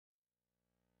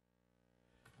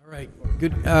All right.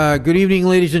 Good evening,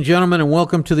 ladies and gentlemen, and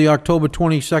welcome to the October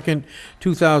 22nd,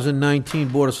 2019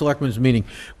 Board of Selectmen's meeting.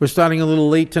 We're starting a little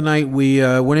late tonight. We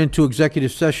went into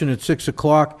executive session at 6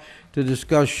 o'clock to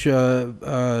discuss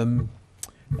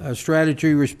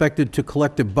strategy respected to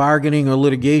collective bargaining or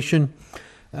litigation,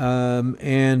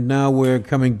 and now we're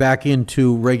coming back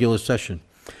into regular session.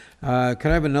 Can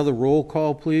I have another roll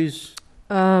call, please?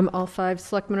 All 5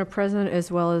 selectmen are present,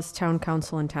 as well as town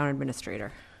council and town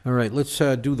administrator. All right, let's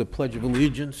do the Pledge of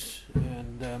Allegiance.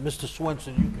 And Mr.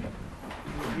 Swenson,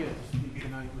 you can speak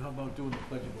tonight. How about doing the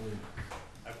Pledge of Allegiance?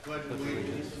 I pledge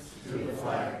allegiance to the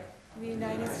flag of the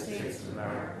United States of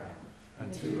America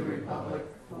and to the republic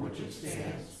for which it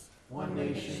stands, one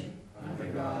nation, under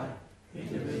God,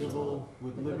 indivisible,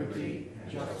 with liberty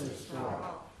and justice for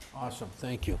all. Awesome,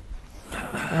 thank you.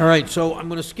 All right, so I'm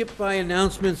going to skip by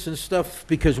announcements and stuff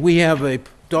because we have a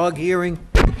dog hearing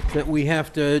that we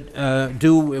have to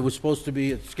do. It was supposed to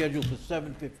be scheduled for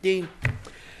 7:15.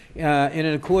 And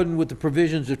in accordance with the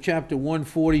provisions of Chapter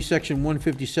 140, Section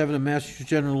 157 of Massachusetts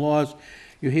General Laws,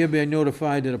 you're hereby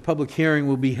notified that a public hearing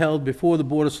will be held before the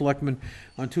Board of Selectmen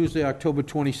on Tuesday, October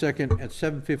 22nd at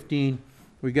 7:15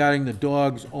 regarding the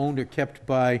dogs owned or kept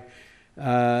by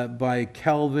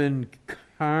Calvin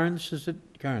Carnes, is it?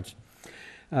 Carnes.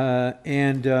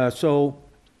 So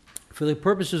for the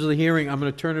purposes of the hearing, I'm going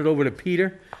to turn it over to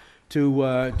Peter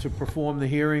to perform the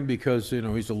hearing because, you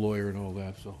know, he's a lawyer and all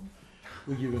that, so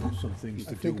we give him some things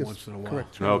to do once in a while.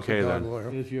 Okay, then.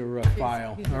 Here's your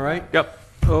file, all right? Yep.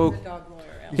 Oh,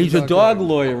 He's a dog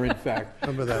lawyer, in fact.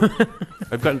 Remember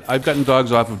that. I've gotten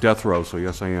dogs off of death row, so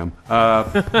yes, I am.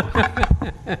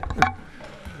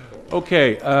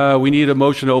 Okay, we need a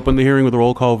motion to open the hearing with a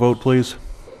roll call vote, please.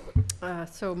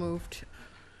 So moved.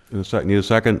 Need a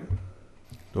second?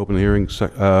 To open the hearing.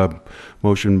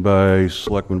 Motion by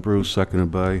Selectman Bruce,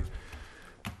 seconded by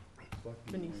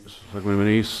Selectman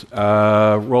Manise.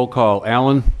 Roll call.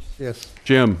 Alan? Yes.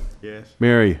 Jim? Yes.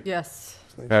 Mary? Yes.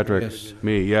 Patrick? Yes.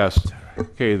 Me, yes.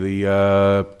 Okay,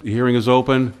 the hearing is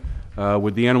open.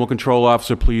 Would the animal control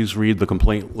officer please read the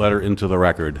complaint letter into the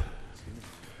record?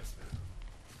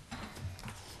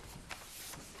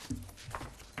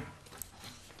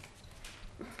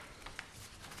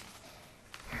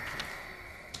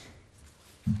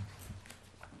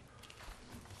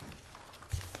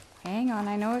 Hang on,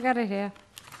 I know I got it here.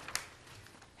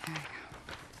 There we go.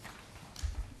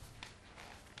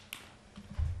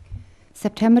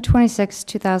 September 26,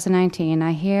 2019,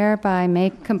 I hereby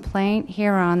make complaint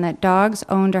hereon that dogs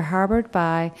owned or harbored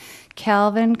by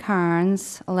Calvin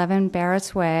Carnes, 11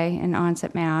 Barrett's Way in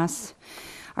Onset, Mass.,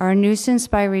 are a nuisance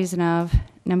by reason of,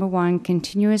 number 1,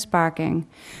 continuous barking.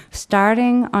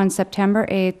 Starting on September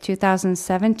 8,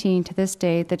 2017 to this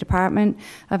date, the Department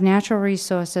of Natural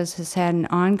Resources has had an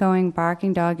ongoing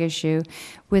barking dog issue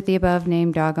with the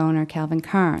above-named dog owner, Calvin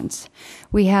Carnes.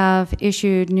 We have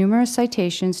issued numerous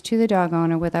citations to the dog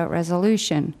owner without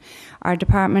resolution. Our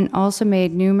department also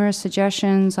made numerous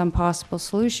suggestions on possible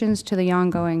solutions to the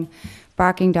ongoing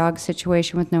barking dog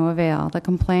situation with no avail. The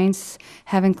complaints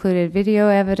have included video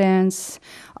evidence,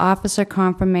 officer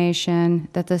confirmation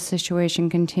that the situation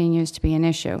continues to be an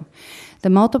issue. The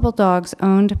multiple dogs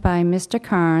owned by Mr.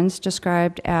 Carnes,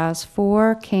 described as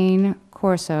 4 cane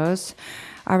corsos,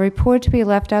 are reported to be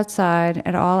left outside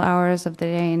at all hours of the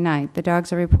day and night. The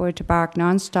dogs are reported to bark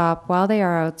nonstop while they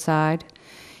are outside.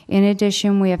 In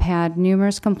addition, we have had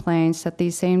numerous complaints that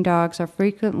these same dogs are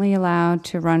frequently allowed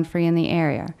to run free in the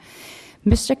area.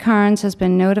 Mr. Carnes has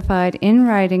been notified in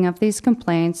writing of these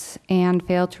complaints and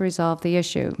failed to resolve the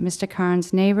issue. Mr.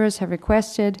 Carnes' neighbors have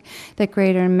requested that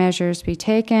greater measures be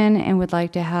taken and would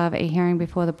like to have a hearing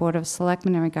before the Board of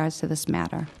Selectmen in regards to this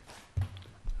matter.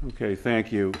 Okay,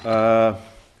 thank you.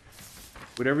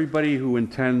 Would everybody who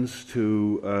intends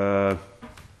to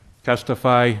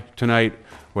testify tonight,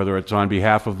 whether it's on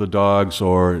behalf of the dogs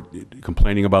or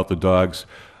complaining about the dogs,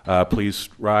 please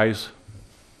rise?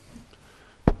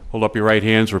 Hold up your right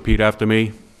hands, repeat after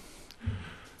me.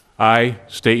 I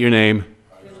state your name.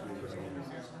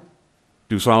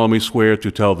 Do solemnly swear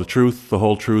to tell the truth, the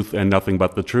whole truth, and nothing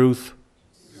but the truth.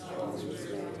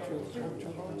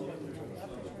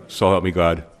 So help me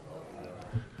God.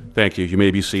 Thank you. You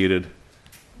may be seated.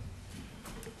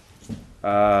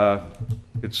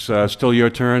 It's still your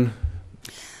turn.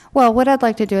 Well, what I'd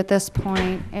like to do at this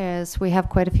point is we have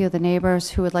quite a few of the neighbors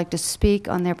who would like to speak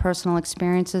on their personal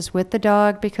experiences with the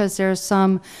dog because there's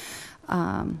some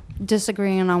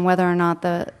disagreeing on whether or not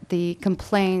the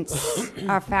complaints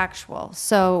are factual.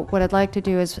 So what I'd like to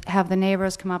do is have the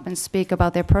neighbors come up and speak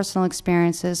about their personal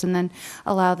experiences and then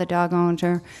allow the dog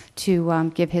owner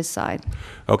to give his side.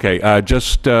 Okay,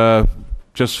 just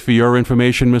just for your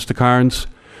information, Mr. Carnes,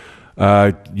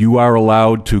 you are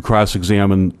allowed to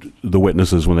cross-examine the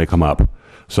witnesses when they come up.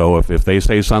 So if they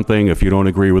say something, if you don't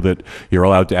agree with it, you're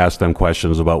allowed to ask them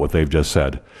questions about what they've just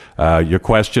said. Your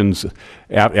questions,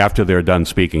 after they're done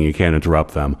speaking, you can't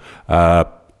interrupt them.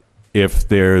 If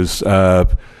there's, and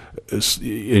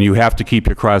you have to keep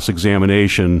your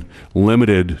cross-examination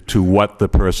limited to what the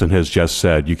person has just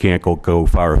said. You can't go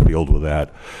far afield with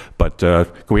that. But can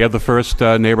we have the first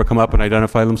neighbor come up and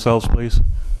identify themselves, please?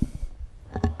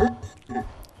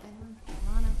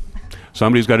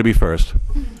 Somebody's got to be first.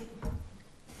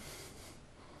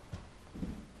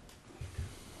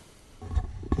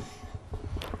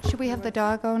 Should we have the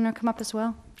dog owner come up as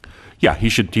well? Yeah, he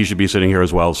should be sitting here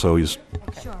as well, so he's...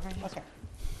 Sure, right here. Okay.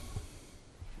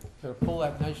 Gotta pull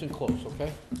that nice and close,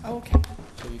 okay? Okay.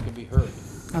 So you can be heard.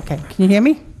 Okay, can you hear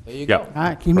me? There you Yeah. go. All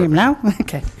right, can you hear me now?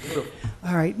 Okay.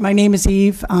 All right, my name is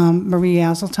Eve Marie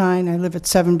Azeltine. I live at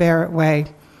 7 Barrett Way.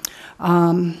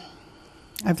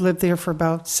 I've lived there for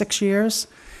about 6 years,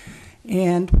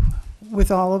 and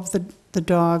with all of the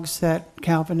dogs that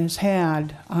Calvin has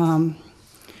had,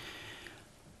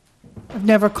 I've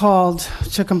never called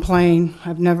to complain.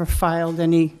 I've never filed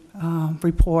any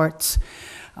reports.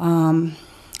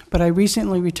 But I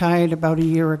recently retired about a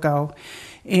year ago,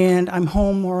 and I'm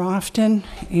home more often,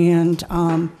 and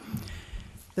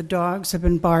the dogs have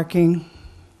been barking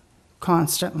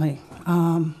constantly,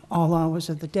 all hours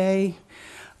of the day,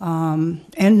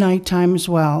 and nighttime as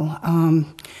well.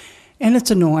 And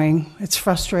it's annoying. It's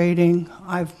frustrating.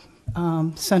 I've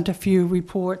sent a few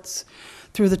reports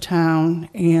through the town,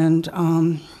 and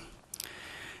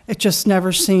it just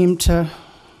never seemed to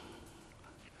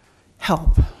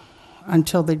help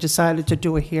until they decided to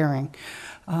do a hearing.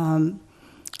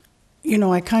 You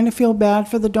know, I kind of feel bad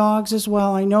for the dogs as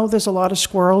well. I know there's a lot of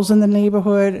squirrels in the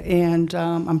neighborhood, and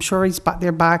I'm sure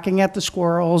they're barking at the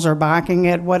squirrels or barking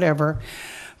at whatever.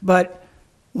 But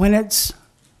when it's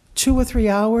 2 or 3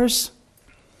 hours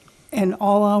and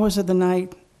all hours of the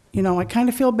night, you know, I kind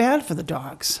of feel bad for the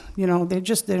dogs. You know,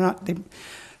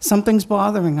 something's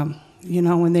bothering them, you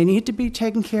know, and they need to be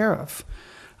taken care of.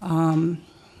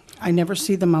 I never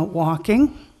see them out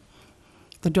walking,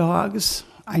 the dogs.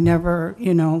 I never,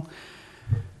 you know,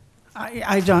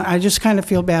 I just kind of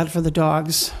feel bad for the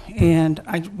dogs, and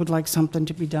I would like something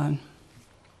to be done.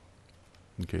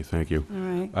 Okay, thank you. All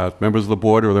right. Members of the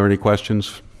board, are there any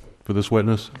questions for this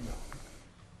witness?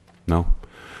 No?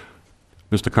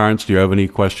 Mr. Carnes, do you have any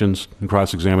questions in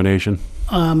cross-examination?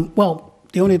 Well,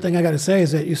 the only thing I got to say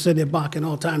is that you said they're barking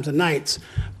all times of nights,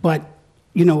 but,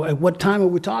 you know, at what time are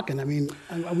we talking? I mean,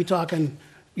 are we talking,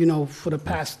 you know, for the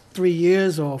past 3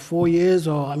 years or 4 years,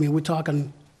 or, I mean, we're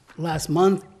talking last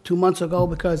month, 2 months ago?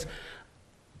 Because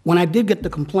when I did get the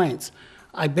complaints,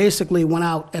 I basically went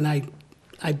out and I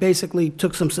basically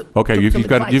took some Okay, you've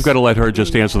got to let her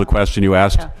just answer the question you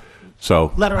asked.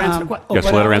 So, Let her answer the question. yes,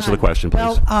 let her answer the question,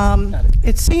 please. Well,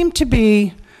 it seemed to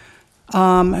be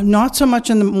not so much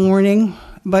in the morning,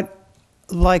 but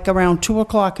like around 2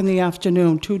 o'clock in the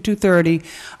afternoon, 2:30,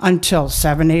 until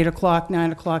 7, 8 o'clock,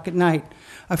 9 o'clock at night.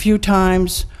 A few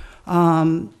times,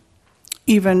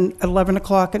 even 11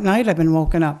 o'clock at night, I've been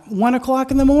woken up. 1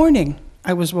 o'clock in the morning,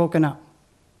 I was woken up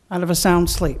out of a sound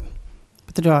sleep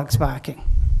with the dogs barking.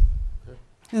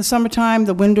 In the summertime,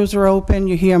 the windows are open,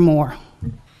 you hear more.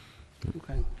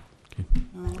 Okay.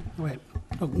 All right.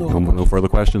 No further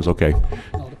questions? Okay.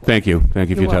 Thank you. Thank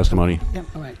you for your welcome. testimony. Yep,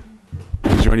 all right.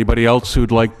 Is there anybody else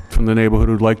from the neighborhood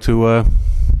who'd like to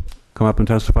come up and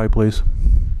testify, please?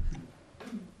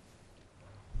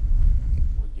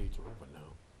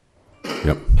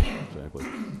 Yep, exactly.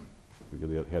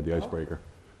 We had the icebreaker.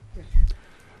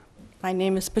 My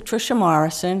name is Patricia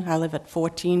Morrison. I live at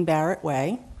 14 Barrett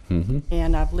Way,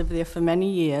 and I've lived there for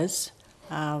many years.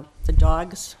 The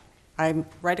dogs, I'm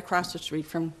right across the street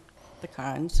from the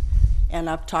Carnes, and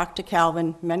I've talked to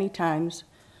Calvin many times.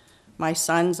 My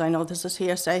sons, I know this is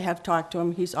hearsay, have talked to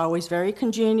him. He's always very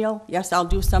congenial. Yes, I'll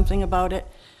do something about it.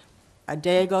 A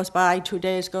day goes by, 2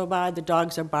 days go by, the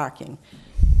dogs are barking.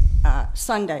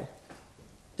 Sunday,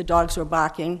 the dogs were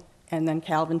barking, and then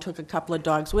Calvin took a couple of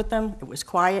dogs with him. It was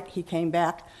quiet. He came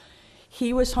back.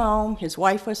 He was home. His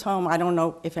wife was home. I don't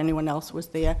know if anyone else was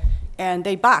there. And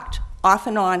they barked off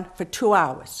and on for 2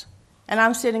 hours. And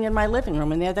I'm sitting in my living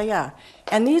room, and there they are.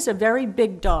 And these are very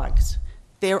big dogs.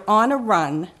 They're on a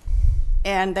run,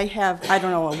 and they have, I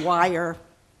don't know, a wire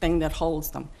thing that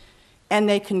holds them. And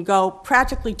they can go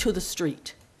practically to the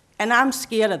street. And I'm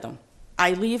scared of them.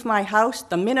 I leave my house,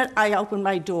 the minute I open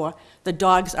my door, the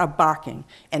dogs are barking,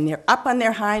 and they're up on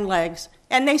their hind legs,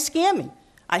 and they scare me.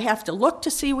 I have to look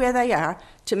to see where they are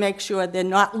to make sure they're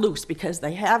not loose, because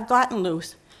they have gotten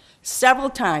loose several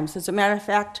times. As a matter of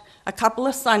fact, a couple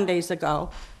of Sundays ago,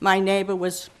 my neighbor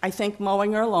was, I think,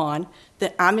 mowing her lawn.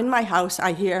 That I'm in my house,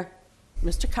 I hear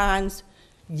Mr. Carnes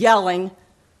yelling,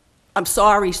 "I'm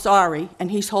sorry, sorry," and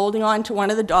he's holding on to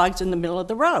one of the dogs in the middle of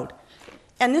the road.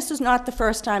 And this is not the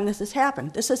first time this has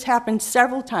happened. This has happened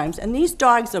several times, and these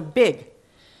dogs are big.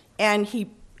 And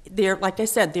they're, like I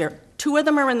said, two of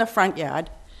them are in the front yard,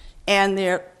 and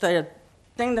the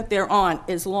thing that they're on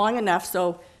is long enough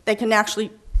so they can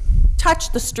actually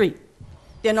touch the street.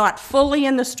 They're not fully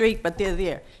in the street, but they're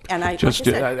there. And I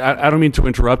don't mean to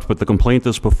interrupt, but the complaint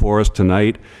that's before us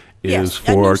tonight is Yes,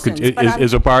 a nuisance, but I'm-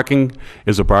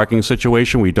 is a barking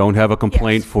situation. We don't have a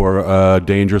complaint Yes. for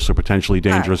dangerous or potentially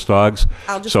dangerous dogs.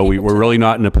 I'll just So keep it we're to really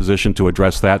not in a position to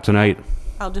address that tonight.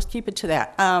 I'll just keep it to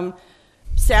that.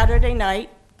 Saturday night,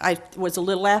 I was a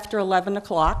little after 11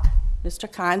 o'clock.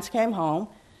 Mr. Carnes came home,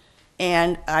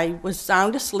 and I was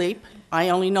sound asleep. I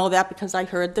only know that because I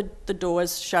heard the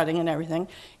doors shutting and everything.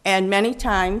 And many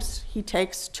times, he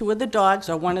takes two of the dogs,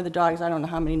 or one of the dogs, I don't know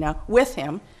how many now, with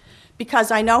him, because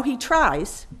I know he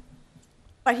tries,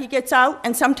 but he gets out,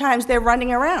 and sometimes they're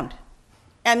running around,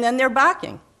 and then they're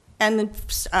barking. And then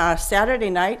Saturday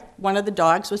night, one of the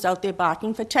dogs was out there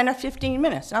barking for 10 or 15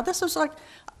 minutes. Now, this was like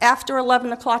after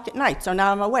 11 o'clock at night, so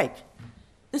now I'm awake.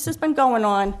 This has been going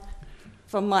on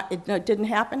for it didn't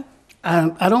happen?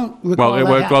 I don't recall Well,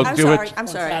 that well, happening. I'm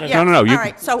sorry. Saturday. Yeah, No. all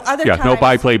right, so other Yeah, times... no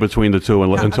byplay between the two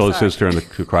I'm until it's sorry. his turn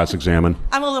to cross-examine.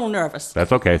 I'm a little nervous.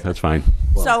 That's okay, that's fine.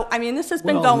 So, I mean, this has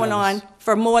been we're all going on nervous.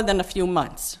 for more than a few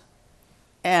months.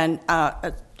 And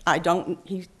I've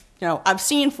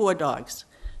seen 4 dogs.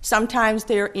 Sometimes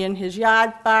they're in his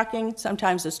yard barking,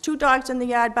 sometimes there's 2 dogs in the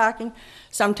yard barking,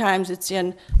 sometimes it's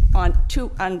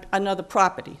on another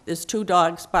property. There's 2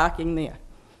 dogs barking there.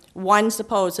 One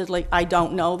supposedly, I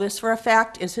don't know this for a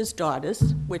fact, is his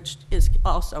daughter's, which is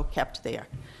also kept there.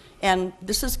 And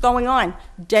this is going on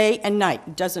day and night.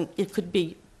 It could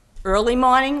be early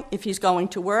morning if he's going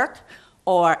to work,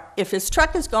 or if his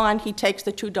truck is gone, he takes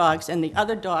the 2 dogs and the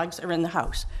other dogs are in the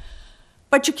house.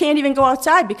 But you can't even go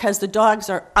outside because the dogs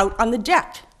are out on the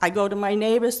deck. I go to my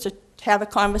neighbor's to have a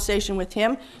conversation with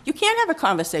him. You can't have a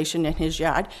conversation in his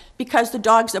yard because the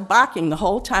dogs are barking the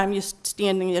whole time you're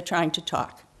standing there trying to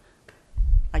talk.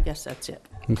 I guess that's it.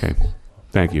 Okay,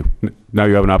 thank you. Now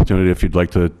you have an opportunity if you'd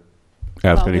like to ask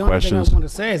any The only thing I questions. want to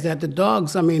say is that the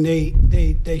dogs, I mean,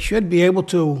 they should be able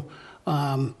to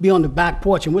be on the back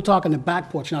porch, and we're talking the back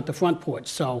porch, not the front porch.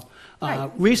 So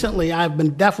Right. recently, I've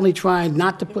been definitely trying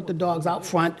not to put the dogs out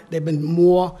front. They've been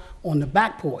more on the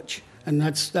back porch, and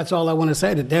that's all I want to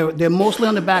say. That they're mostly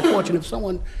on the back porch, and if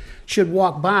someone should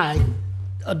walk by,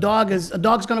 a dog's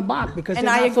going to bark because And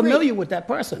they're I not agree. familiar with that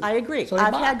person. I agree. So they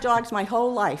I've bark. had dogs my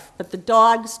whole life, but the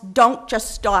dogs don't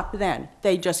just stop then.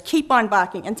 They just keep on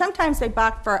barking, and sometimes they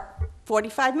bark for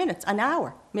 45 minutes, an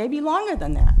hour, maybe longer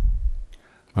than that.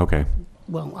 Okay,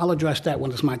 Well, I'll address that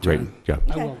when it's my great, turn. yeah.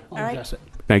 I Okay, will. I'll all right. address it.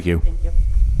 Thank you. Thank you.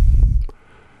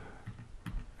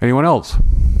 Anyone else?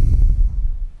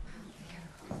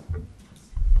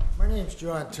 My name's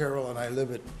John Terrell, and I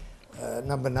live at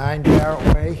number 9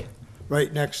 Barrett Way,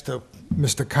 right next to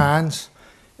Mr. Carnes.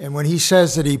 And when he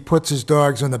says that he puts his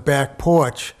dogs on the back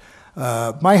porch,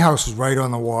 my house is right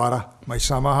on the water, my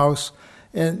summer house,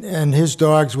 and his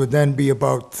dogs would then be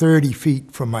about 30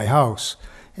 feet from my house.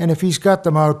 And if he's got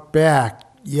them out back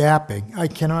yapping, I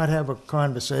cannot have a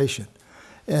conversation.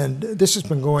 And this has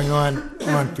been going on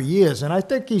for years. And I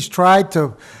think he's tried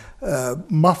to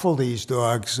muffle these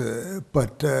dogs,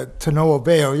 but to no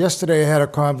avail. Yesterday I had a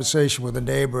conversation with a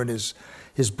neighbor and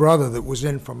his brother that was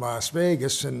in from Las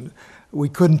Vegas, and we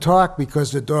couldn't talk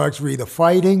because the dogs were either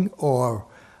fighting or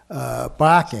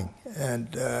barking.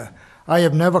 And I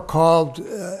have never called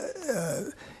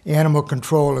animal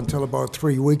control until about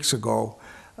 3 weeks ago.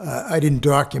 I didn't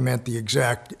document the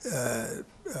exact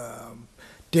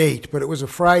date, but it was a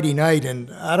Friday night, and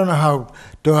I don't know how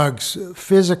dogs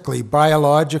physically,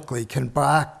 biologically, can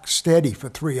bark steady for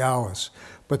 3 hours,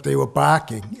 but they were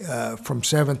barking from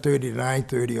 7:30 to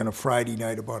 9:30 on a Friday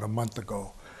night about a month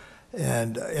ago.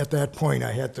 And at that point,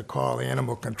 I had to call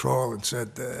animal control and said,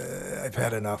 I've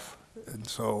had enough. And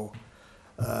so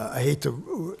I hate to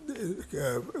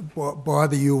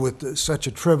bother you with such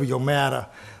a trivial matter.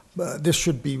 This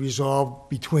should be resolved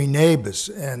between neighbors,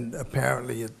 and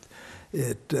apparently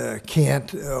it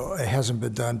can't, it hasn't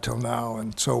been done till now.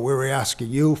 And so we're asking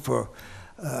you for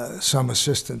some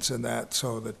assistance in that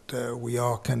so that we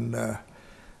all can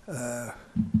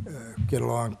get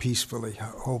along peacefully,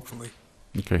 hopefully.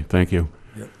 Okay, thank you.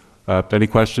 Yep. Any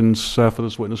questions for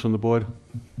this witness from the board?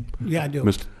 Yeah, I do.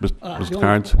 Mr. The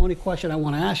Carnes? only question I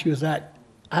want to ask you is that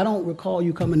I don't recall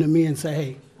you coming to me and say,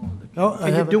 hey, No, I can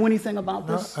you haven't. do anything about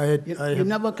this? No, I had- You I you have-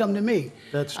 never come to me.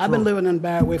 That's I've been true. living in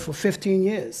Barrett Way for 15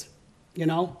 years, you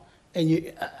know?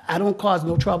 And I don't cause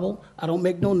no trouble. I don't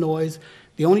make no noise.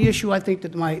 The only issue I think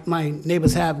that my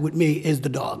neighbors have with me is the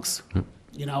dogs,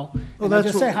 you know? And I that's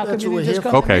just what- say, how come that's you what didn't we're just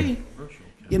here come for. to Okay. me?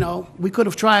 You know, we could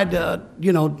have tried to,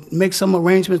 you know, make some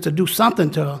arrangements to do something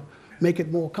to make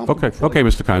it more comfortable. Okay, okay,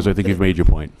 Mr. Carnes, I think you've made your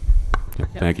point. Yeah,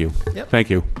 thank you. Yep. Thank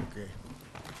you.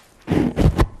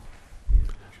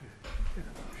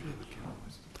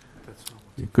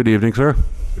 Good evening, sir.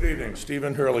 Good evening,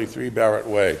 Stephen Hurley, 3 Barrett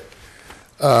Way.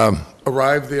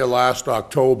 Arrived there last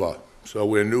October, so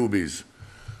we're newbies.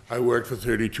 I worked for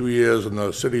 32 years in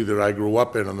the city that I grew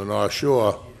up in on the North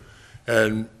Shore,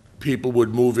 and people would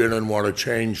move in and want to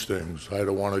change things. I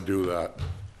don't want to do that.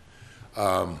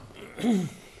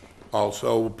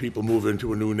 Also, people move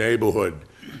into a new neighborhood,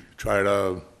 try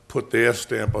to put their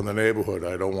stamp on the neighborhood.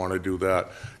 I don't want to do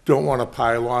that. Don't want to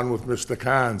pile on with Mr.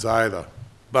 Carnes either.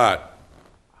 But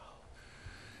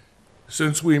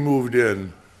since we moved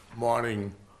in,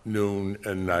 morning, noon,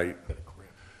 and night,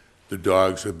 the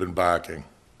dogs have been barking.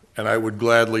 And I would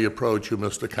gladly approach you,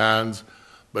 Mr. Carnes,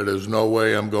 but there's no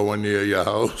way I'm going near your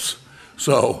house.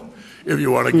 So if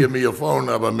you want to give me your phone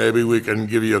number, maybe we can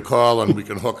give you a call and we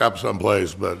can hook up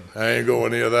someplace, but I ain't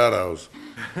going near that house.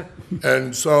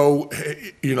 And so,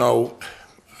 you know,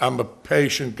 I'm a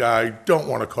patient guy, don't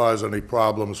want to cause any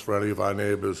problems for any of our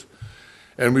neighbors.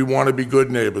 And we want to be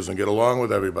good neighbors and get along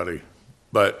with everybody.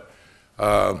 But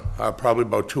probably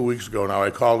about 2 weeks ago now,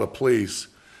 I called the police,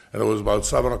 and it was about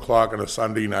 7 o'clock on a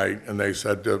Sunday night, and they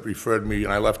said, referred me,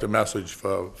 and I left a message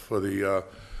for the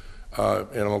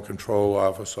animal control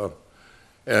officer.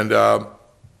 And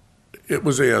it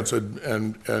was answered,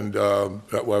 and I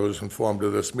was informed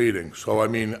of this meeting. So, I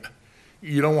mean,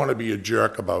 you don't want to be a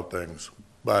jerk about things,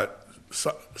 but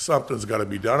something's got to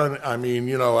be done. And I mean,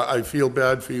 you know, I feel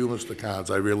bad for you, Mr. Carnes,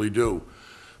 I really do.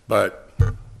 But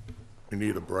you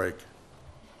need a break.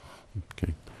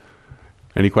 Okay.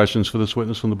 Any questions for this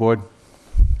witness from the board?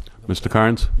 Mr.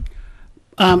 Carnes?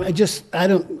 I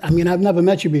mean, I've never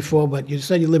met you before, but you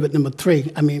said you live at number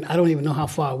 3. I mean, I don't even know how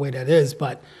far away that is,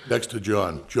 but, Next to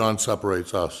John. John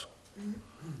separates us.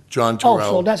 John oh, so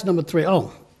Terrell. that's number 3.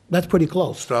 Oh, that's pretty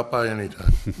close. Stop by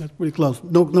anytime. That's pretty close.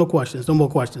 No questions, no more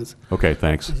questions. Okay,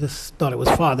 thanks. I just thought it was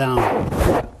far down.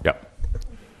 Yep.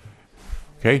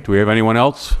 Okay, do we have anyone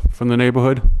else from the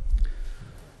neighborhood?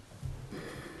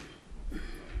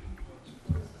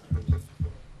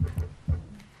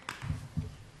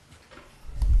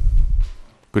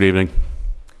 Good evening.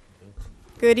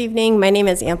 Good evening. My name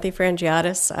is Anthony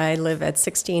Frangiatis. I live at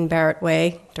 16 Barrett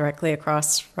Way, directly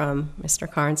across from Mr.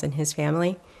 Carnes and his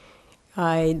family.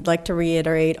 I'd like to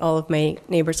reiterate all of my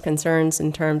neighbors' concerns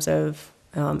in terms of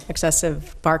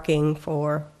excessive barking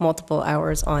for multiple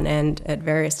hours on end at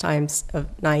various times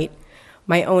of night.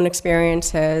 My own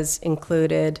experience has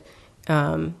included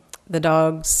the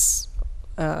dogs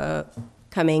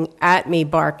coming at me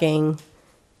barking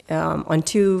on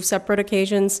 2 separate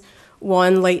occasions.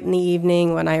 One late in the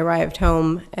evening when I arrived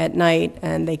home at night,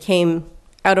 and they came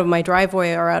out of my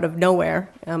driveway or out of nowhere.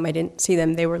 I didn't see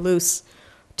them, they were loose.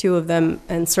 2 of them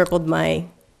encircled my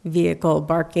vehicle,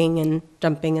 barking and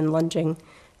jumping and lunging.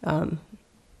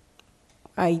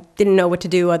 I didn't know what to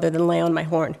do other than lay on my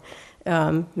horn.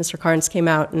 Mr. Carnes came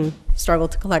out and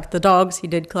struggled to collect the dogs. He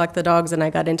did collect the dogs, and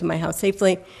I got into my house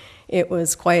safely. It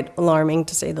was quite alarming,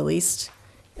 to say the least.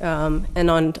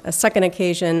 And on a second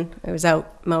occasion, I was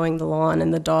out mowing the lawn,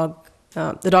 and the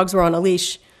dogs were on a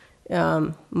leash.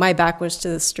 My back was to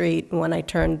the street, and when I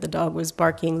turned, the dog was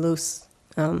barking loose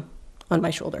on my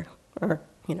shoulder, or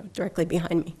directly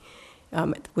behind me,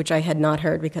 which I had not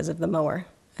heard because of the mower.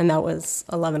 And that was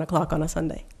 11 o'clock on a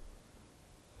Sunday.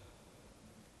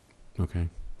 Okay.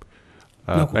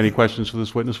 Any questions for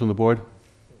this witness from the board?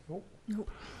 Nope.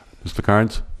 Mr.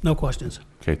 Carnes? No questions.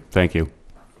 Okay, thank you.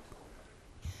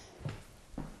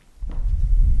 Is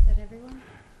that everyone?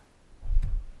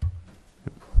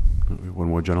 One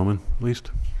more gentleman, at least.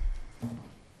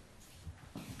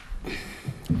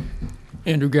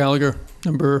 Andrew Gallagher,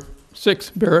 number 6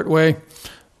 Barrett Way.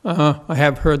 I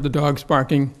have heard the dogs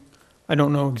barking. I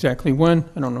don't know exactly when,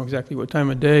 I don't know exactly what time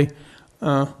of day,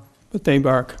 but they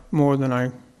bark more than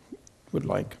I would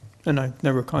like. And I've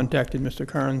never contacted Mr.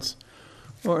 Carnes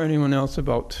or anyone else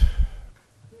about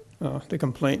the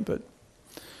complaint, but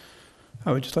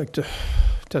I would just like to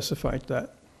testify to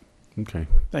that. Okay,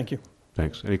 Thank you.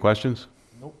 thanks. Any questions?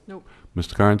 Nope.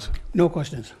 Mr. Carnes? No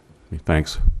questions. Okay,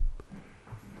 thanks.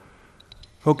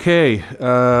 Okay,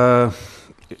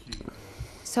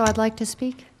 So I'd like to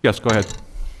speak. yes, go ahead.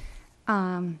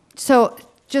 So,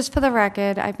 just for the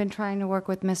record, I've been trying to work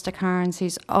with Mr. Carnes.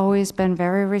 He's always been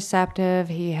very receptive.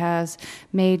 He has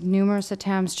made numerous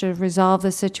attempts to resolve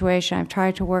the situation. I've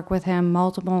tried to work with him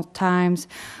multiple times,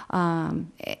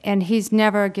 and he's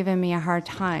never given me a hard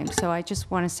time. So I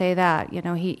just want to say that, you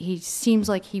know, he seems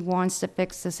like he wants to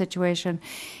fix the situation,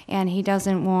 and he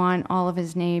doesn't want all of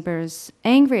his neighbors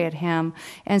angry at him,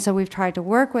 and so we've tried to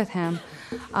work with him.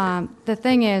 The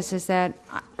thing is that,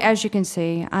 as you can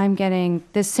see, I'm getting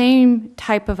the same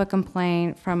type of a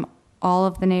complaint from all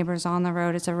of the neighbors on the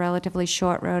road. It's a relatively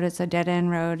short road, it's a dead-end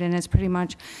road, and it's pretty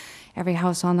much every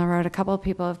house on the road. A couple of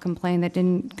people have complained that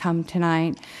didn't come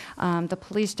tonight. The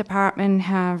police department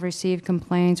have received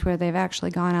complaints where they've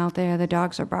actually gone out there, the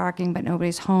dogs are barking, but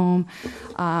nobody's home.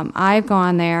 I've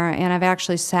gone there, and I've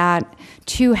actually sat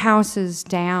 2 houses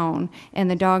down, and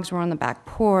the dogs were on the back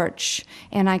porch,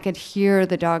 and I could hear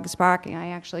the dogs barking. I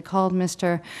actually called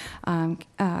Mr.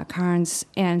 Carnes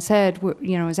and said,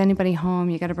 you know, is anybody home?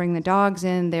 You got to bring the dogs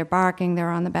in. They're barking.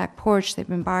 They're on the back porch. They've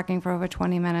been barking for over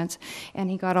 20 minutes. And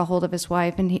he got a hold of his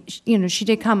wife, and he, you know, she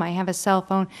did come. I have his cell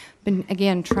phone. Been,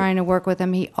 again, trying to work with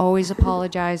him. He always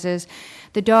apologizes.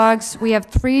 The dogs, we have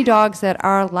 3 dogs that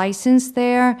are licensed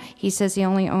there. He says he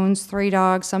only owns 3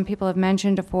 dogs. Some people have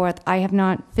mentioned a 4th. I have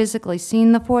not physically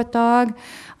seen the 4th dog.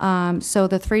 So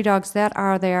the 3 dogs that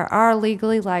are there are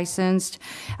legally licensed.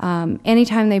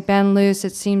 Anytime they've been loose,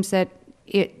 it seems that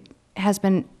it has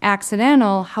been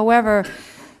accidental. However,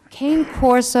 cane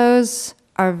corsos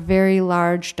are very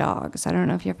large dogs. I don't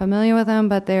know if you're familiar with them,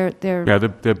 but they're Yeah,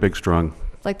 they're big, strong.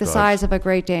 like the dogs. size of a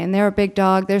Great Dane. They're a big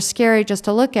dog. They're scary just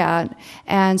to look at.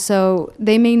 And so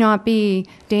they may not be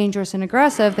dangerous and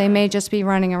aggressive. They may just be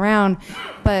running around.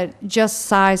 But just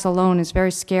size alone is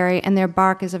very scary. And their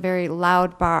bark is a very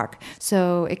loud bark.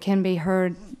 So it can be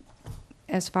heard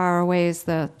as far away as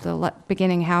the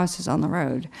beginning houses on the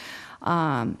road.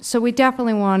 So we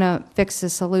definitely want to fix the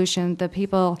solution. The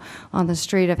people on the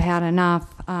street have had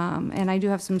enough, and I do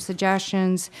have some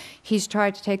suggestions. He's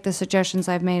tried to take the suggestions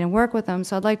I've made and work with them,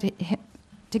 so I'd like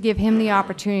to give him the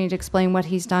opportunity to explain what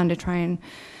he's done to try and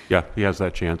Yeah, he has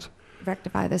that chance.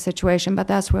 rectify the situation, but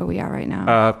that's where we are right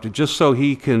now. Just so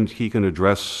he can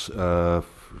address,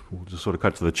 we'll just sort of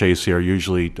cut to the chase here.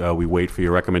 Usually, we wait for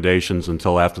your recommendations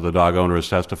until after the dog owner has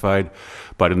testified.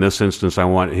 But in this instance, I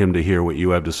want him to hear what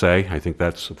you have to say. I think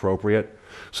that's appropriate.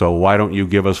 So why don't you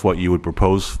give us what you would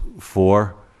propose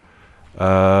for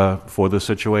this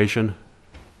situation?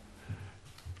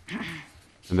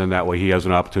 And then that way he has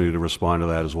an opportunity to respond to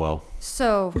that as well.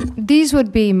 So these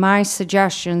would be my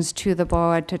suggestions to the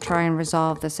board to try and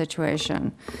resolve the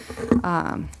situation.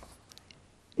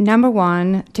 Number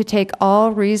 1, to take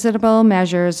all reasonable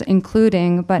measures,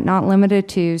 including but not limited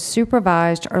to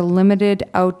supervised or limited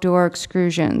outdoor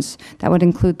excursions. That would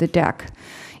include the deck,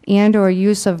 and/or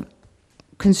use of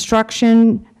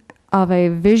construction of a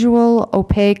visual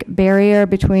opaque barrier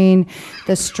between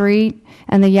the street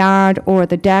and the yard or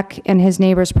the deck and his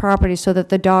neighbor's property so that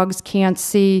the dogs can't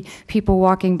see people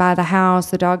walking by the house,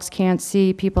 the dogs can't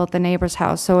see people at the neighbor's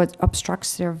house, so it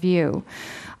obstructs their view.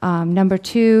 Number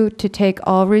 2, to take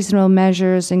all reasonable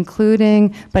measures,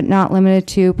 including but not limited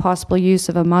to possible use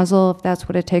of a muzzle, if that's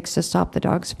what it takes to stop the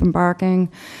dogs from barking.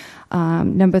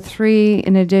 Number 3,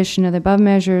 in addition to the above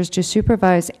measures, to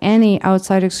supervise any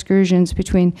outside excursions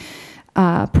between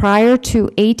prior to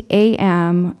 8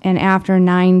 a.m. and after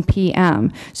 9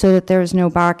 p.m. so that there is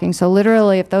no barking. So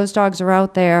literally, if those dogs are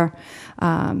out there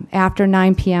after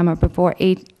 9 p.m. or before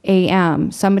 8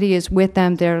 a.m., somebody is with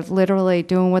them, they're literally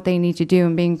doing what they need to do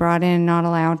and being brought in, not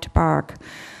allowed to bark.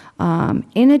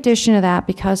 In addition to that,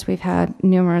 because we've had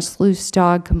numerous loose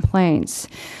dog complaints,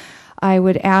 I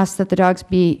would ask that the dogs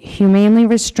be humanely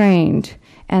restrained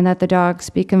and that the dogs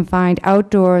be confined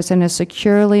outdoors in a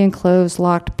securely enclosed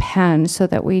locked pen so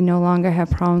that we no longer have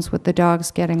problems with the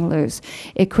dogs getting loose.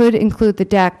 It could include the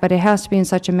deck, but it has to be in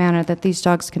such a manner that these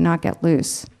dogs cannot get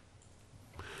loose.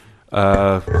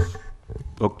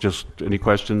 Look, just any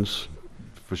questions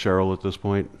for Cheryl at this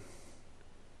point?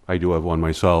 I do have one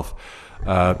myself.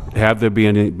 Have there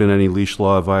been any leash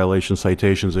law violation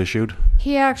citations issued?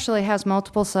 He actually has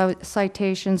multiple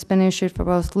citations been issued for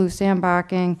both loose and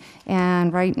barking,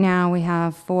 and right now we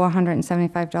have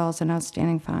 $475 in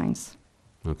outstanding fines.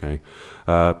 Okay.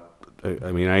 I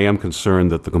mean, I am concerned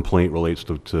that the complaint relates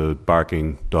to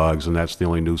barking dogs, and that's the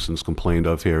only nuisance complained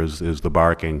of here is the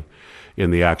barking in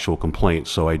the actual complaint.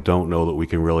 So I don't know that we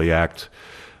can really act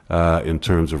in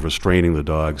terms of restraining the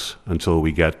dogs until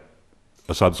we get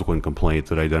a subsequent complaint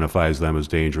that identifies them as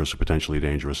dangerous or potentially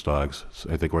dangerous dogs.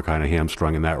 So I think we're kind of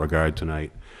hamstrung in that regard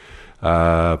tonight.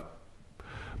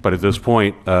 But at this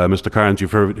point, Mr. Carnes,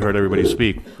 you've heard everybody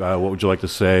speak. What would you like to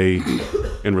say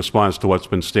in response to what's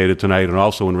been stated tonight, and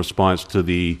also in response to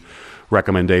the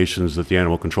recommendations that the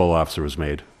animal control officer has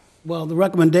made? Well, the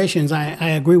recommendations, I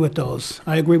agree with those.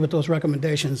 I agree with those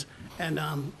recommendations. And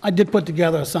I did put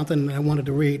together something that I wanted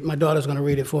to read. My daughter's going to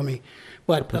read it for me.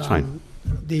 But That's fine.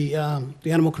 The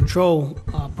animal control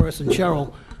person,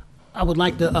 Cheryl, I would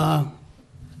like to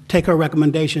take her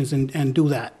recommendations and do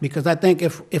that. Because I think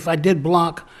if I did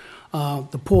block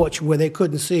the porch where they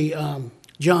couldn't see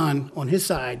John on his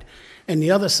side, and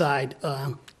the other side,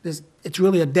 it's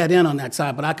really a dead end on that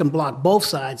side, but I can block both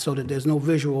sides so that there's no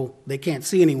visual, they can't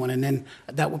see anyone, and then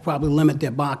that would probably limit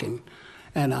their barking.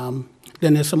 And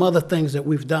then there's some other things that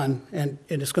we've done, and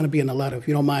it's going to be in the letter. If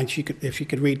you don't mind, if she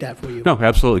could read that for you. No,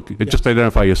 absolutely. Just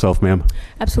identify yourself, ma'am.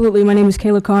 Absolutely. My name is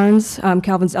Kayla Carnes. I'm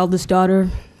Calvin's eldest daughter.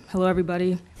 Hello,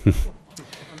 everybody.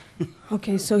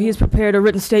 Okay, so he has prepared a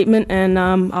written statement, and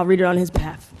I'll read it on his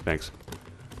behalf. Thanks.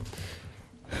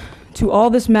 To all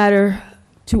this matter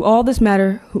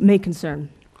who may concern.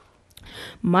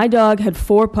 My dog had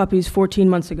 4 puppies 14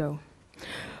 months ago.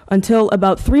 Until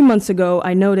about 3 months ago,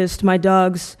 I noticed my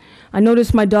dogs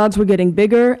were getting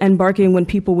bigger and barking when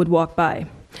people would walk by.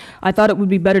 I thought it would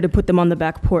be better to put them on the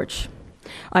back porch.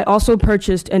 I also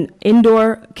purchased an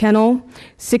indoor kennel,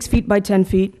 6 feet by 10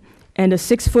 feet, and a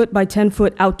 6 foot by 10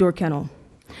 foot outdoor kennel.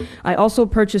 I also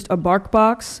purchased a bark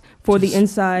box for the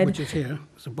inside. Which is here,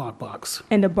 it's a bark box.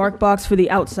 And a bark box for the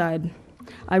outside.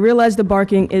 I realize the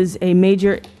barking is a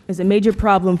major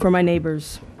problem for my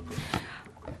neighbors.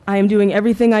 I am doing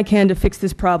everything I can to fix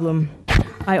this problem.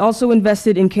 I also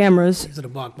invested in cameras. These are the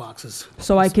bark boxes.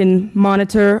 So I can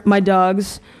monitor my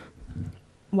dogs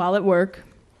while at work.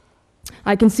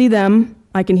 I can see them,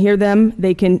 I can hear them,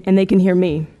 they can hear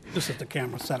me. This is the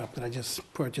camera setup that I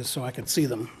just purchased so I could see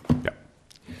them. Yeah.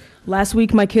 Last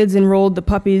week, my kids enrolled the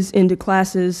puppies into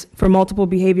classes for multiple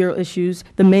behavioral issues,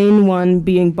 the main one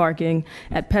being barking,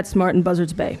 at PetSmart in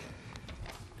Buzzards Bay.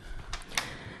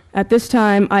 At this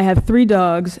time, I have 3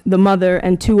 dogs, the mother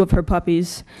and 2 of her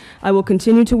puppies. I will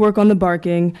continue to work on the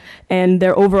barking and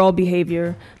their overall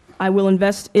behavior. I will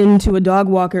invest into a dog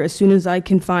walker as soon as I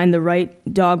can find the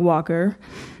right dog walker,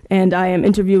 and I am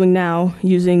interviewing now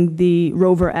using the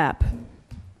Rover app.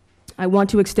 I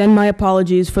want to extend my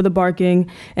apologies for the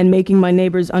barking and making my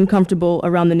neighbors uncomfortable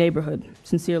around the neighborhood.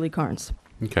 Sincerely, Carnes.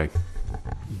 Okay.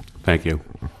 Thank you.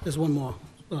 There's one more.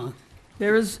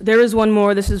 There is one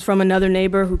more. This is from another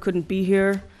neighbor who couldn't be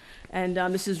here, and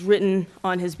this is written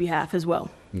on his behalf as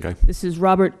well. Okay. This is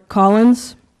Robert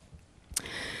Collins.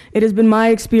 It has been my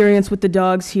experience with the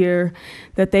dogs here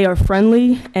that they are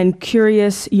friendly and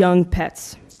curious young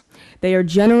pets. They are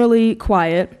generally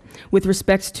quiet with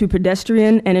respect to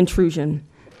pedestrian and intrusion.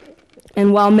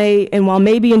 And while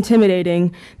may be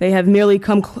intimidating, they have merely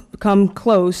come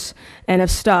close and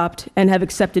have stopped and have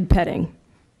accepted petting.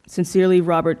 Sincerely,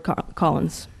 Robert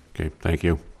Collins. Okay, thank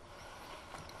you.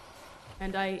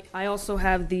 And I also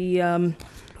have the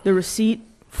receipt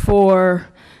for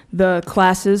the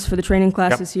classes, for the training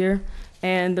classes here,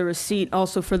 and the receipt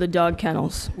also for the dog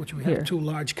kennels. Which we here. have 2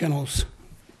 large kennels.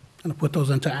 I'm going to put those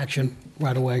into action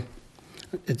right away.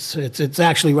 It's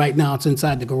actually right now, it's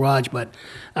inside the garage, but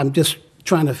I'm just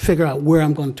trying to figure out where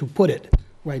I'm going to put it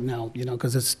right now,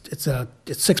 because it's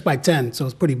 6 by 10, so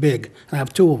it's pretty big. I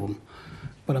have 2 of them,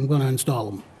 but I'm going to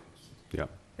install them. Yeah.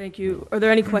 Thank you. Are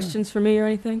there any questions for me or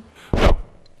anything?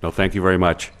 No, thank you very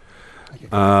much.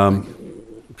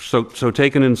 So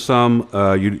taken in sum,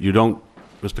 you don't,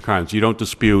 Mr. Carnes, you don't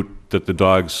dispute that the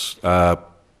dogs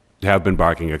have been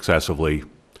barking excessively?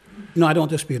 No, I don't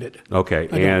dispute it. Okay,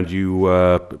 and you,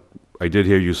 I did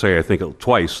hear you say, I think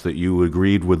twice, that you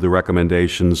agreed with the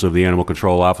recommendations of the animal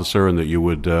control officer and that you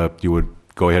would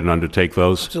go ahead and undertake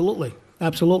those? Absolutely,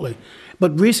 absolutely.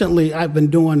 But recently, I've been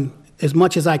doing as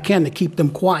much as I can to keep them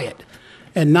quiet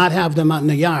and not have them out in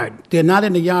the yard. They're not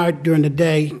in the yard during the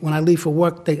day. When I leave for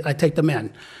work, I take them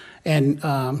in. And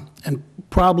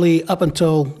probably up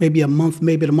until maybe a month,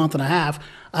 maybe a month and a half,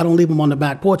 I don't leave them on the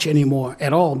back porch anymore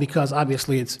at all, because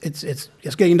obviously it's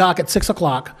getting dark at 6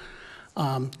 o'clock.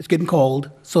 It's getting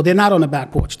cold, so they're not on the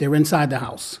back porch. They're inside the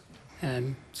house.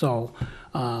 And so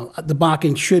the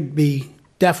barking should be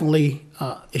definitely,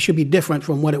 it should be different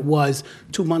from what it was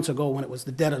 2 months ago when it was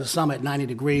the dead of the summer at 90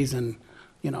 degrees. And,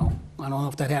 I don't know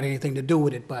if that had anything to do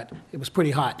with it, but it was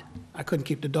pretty hot. I couldn't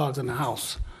keep the dogs in the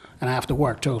house, and I have to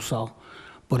work too, so.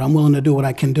 But I'm willing to do what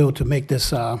I can do to make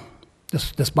this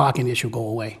barking issue go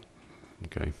away.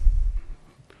 Okay.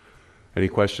 Any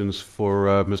questions for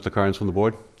Mr. Carnes from the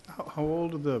board? How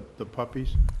old are the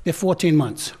puppies? They're 14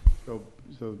 months.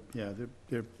 So yeah,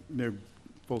 they're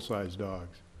full-size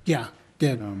dogs. Yeah,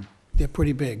 they're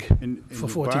pretty big And for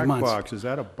the 14 bark months. box, is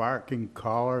that a barking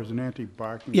collar, is an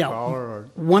anti-barking Yeah. collar, or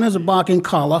One is a barking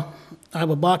collar. I have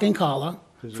a barking collar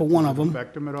for one of does it them.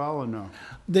 affect them at all, or no?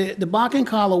 The barking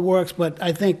collar works, but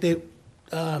I think they,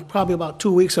 probably about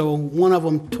 2 weeks ago, one of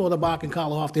them tore the barking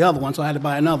collar off the other one, so I had to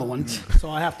buy another one. So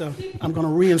I'm gonna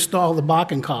reinstall the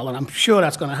barking collar, and I'm sure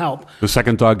that's gonna help. The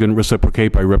second dog didn't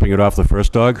reciprocate by ripping it off the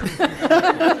first dog?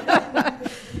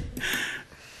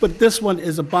 But this one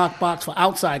is a bark box for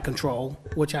outside control,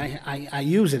 which I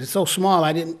use it. It's so small,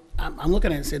 I'm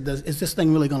looking at it and said, is this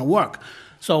thing really gonna work?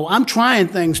 So I'm trying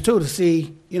things too to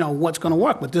see, what's gonna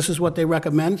work, but this is what they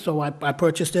recommend, so I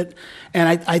purchased it.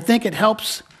 And I think it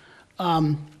helps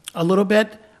a little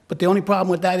bit, but the only problem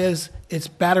with that is it's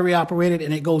battery operated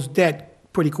and it goes dead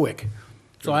pretty quick.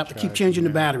 So I have to keep changing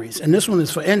the batteries. And this one is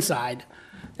for inside.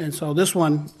 And so this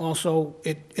one also,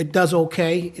 it does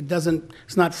okay.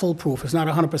 It's not foolproof. It's not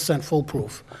 100%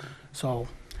 foolproof. So,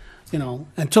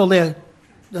 until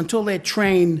they're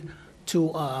trained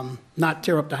to not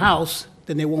tear up the house,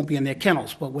 then they won't be in their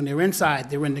kennels. But when they're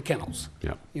inside, they're in the kennels.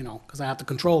 Yeah. Because I have to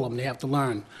control them. They have to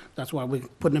learn. That's why we're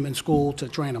putting them in school to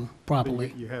train them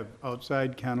properly. You have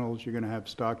outside kennels, you're gonna have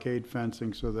stockade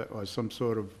fencing or some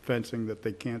sort of fencing that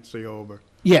they can't see over.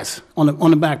 Yes, on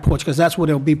the back porch, because that's where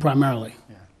they'll be primarily.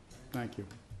 Yeah, thank you.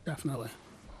 Definitely.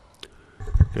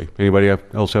 Okay, anybody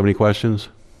else have any questions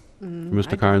for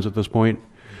Mr. Carnes at this point?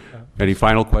 Any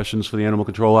final questions for the animal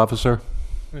control officer?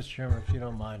 Mr. Chairman, if you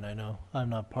don't mind, I know I'm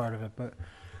not part of it, but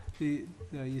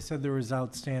you said there was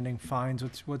outstanding fines.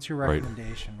 What's your Right.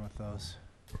 recommendation with those?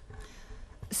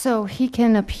 So he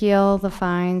can appeal the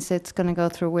fines. It's going to go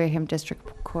through Wareham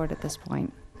District Court at this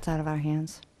point. It's out of our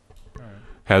hands.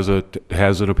 Has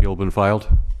an appeal been filed?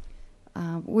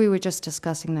 We were just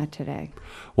discussing that today.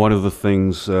 One of the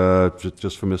things,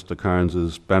 just for Mr.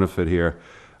 Carnes's benefit here,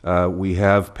 we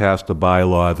have passed a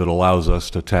bylaw that allows us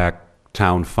to tack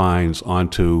town fines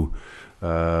onto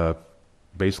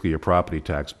basically your property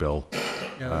tax bill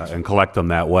and collect them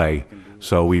that way.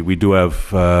 So we do have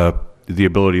the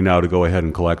ability now to go ahead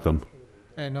and collect them.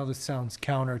 I know this sounds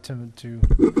counter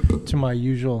to my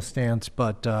usual stance,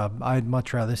 but I'd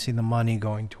much rather see the money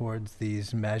going towards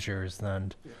these measures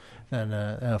than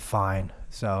a fine.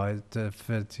 So if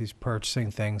he's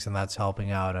purchasing things and that's helping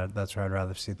out, that's where I'd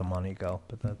rather see the money go.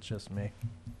 But that's just me.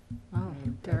 Oh,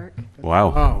 Derek,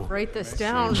 Wow. write this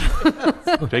down.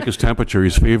 Take his temperature,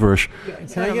 he's feverish.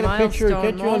 Can I get a picture,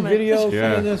 get you on video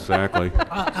Yeah, saying this? exactly.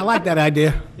 I like that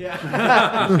idea.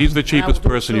 He's the cheapest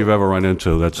person you've ever run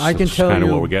into. That's I can tell kind you,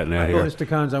 of what we're getting at here. Mr.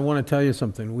 Carnes, I want to tell you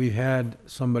something. We had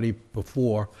somebody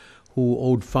before who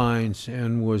owed fines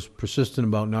and was persistent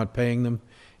about not paying them.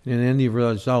 And in any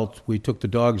result, we took the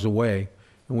dogs away,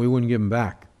 and we wouldn't give them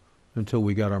back until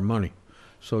we got our money.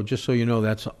 So just so you know,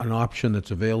 that's an option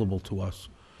that's available to us.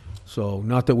 So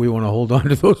not that we want to hold on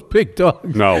to those big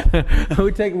dogs. No. We're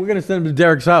going to send them to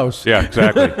Derek's house. Yeah,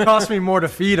 exactly. It cost me more to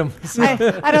feed them.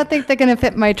 I don't think they're going to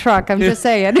fit my truck. I'm just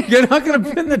saying. You're not going to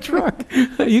fit in the truck.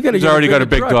 You got to. He's already got a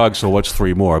big dog, so what's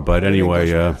 3 more? But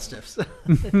anyway, I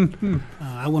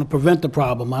want to prevent the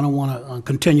problem. I don't want to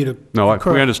continue to No, we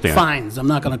incur understand. fines. I'm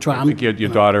not going to try. I think your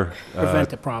daughter,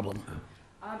 Prevent the problem.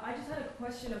 I just had a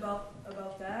question about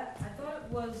that. I thought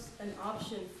it was an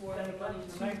option for the money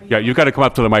to be... yeah, you've got to come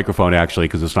up to the microphone, actually,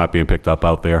 because it's not being picked up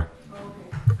out there.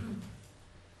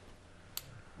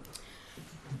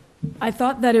 I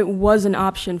thought that it was an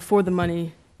option for the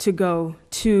money to go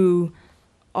to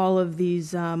all of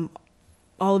these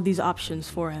options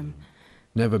for him.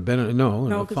 Never been, no,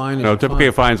 No, a 'cause fine is No, a typically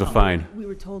a fine. fine's a fine. We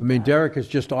were told I mean, that. Derek has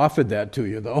just offered that to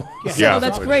you, though. Yeah. So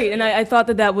that's great, and I thought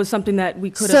that was something that we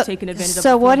could have taken advantage of.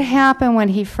 So what before. happened when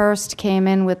he first came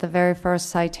in with the very first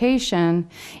citation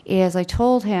is I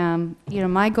told him,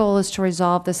 my goal is to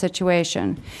resolve the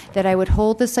situation, that I would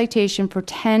hold the citation for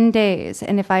 10 days,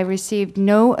 and if I received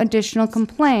no additional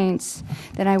complaints,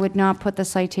 then I would not put the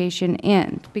citation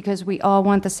in, because we all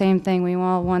want the same thing. We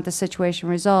all want the situation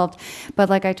resolved. But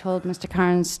like I told Mr. Carnes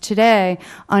today,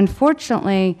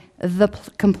 unfortunately, the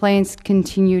complaints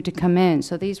continue to come in.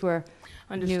 So these were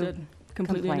Understood. new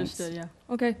Completely complaints. understood,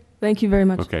 yeah. Okay, thank you very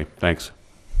much. Okay, thanks.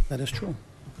 That is true.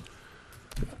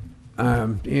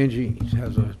 Angie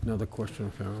has another question,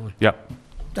 apparently. Yep.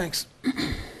 Thanks.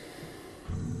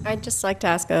 I'd just like to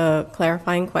ask a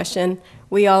clarifying question.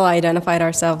 We all identified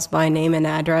ourselves by name and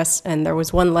address, and there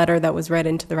was one letter that was read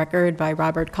into the record by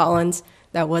Robert Collins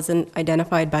that wasn't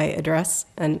identified by address,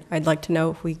 and I'd like to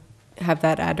know if we have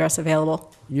that address available.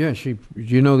 Yeah, do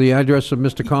you know the address of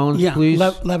Mr. Collins, Yeah, please?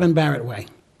 11 Barrett Way.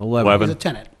 11. He's a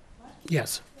tenant.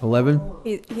 Yes. 11?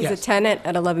 He's Yes. a tenant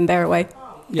at 11 Barrett Way.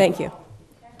 Thank you.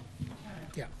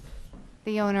 Yeah.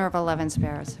 The owner of 11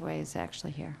 Sparrows Way is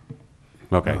actually here.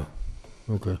 Okay.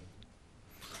 Okay.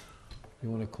 You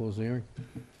want to close the hearing?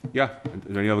 Yeah. Are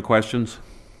there any other questions?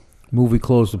 Move we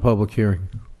close the public hearing.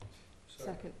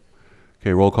 Second.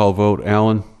 Okay, roll call vote.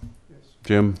 Alan?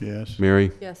 Jim? Yes.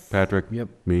 Mary? Yes. Patrick? Yep.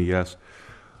 Me, yes.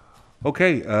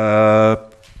 Okay,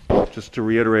 just to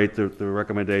reiterate the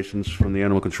recommendations from the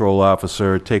animal control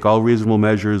officer, take all reasonable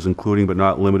measures, including but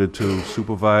not limited to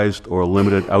supervised or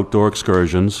limited outdoor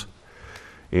excursions,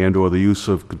 and/or the use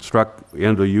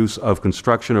of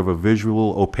construction of a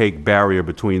visual opaque barrier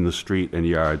between the street and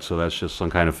yard. So that's just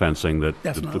some kind of fencing that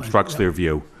Definitely, obstructs yeah. their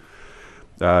view.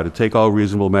 To take all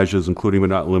reasonable measures, including but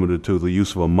not limited to the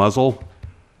use of a muzzle.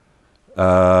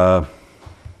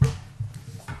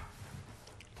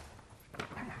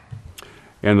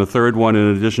 And the third one,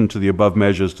 in addition to the above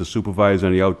measures, to supervise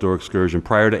any outdoor excursion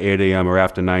prior to 8 a.m. or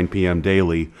after 9 p.m.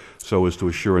 daily, so as to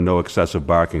assure no excessive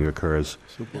barking occurs.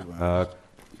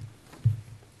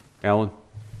 Alan?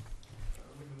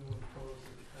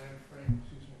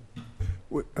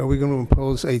 Are we going to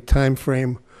impose a time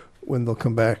frame when they'll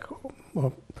come back,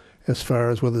 well, as far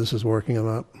as whether this is working or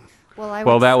not?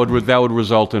 Well, that would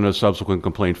result in a subsequent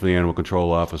complaint from the animal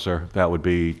control officer. That would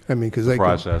be I mean, because the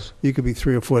process. you could be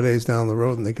 3 or 4 days down the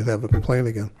road and they could have a complaint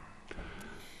again.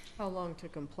 How long to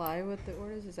comply with the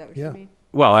orders? Is that what Yeah. you mean?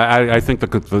 Well, I think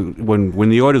when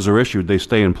the orders are issued, they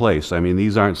stay in place. I mean,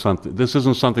 this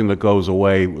isn't something that goes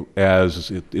away,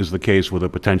 as is the case with a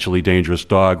potentially dangerous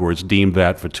dog, where it's deemed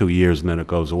that for 2 years and then it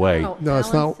goes away. No, it's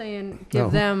Alan's not- saying no.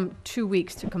 give them 2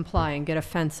 weeks to comply and get a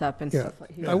fence up and Yeah, stuff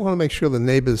like that. I want to make sure the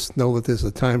neighbors know that there's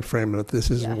a time frame, and if this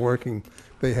isn't Yeah. working,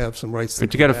 they have some rights to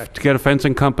To come back. get a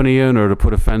fencing company in or to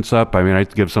put a fence up, I mean,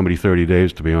 I'd give somebody 30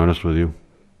 days, to be honest with you.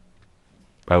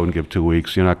 I wouldn't give 2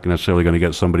 weeks. You're not necessarily going to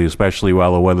get somebody, especially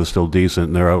while the weather's still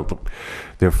decent, and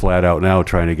they're flat out now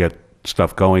trying to get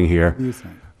stuff going here. What do you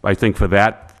think? I think for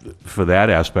that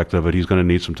aspect of it, he's going to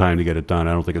need some time to get it done.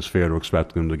 I don't think it's fair to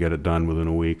expect him to get it done within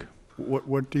a week.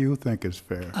 What do you think is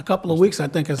fair? A couple of weeks, I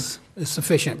think, is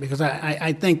sufficient, because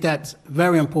I think that's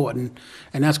very important,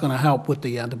 and that's going to help with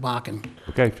the barking.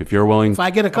 Okay, if you're willing, If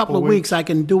I get a couple of of weeks, I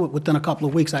can do it within a couple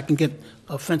of weeks. I can get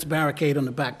a fence barricade on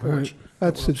the back porch.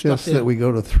 I'd suggest that we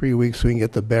go to 3 weeks so we can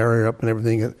get the barrier up and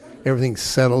everything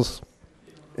settles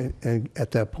and at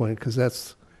that point, because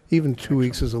that's, even 2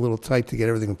 weeks is a little tight to get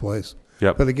everything in place.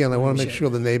 Yep. But again, I want to make sure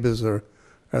the neighbors are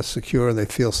secure and they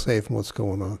feel safe in what's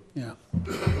going on. Yeah.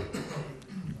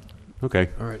 okay.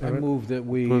 All right, I move that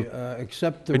we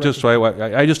accept the...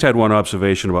 I just had one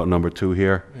observation about number 2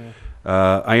 here.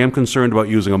 I am concerned about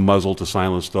using a muzzle to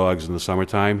silence dogs in the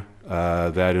summertime.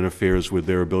 That interferes with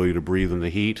their ability to breathe in the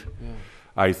heat.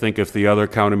 I think if the other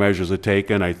countermeasures are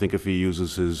taken, I think if he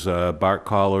uses his bark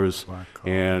collars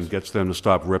and gets them to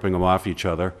stop ripping them off each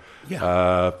other,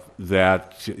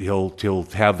 that he'll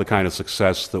have the kind of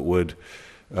success that would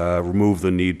remove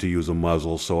the need to use a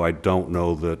muzzle. So I don't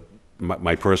know that,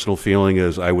 my personal feeling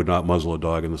is I would not muzzle a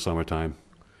dog in the summertime.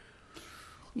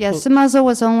 Yes, the muzzle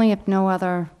was only if no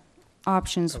other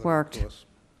options worked.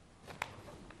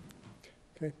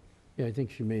 Yeah, I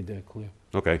think she made that clear.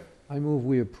 Okay. I move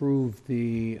we approve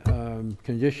the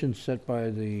conditions set by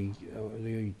the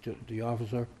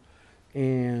officer,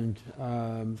 and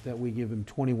that we give him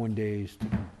 21 days to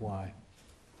comply.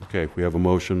 Okay, we have a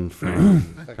motion from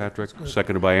Patrick,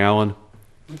 seconded by Alan.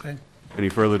 Okay. Any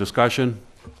further discussion?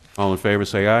 All in favor,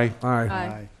 say aye.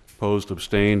 Aye. Opposed,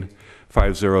 abstained,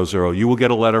 500. You will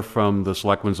get a letter from the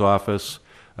Selectmen's office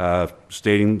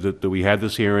stating that we had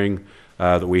this hearing,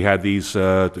 that we had these,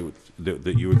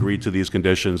 that you agreed to these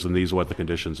conditions, and these are what the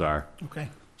conditions are. Okay.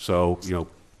 So,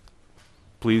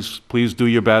 please do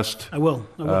your best. I will.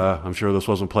 I'm sure this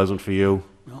wasn't pleasant for you.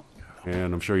 No,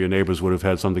 And I'm sure your neighbors would have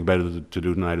had something better to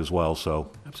do tonight as well, so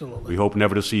absolutely. we hope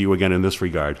never to see you again in this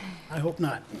regard. I hope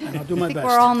not, and I'll do my I think best.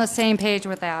 we're all on the same page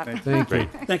with that. Thank you.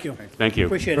 Great. Thank you. Thank you.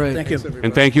 Appreciate Right. it. Thank you.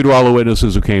 And thank you to all the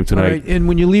witnesses who came All right, tonight. and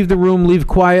when you leave the room, leave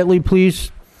quietly,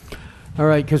 please. All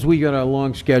right, because we got a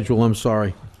long schedule, I'm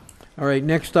sorry. All right,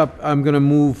 next up, I'm going to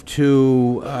move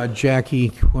to Jackie.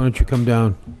 Why don't you come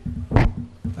down?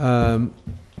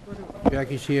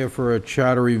 Jackie's here for a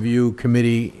Charter Review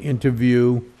Committee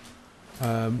interview.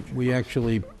 We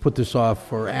actually put this off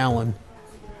for Alan,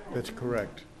 That's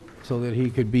correct. so that he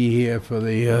could be here for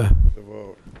the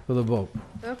vote. for the vote.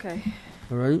 Okay.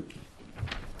 All right?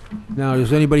 Now,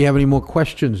 does anybody have any more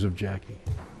questions of Jackie?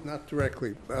 Not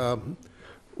directly.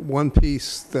 One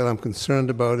piece that I'm concerned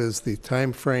about is the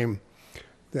time frame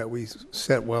that we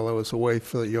set while I was away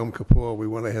for Yom Kippur. We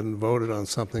went ahead and voted on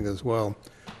something as well.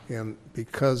 And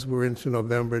because we're into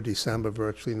November, December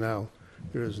virtually now,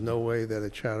 there is no way that a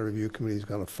charter review committee is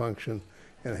going to function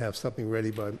and have something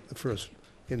ready by the first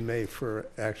in May for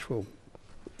actual,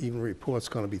 even report's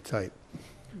going to be tight.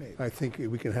 I think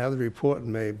we can have the report in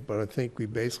May, but I think we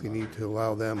basically need to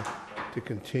allow them to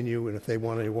continue, and if they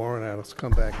want any warrant articles,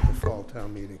 come back at the fall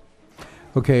town meeting.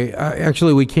 Okay,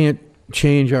 actually, we can't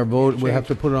change our vote. We have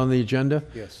to put it on the agenda.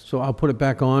 Yes. So I'll put it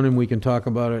back on, and we can talk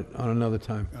about it on another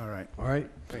time. All right. All right?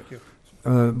 Thank you.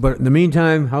 But in the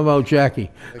meantime, how about Jackie?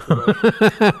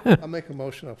 I'll make a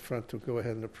motion up front to go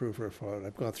ahead and approve her for it.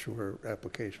 I've gone through her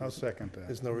application. I'll second that.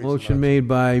 There's no reason Motion not to. made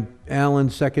by Alan,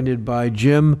 seconded by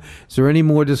Jim. Is there any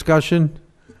more discussion?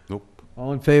 Nope.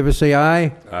 All in favor, say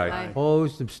aye. Aye.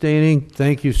 Opposed, abstaining?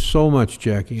 Thank you so much,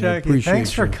 Jackie. I Jackie, appreciate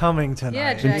thanks for you. coming tonight. Yeah,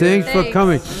 And Jackie. thanks for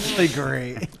coming. Really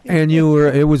great. And you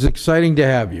were, it was exciting to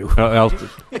have you.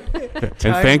 And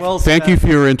Time well thank you spent. for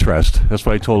your interest. That's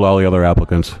what I told all the other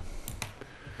applicants.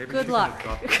 Good luck.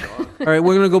 All right,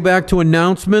 we're going to go back to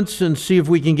announcements and see if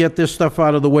we can get this stuff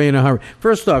out of the way in a hurry.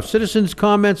 First off, citizens'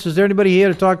 comments. Is there anybody here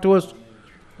to talk to us?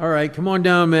 All right, come on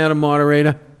down, Madam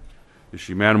Moderator. Is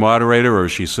she Madam Moderator or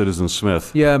is she Citizen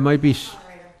Smith? Yeah, it might be,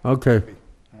 okay.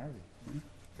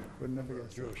 Would never get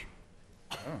Jewish.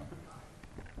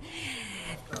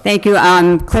 Thank you.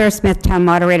 Claire Smith, Town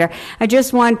Moderator. I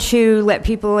just want to let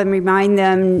people and remind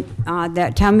them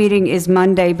that town meeting is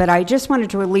Monday, but I just wanted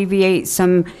to alleviate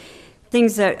some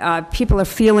things that people are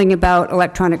feeling about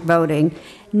electronic voting.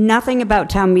 Nothing about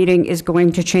town meeting is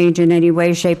going to change in any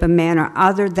way, shape, or manner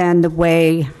other than the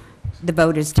way the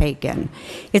vote is taken.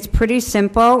 It's pretty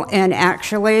simple, and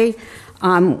actually,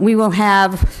 we will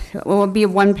be a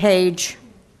one-page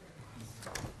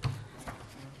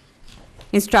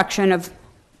instruction of,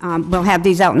 we'll have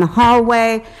these out in the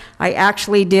hallway. I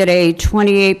actually did a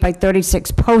 28 by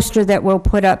 36 poster that we'll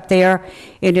put up there.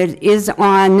 It is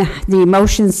on the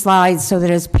motion slides so that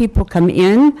as people come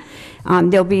in,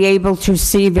 they'll be able to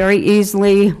see very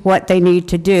easily what they need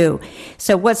to do.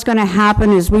 So what's going to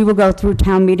happen is we will go through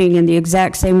town meeting in the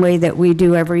exact same way that we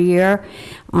do every year.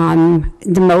 The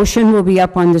motion will be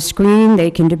up on the screen. They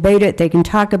can debate it. They can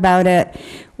talk about it.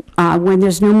 When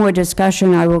there's no more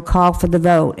discussion, I will call for the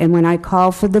vote. And when I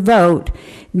call for the vote,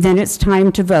 then it's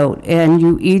time to vote. And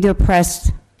you either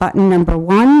press button number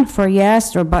 1 for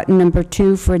yes or button number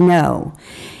 2 for no.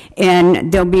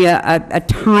 And there'll be a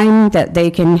time that they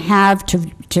can have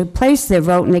to place their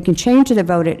vote, and they can change their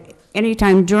vote at any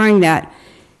time during that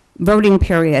voting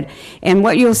period. And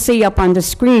what you'll see up on the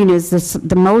screen is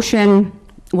the motion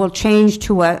will change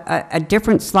to a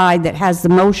different slide that has the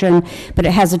motion, but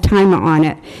it has a timer on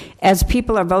it. As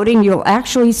people are voting, you'll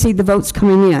actually see the votes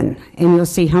coming in, and you'll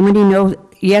see how many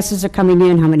yeses are coming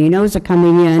in, how many noes are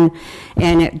coming in,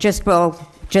 and it just will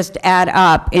just add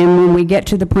up. And when we get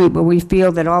to the point where we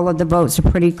feel that all of the votes are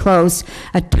pretty close,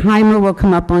 a timer will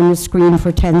come up on the screen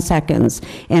for 10 seconds.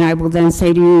 And I will then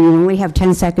say to you, you only have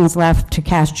 10 seconds left to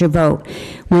cast your vote.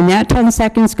 When that 10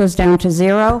 seconds goes down to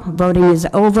 0, voting is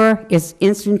over. It's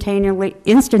instantaneously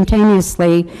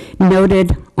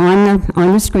noted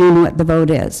on the screen what the vote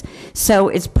is. So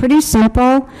it's pretty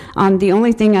simple. The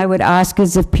only thing I would ask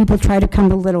is if people try to come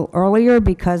a little earlier,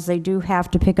 because they do have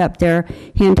to pick up their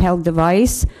handheld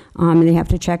device, and they have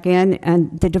to check in,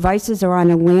 and the devices are on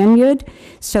a lanyard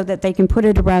so that they can put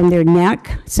it around their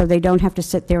neck so they don't have to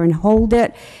sit there and hold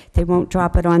it. They won't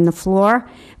drop it on the floor.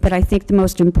 But I think the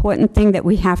most important thing that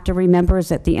we have to remember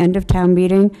is at the end of town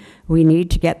meeting, we need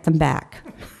to get them back.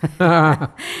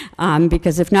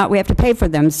 Because if not, we have to pay for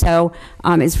them. So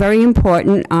it's very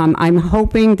important. I'm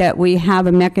hoping that we have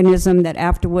a mechanism that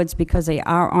afterwards, because they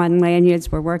are on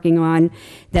lanyards, we're working on,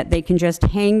 that they can just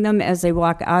hang them as they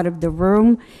walk out of the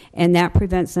room, and that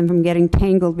prevents them from getting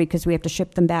tangled because we have to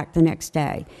ship them back the next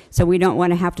day. So we don't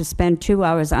want to have to spend 2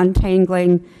 hours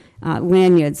untangling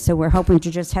lanyards, so we're hoping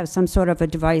to just have some sort of a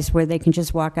device where they can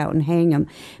just walk out and hang them.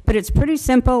 But it's pretty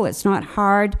simple. It's not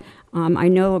hard. I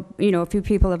know, a few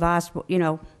people have asked,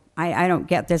 I don't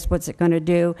get this, what's it going to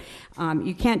do?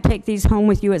 You can't take these home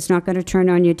with you. It's not going to turn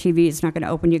on your TV. It's not going to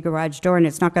open your garage door, and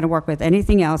it's not going to work with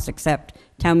anything else except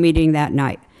town meeting that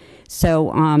night.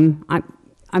 So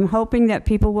I'm hoping that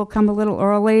people will come a little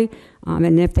early,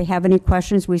 and if they have any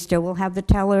questions, we still will have the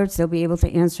tellers. They'll be able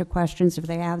to answer questions if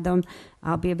they have them.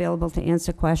 I'll be available to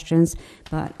answer questions.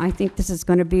 But I think this is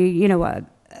going to be,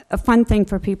 a fun thing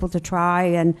for people to try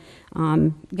and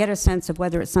get a sense of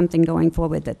whether it's something going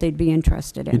forward that they'd be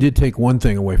interested in. You did take one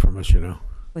thing away from us,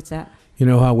 What's that? You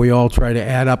know how we all try to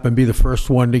add up and be the first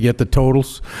one to get the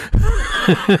totals?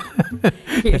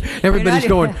 Everybody's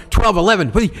going 12,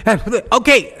 11,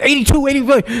 okay, 82,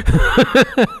 85.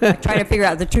 Trying to figure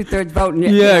out the two-thirds vote. And,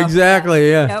 Yeah,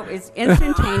 exactly, yeah. No, it's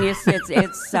instantaneous. It's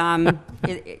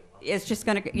just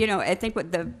going to, I think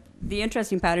what the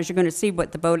interesting part is you're going to see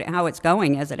what the vote, how it's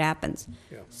going as it happens.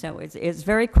 Yeah. So it's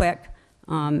very quick.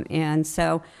 And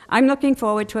so I'm looking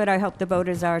forward to it. I hope the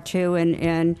voters are too.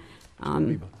 And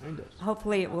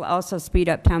hopefully it will also speed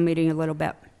up town meeting a little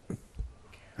bit.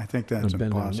 I think that's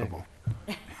impossible.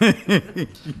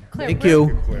 Thank you.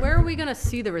 Where are we going to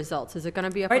see the results? Is it going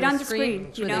to be up Right on on the the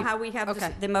screen? screen. You know how we have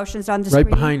Okay. the motions on the Right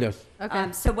screen? behind us.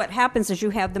 Okay. So what happens is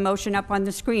you have the motion up on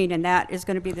the screen, and that is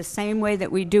going to be the same way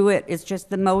that we do it. It's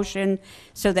just the motion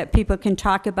so that people can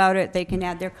talk about it. They can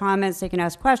add their comments. They can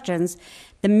ask questions.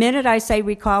 The minute I say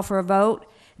we call for a vote,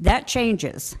 that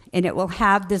changes, and it will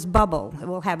have this bubble. It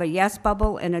will have a yes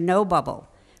bubble and a no bubble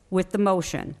with the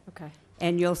motion. Okay.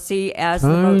 And you'll see as the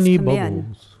votes Tiny come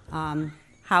bubbles. in,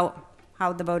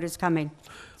 how the vote is coming.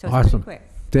 So it's Awesome. pretty quick.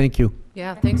 Thank you.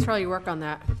 Yeah, thanks for all your work on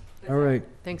that. All right.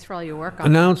 Thanks for all your work on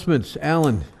Announcements,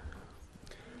 Alan.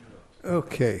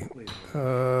 Okay.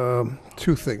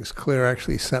 Two things. Claire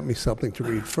actually sent me something to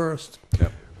read first.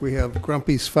 We have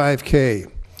Grumpy's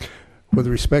 5K. With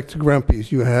respect to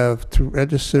Grumpy's, you have to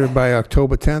register by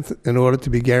October 10th in order to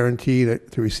be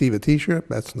guaranteed to receive a T-shirt.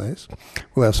 That's nice.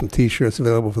 We'll have some T-shirts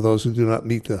available for those who do not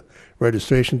meet the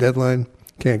registration deadline.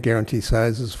 Can't guarantee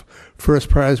sizes. First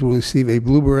prize will receive a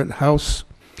bluebird house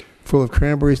full of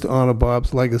cranberries to honor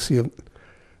Bob's legacy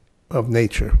of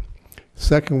nature.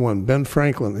 Second one, Ben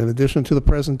Franklin. In addition to the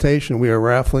presentation, we are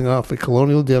raffling off a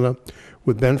colonial dinner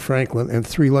with Ben Franklin, and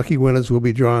 3 lucky winners will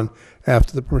be drawn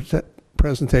after the presentation,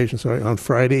 on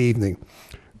Friday evening.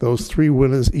 Those 3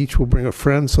 winners each will bring a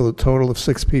friend, so the total of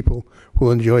 6 people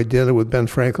will enjoy dinner with Ben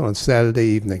Franklin on Saturday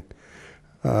evening.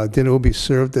 Dinner will be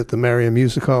served at the Marion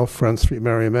Music Hall, Front Street,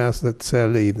 Marion, Mass. That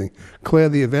Saturday evening. Claire,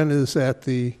 the event is at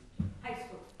the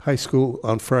high school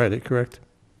on Friday, correct?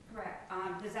 Correct.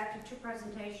 There's actually 2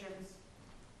 presentations.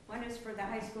 One is for the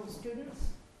high school students.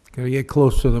 Gotta get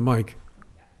close to the mic.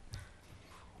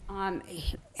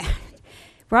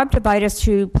 Rob Tobias,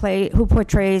 who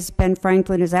portrays Ben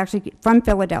Franklin, is actually from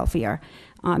Philadelphia.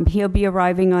 He'll be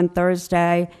arriving on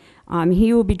Thursday.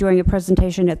 He will be doing a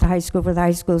presentation at the high school for the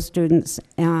high school students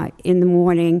in the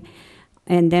morning,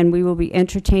 and then we will be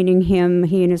entertaining him.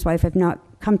 He and his wife have not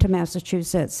come to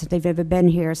Massachusetts. They've ever been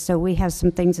here, so we have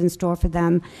some things in store for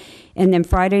them. And then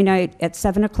Friday night at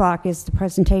 7 o'clock is the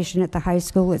presentation at the high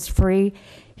school. It's free.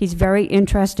 He's very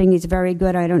interesting. He's very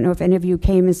good. I don't know if any of you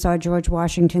came and saw George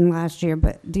Washington last year,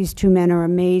 but these 2 men are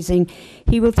amazing.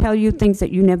 He will tell you things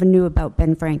that you never knew about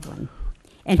Ben Franklin.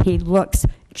 And he looks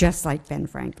just like Ben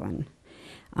Franklin.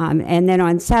 And then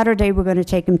on Saturday, we're going to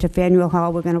take him to Faneuil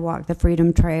Hall. We're going to walk the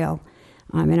Freedom Trail.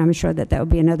 And I'm sure that will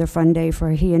be another fun day for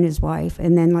he and his wife.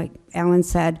 And then, like Alan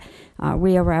said,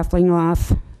 we are raffling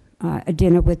off a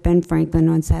dinner with Ben Franklin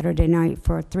on Saturday night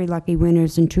for 3 lucky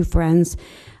winners and 2 friends.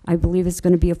 I believe it's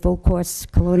going to be a full-course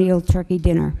colonial turkey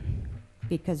dinner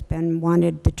because Ben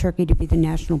wanted the turkey to be the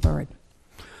national bird.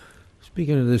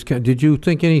 Speaking of this, did you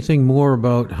think anything more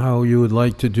about how you would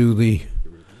like to do the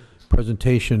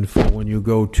presentation for when you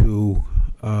go to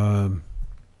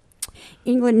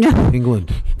England, no.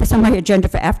 England? That's on my agenda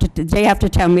for the day after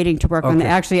town meeting to work on it. Okay.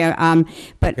 Actually,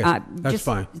 but Okay, that's just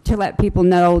fine. to let people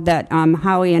know that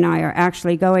Howie and I are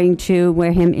actually going to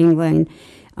Wareham, England,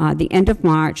 the end of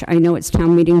March. I know it's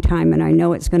town meeting time, and I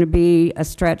know it's going to be a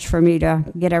stretch for me to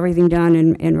get everything done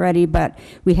and ready, but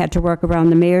we had to work around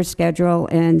the mayor's schedule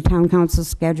and town council's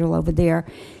schedule over there.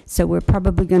 So we're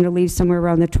probably going to leave somewhere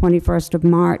around the 21st of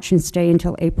March and stay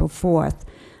until April 4th.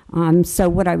 So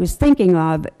what I was thinking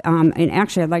of, and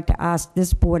actually I'd like to ask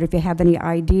this board if you have any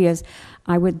ideas,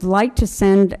 I would like to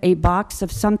send a box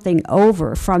of something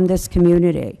over from this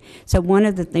community. So one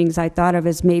of the things I thought of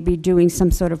is maybe doing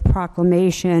some sort of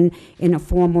proclamation in a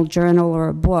formal journal or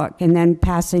a book and then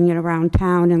passing it around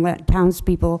town and let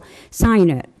townspeople sign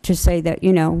it to say that,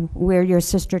 we're your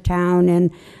sister town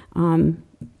and,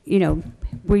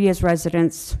 we as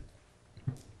residents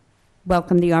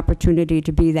welcome the opportunity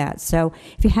to be that. So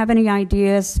if you have any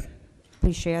ideas,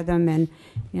 please share them. And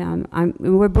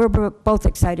we're both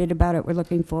excited about it. We're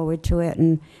looking forward to it,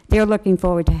 and they're looking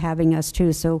forward to having us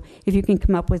too. So if you can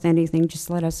come up with anything, just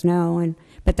let us know.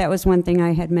 But that was one thing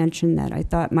I had mentioned that I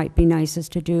thought might be nice is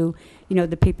to do.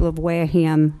 The people of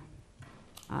Wareham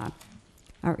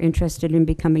are interested in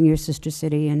becoming your sister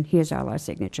city, and here's all our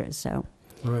signatures. So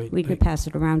Right. we could pass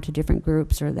it around to different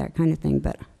groups or that kind of thing.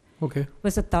 But Okay.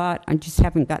 was a thought. I just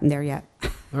haven't gotten there yet.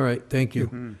 All right, thank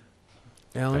you.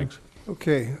 Alan? Thanks.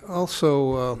 Okay,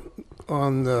 also,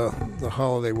 on the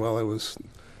holiday, while I was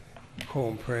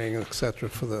home praying, et cetera,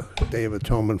 for the Day of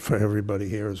Atonement for everybody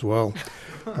here as well.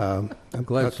 I'm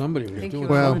glad somebody was Thank doing you,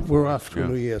 it. Well, Alan. we're off to Yeah.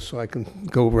 New Year, so I can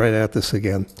go right at this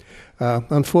again.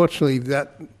 Unfortunately,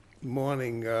 that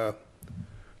morning,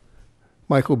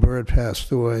 Michael Bird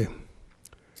passed away.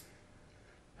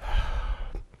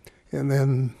 And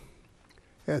then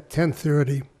at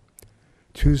 10:30,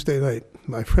 Tuesday night,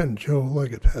 my friend Joe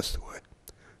Leggett passed away.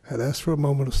 I'd asked for a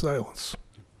moment of silence.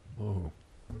 Whoa.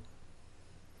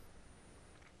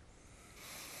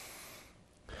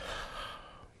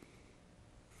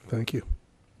 Thank you.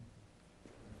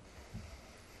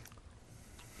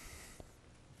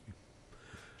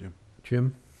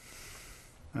 Jim?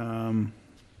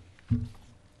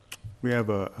 We have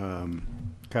a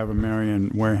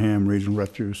Carver-Marion Wareham Regional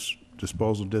Refuse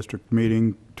Disposal District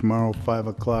meeting tomorrow, 5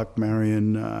 o'clock,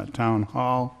 Marion Town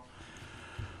Hall.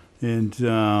 And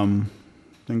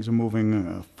things are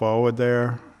moving forward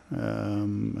there.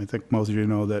 I think most of you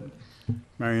know that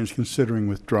Marion's considering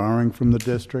withdrawing from the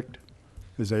district,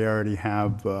 as they already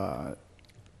have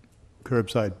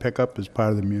curbside pickup as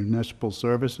part of the municipal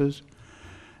services.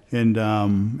 And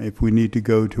if we need to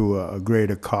go to a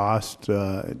greater cost,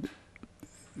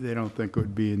 they don't think it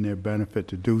would be in their benefit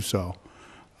to do so.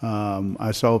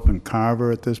 Ourselves and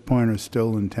Carver at this point are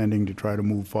still intending to try to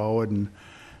move forward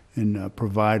and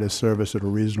provide a service at a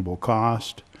reasonable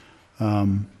cost.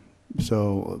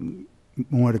 So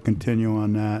more to continue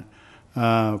on that.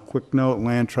 Quick note,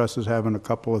 Land Trust is having a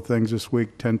couple of things this week,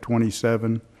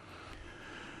 1027.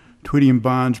 Tweedy and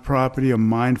Bonds property, a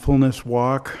mindfulness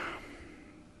walk.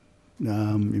 You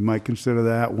might consider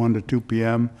that 1 to 2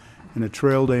 p.m. And a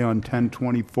trail day on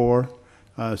 1024,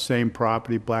 same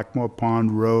property, Blackmore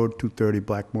Pond Road, 230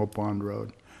 Blackmore Pond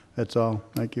Road. That's all.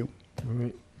 Thank you. All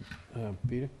right.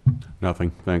 Peter?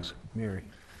 Nothing, thanks. Mary?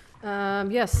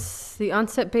 Yes, the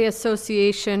Onset Bay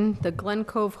Association, the Glen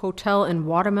Cove Hotel and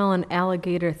Watermelon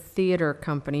Alligator Theater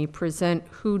Company present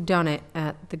Who Done It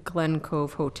at the Glen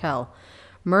Cove Hotel.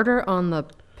 Murder on the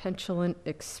Petulant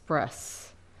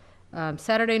Express.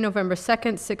 Saturday, November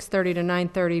 2nd, 6:30 to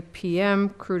 9:30 p.m.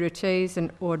 Crudités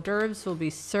and hors d'oeuvres will be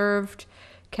served.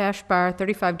 Cash bar,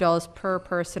 $35 per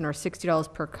person or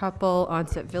 $60 per couple.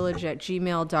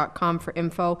 onsetvillage@gmail.com for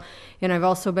info. And I've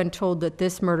also been told that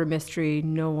this murder mystery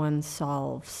no one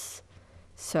solves.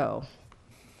 So,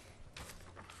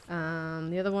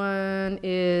 the other one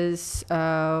is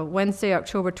Wednesday,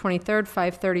 October 23rd,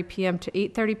 5:30 p.m. to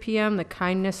 8:30 p.m. The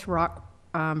Kindness Rock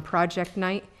Project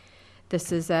Night.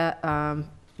 This is at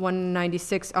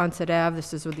 196 Onset Ave.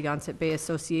 This is with the Onset Bay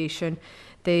Association.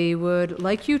 They would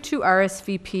like you to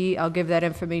RSVP. I'll give that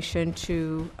information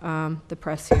to the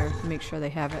press here to make sure they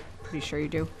have it. Pretty sure you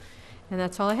do. And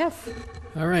that's all I have.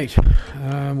 All right.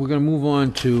 We're going to move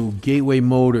on to Gateway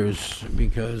Motors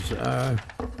because, We're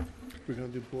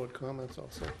going to do board comments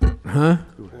also? huh?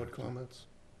 Board comments?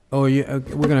 Oh, yeah, we're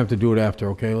going to have to do it after,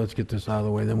 okay? Let's get this out of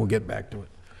the way, then we'll get back to it.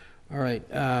 All right.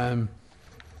 I'm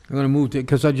going to move to,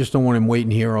 because I just don't want him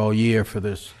waiting here all year for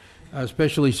this,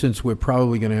 especially since we're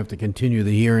probably going to have to continue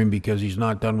the hearing because he's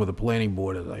not done with the planning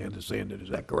board, as I understand it. Is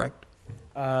that correct?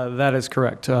 That is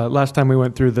correct. Last time we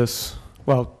went through this,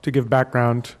 well, to give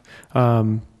background,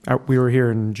 we were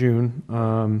here in June,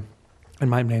 and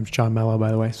my name's John Mello,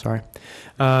 by the way, sorry.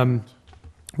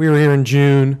 We were here in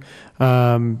June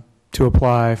to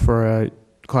apply for a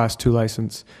Class 2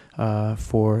 license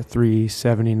for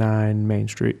 379 Main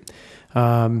Street.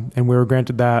 And we were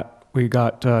granted that. We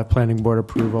got planning board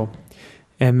approval.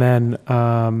 And then...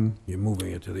 You're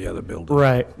moving it to the other building.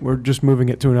 Right. We're just moving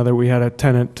it to another. We had a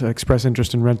tenant express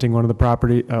interest in renting one of the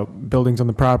property buildings on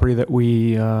the property that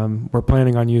we were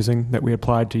planning on using, that we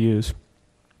applied to use.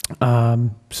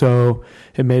 So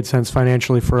it made sense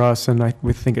financially for us, and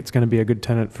we think it's going to be a good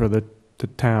tenant for the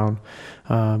town.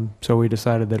 So we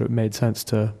decided that it made sense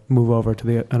to move over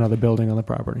to another building on the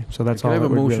property. So that's all that we're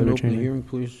really Can I have a motion to open the changing. hearing,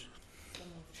 please?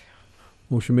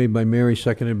 Motion made by Mary,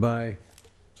 seconded by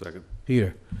Second.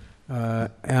 Peter.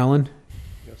 Alan?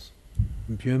 Yes.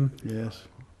 Jim? Yes.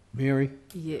 Mary?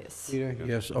 Yes. Peter?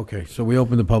 Yes, okay, so we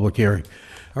open the public hearing.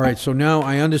 All right, so now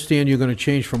I understand you're going to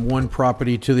change from one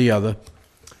property to the other.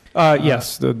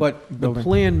 Yes, But the building.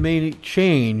 plan may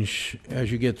change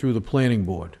as you get through the planning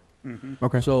board.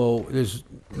 Okay. So there's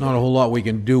not a whole lot we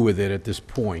can do with it at this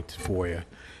point for you,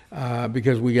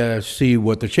 because we got to see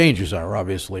what the changes are,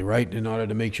 obviously, right, in order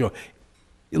to make sure.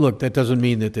 Look, that doesn't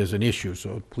mean that there's an issue,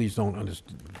 so please don't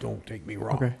take me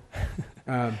wrong. Okay.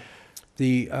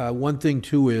 The one thing,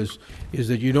 too, is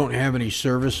that you don't have any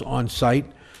service on site,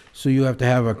 So you have to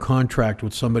have a contract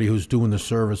with somebody who's doing the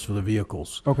service for the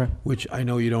vehicles. Okay. Which I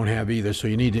know you don't have either, so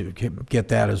you need to get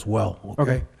that as well, okay?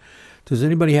 Okay. Does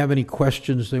anybody have any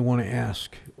questions they want to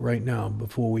ask right now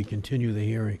before we continue the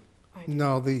hearing?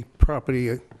 No, the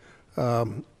property,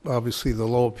 obviously, the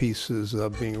lower piece is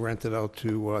being rented out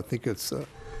to, I think it's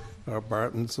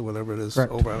Barton's or whatever it is,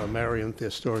 Correct. over on Marion. They're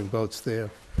storing boats there.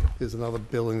 There's another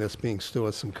building that's being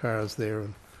stored, some cars there,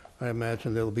 and I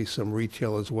imagine there'll be some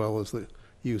retail as well as the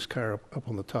used car up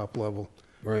on the top level.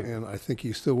 Right. And I think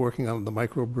you're still working on the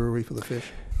microbrewery for the fish.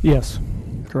 Yes,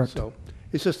 correct. So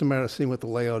it's just a matter of seeing what the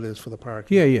layout is for the park.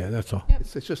 Yeah, that's all.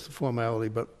 It's just a formality,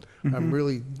 but I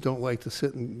really don't like to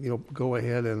sit and, go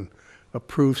ahead and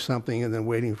approve something and then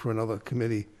waiting for another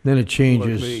committee. Then it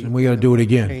changes, and we got to do it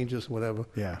again. Changes, whatever.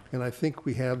 Yeah. And I think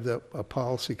we have a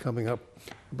policy coming up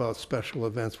about special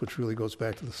events, which really goes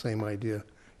back to the same idea.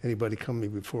 Anybody coming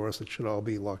before us, it should all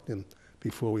be locked in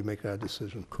before we make our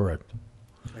decision. Correct.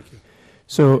 Thank you.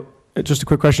 So, just a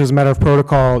quick question, as a matter of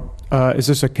protocol, is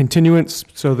this a continuance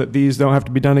so that these don't have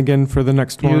to be done again for the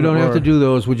next one? You don't have or- to do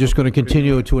those, we're just going to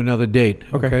continue it to another date,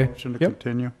 Okay. okay? Motion to Yep.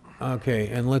 continue. Okay,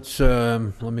 and let's,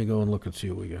 let me go and look and see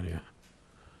what we got here.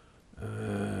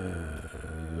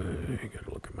 I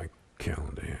gotta look at my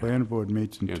calendar here. Planning board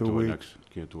meets in Can't 2 do it weeks.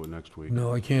 can't do it next week.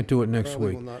 No, I can't do it next Probably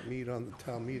week. will not meet on the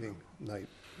town meeting night.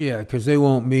 Yeah, because they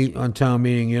won't meet on town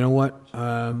meeting. You know what?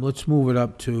 Let's move it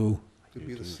up to, It'll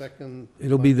be the second.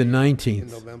 it'll be the Monday 19th. in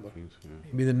November.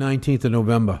 It'll be the 19th of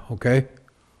November, okay?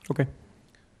 Okay.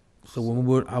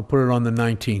 So I'll put it on the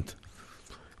 19th.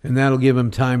 And that'll give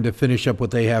them time to finish up what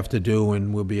they have to do,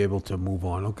 and we'll be able to move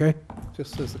on, okay?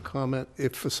 Just as a comment,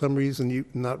 if for some reason you're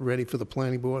not ready for the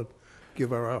planning board,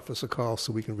 give our office a call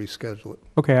so we can reschedule it.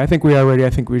 Okay, I think we are ready. I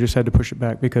think we just had to push it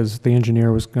back because the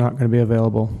engineer was not going to be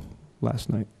available last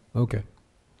night. Okay.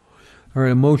 All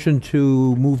right, a motion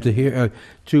to move to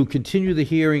continue the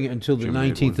hearing until the Jim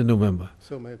made 19th of November.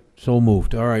 So, made. So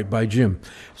moved. All right, by Jim.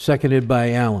 Seconded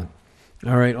by Alan.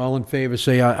 All right, all in favor,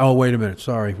 say aye. Oh, wait a minute,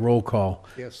 sorry, roll call.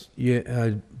 Yes.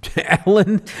 Yeah,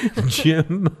 Alan,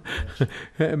 Jim,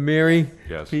 Mary?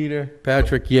 Yes. Peter?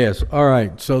 Patrick, yes. All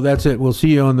right, so that's it. We'll see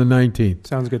you on the 19th.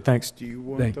 Sounds good, thanks. Do you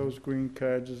want Thank- those green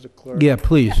cards as a clerk? Yeah,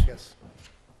 please. Yes.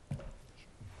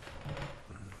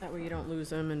 That way you don't lose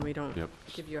them and we don't Yep.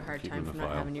 give you a hard Keep time them for in the not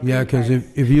file. having you. Yeah, because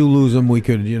if you lose them, we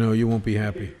could, you won't be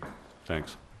happy.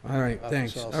 Thanks. All right, Office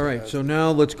thanks. also All right, has so the-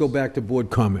 now let's go back to board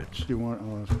comments. Do you want,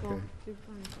 oh, okay.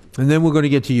 And then we're going to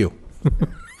get to you.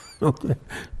 Okay.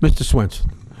 Mr.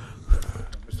 Swenson.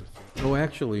 Oh,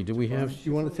 actually, do we have,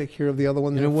 You want to take care of the other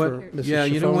one you know there what? for Mrs. Yeah,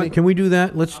 you know Schifoni? what? Can we do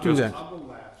that? Let's do that.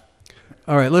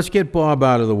 All right, let's get Bob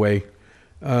out of the way.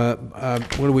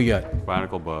 What do we got?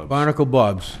 Barnacle Bob's. Barnacle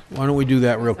Bob's. Why don't we do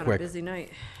that real It's on a quick? busy night.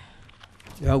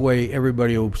 That way,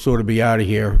 everybody will sort of be out of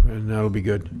here, and that'll be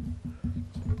good.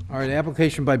 All right,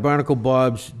 application by Barnacle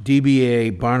Bob's,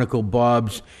 DBA Barnacle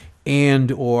Bob's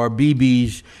and/or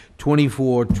BB's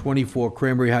 2424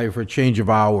 Cranberry Highway for a change of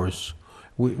hours.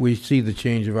 We see the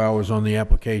change of hours on the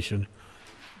application.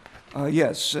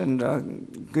 Yes,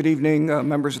 and good evening,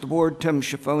 members of the board. Tim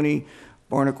Schifoni,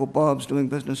 Barnacle Bob's, doing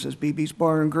business as BB's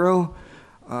Bar and Grill.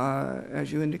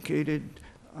 As you indicated,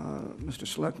 Mr.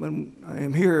 Selectman, I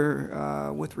am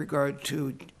here with regard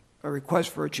to a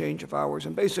request for a change of hours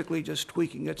and basically just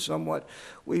tweaking it somewhat.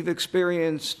 We've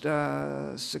experienced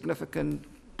significant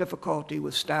difficulty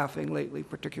with staffing lately,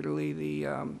 particularly the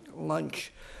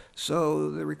lunch. So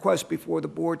the request before the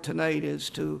board tonight is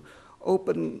to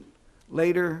open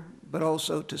later, but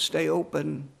also to stay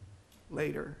open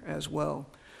later as well.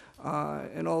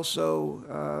 And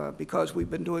also, because we've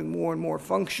been doing more and more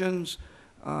functions,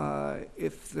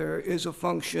 if there is a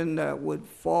function that would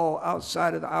fall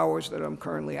outside of the hours that I'm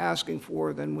currently asking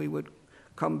for, then we would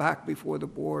come back before the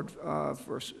board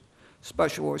for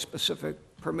special or specific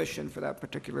permission for that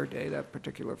particular day, that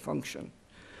particular function.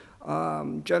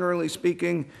 Generally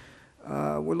speaking,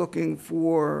 we're looking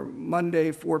for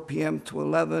Monday, 4 p.m. to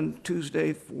 11,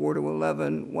 Tuesday, 4 to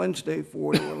 11, Wednesday,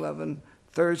 4 to 11,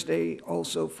 Thursday,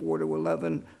 also 4 to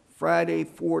 11, Friday,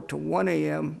 4 to 1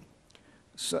 a.m.,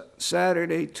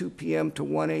 Saturday, 2 p.m. to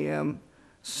 1 a.m.,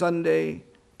 Sunday,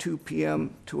 2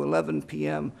 p.m. to 11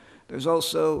 p.m. There's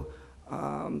also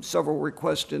several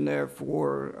requests in there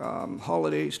for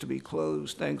holidays to be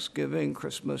closed, Thanksgiving,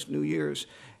 Christmas, New Year's,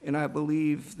 and I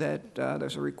believe that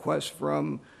there's a request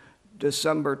from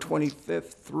December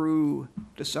 25th through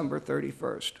December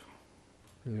 31st.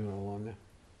 You know, along there.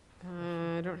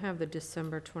 I don't have the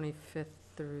December 25th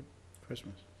through,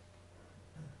 Christmas.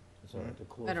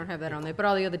 I don't have that on there, but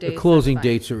all the other days. The closing that's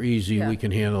fine. dates are easy. Yeah. We can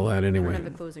handle that I don't anyway. have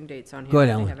the closing dates on here. Go ahead,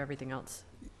 I Alan. have everything else.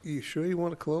 You sure you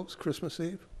want to close Christmas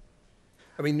Eve?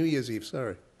 I mean, New Year's Eve,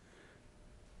 sorry.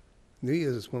 New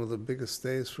Year's is one of the biggest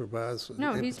days for bars.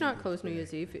 No, he's not closed New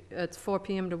Year's Eve. It's 4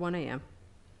 PM to 1 AM.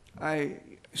 I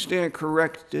stand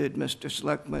corrected, Mr.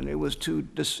 Selectman. It was to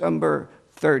December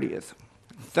 30th.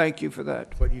 Thank you for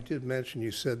that. But you did mention,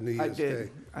 you said New Year's Day.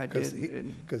 I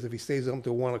did. Because if he stays up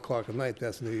until 1 o'clock at night,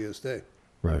 that's New Year's Day.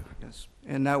 Right. Yes,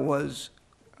 and that was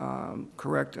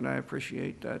correct, and I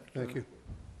appreciate that. Thank you.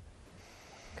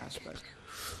 Aspect.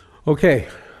 Okay,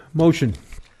 motion.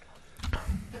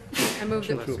 I moved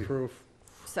To it. approve.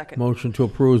 Second. Motion to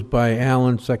approve by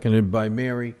Alan, seconded by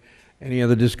Mary. Any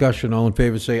other discussion? All in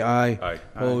favor, say aye. Aye.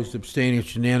 Opposed, abstaining,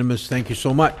 it's unanimous. Thank you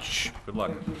so much. Good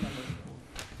luck.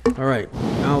 All right,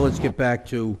 now let's get back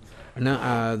to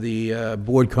the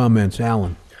board comments.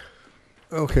 Alan?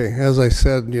 Okay, as I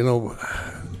said,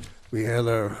 we had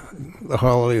the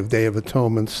holiday of Day of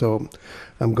Atonement, so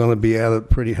I'm going to be at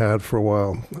it pretty hard for a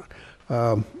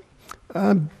while.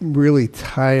 I'm really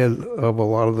tired of a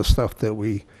lot of the stuff that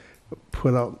we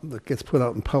put out, that gets put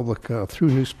out in public through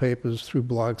newspapers, through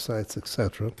blog sites,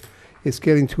 etc. It's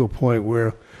getting to a point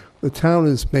where the town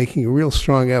is making a real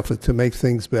strong effort to make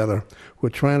things better. We're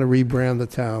trying to rebrand the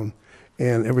town,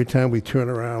 and every time we turn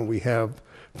around, we have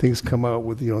things come out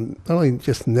with, not only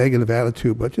just negative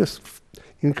attitude, but just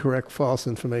incorrect, false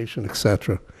information,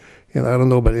 etc. And I don't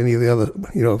know about any of the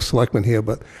other, selectmen here,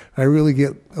 but I really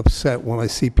get upset when I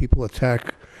see people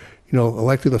attack,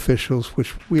 elected officials,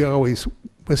 which we're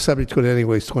subject to it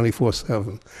anyways,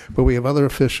 24/7. But we have other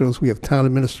officials, we have town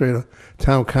administrator,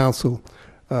 town council,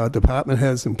 department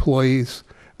heads, employees.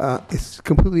 It's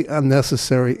completely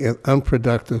unnecessary and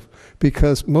unproductive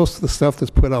because most of the stuff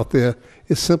that's put out there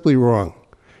is simply wrong.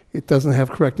 It doesn't have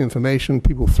correct information.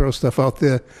 People throw stuff out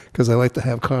there because I like to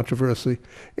have controversy.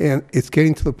 And it's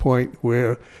getting to the point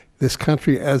where this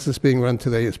country, as it's being run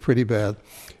today, is pretty bad.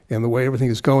 And the way everything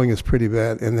is going is pretty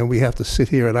bad. And then we have to sit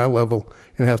here at our level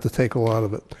and have to take a lot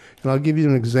of it. And I'll give you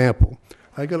an example.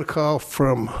 I got a call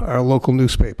from our local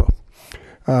newspaper.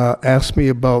 Asked me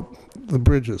about the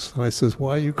bridges. And I says,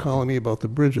 why are you calling me about the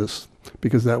bridges?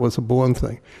 Because that was a Bourne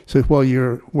thing. He says, well,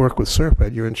 you work with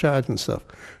Serped, you're in charge and stuff.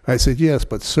 I said, yes,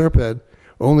 but Serped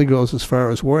only goes as far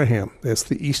as Wareham. That's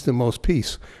the easternmost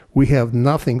piece. We have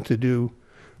nothing to do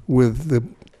with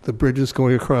the bridges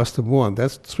going across the Bourne.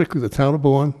 That's strictly the town of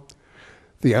Bourne,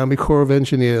 the Army Corps of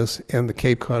Engineers, and the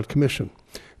Cape Cod Commission,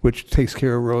 which takes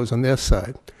care of roads on their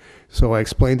side. So I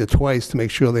explained it twice to make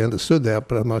sure they understood that,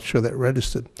 but I'm not sure that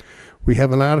registered. We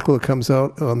have an article that comes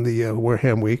out on the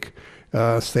Wareham Week,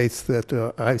 states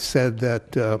that I said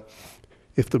that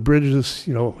if the bridges,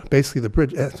 basically the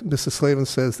bridge, Mr. Slavin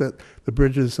says that the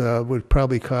bridges would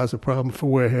probably cause a problem for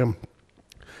Wareham,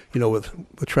 with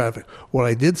traffic. What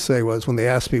I did say was, when they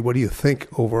asked me, what do you think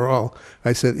overall?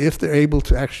 I said, if they're able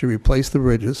to actually replace the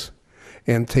bridges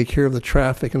and take care of the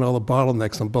traffic and all the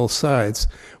bottlenecks on both sides,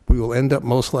 we will end up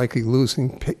most likely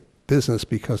losing business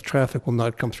because traffic will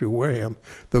not come through Wareham.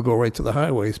 They'll go right to the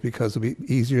highways because it'll be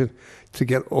easier to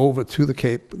get over to the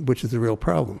Cape, which is the real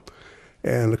problem.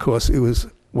 And of course,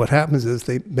 what happens is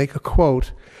they make a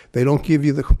quote. They don't give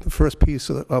you the first piece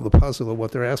of the puzzle of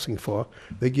what they're asking for.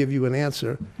 They give you an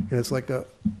answer, and it's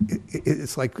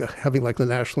like having like the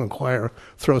National Enquirer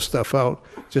throw stuff out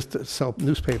just to sell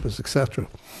newspapers, etc.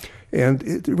 And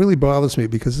it really bothers me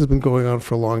because this has been going on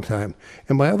for a long time.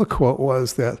 And my other quote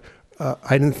was that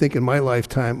I didn't think in my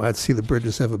lifetime I'd see the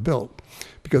bridges ever built,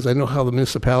 because I know how the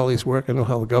municipalities work, I know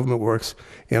how the government works,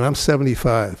 and I'm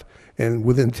 75. And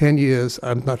within 10 years,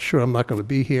 I'm not sure I'm not going to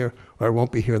be here, or I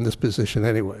won't be here in this position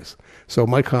anyways. So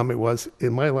my comment was,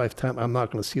 in my lifetime, I'm not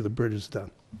going to see the bridges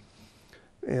done.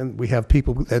 And we have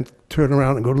people that turn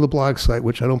around and go to the blog site,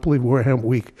 which I don't believe Wareham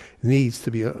Week needs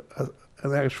to be an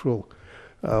actual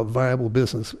viable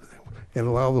business, and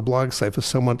allow the blog site for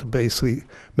someone to basically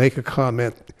make a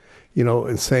comment,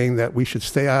 and saying that we should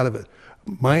stay out of it.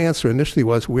 My answer initially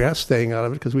was, we are staying out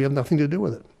of it because we have nothing to do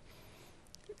with it.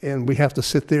 And we have to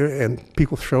sit there and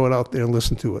people throw it out there and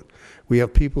listen to it. We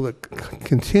have people that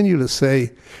continue to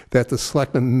say that the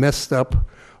selectmen messed up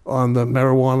on the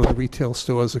marijuana, the retail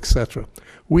stores, etc.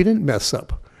 We didn't mess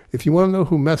up. If you want to know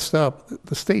who messed up,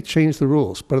 the state changed the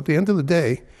rules. But at the end of the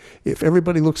day, if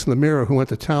everybody looks in the mirror who went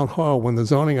to town hall when the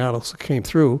zoning articles came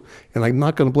through, and I'm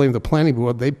not going to blame the planning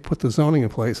board, they put the zoning in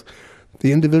place,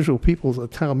 the individual people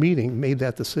at the town meeting made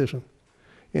that decision.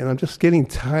 And I'm just getting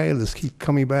tired of this keep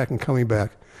coming back and coming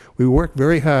back. We work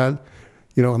very hard.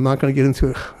 I'm not going to get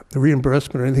into the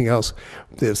reimbursement or anything else.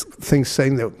 There's things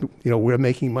saying that, we're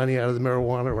making money out of the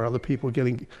marijuana or other people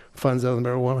getting funds out of the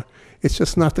marijuana. It's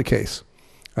just not the case.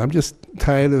 I'm just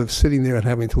tired of sitting there and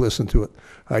having to listen to it.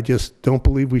 I just don't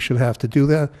believe we should have to do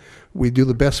that. We do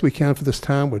the best we can for this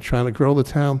town. We're trying to grow the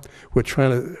town. We're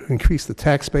trying to increase the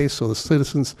tax base so the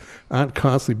citizens aren't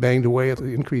constantly banged away at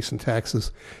the increase in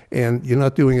taxes. And you're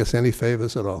not doing us any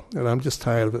favors at all. And I'm just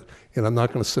tired of it, and I'm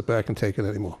not going to sit back and take it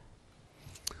anymore.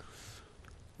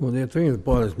 Well, the thing that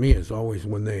bothers me is always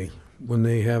when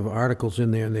they have articles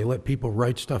in there and they let people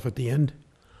write stuff at the end.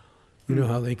 You know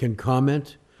how they can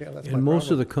comment? Yeah, that's my And most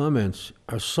problem. of the comments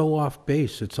are so off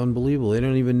base, it's unbelievable. They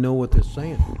don't even know what they're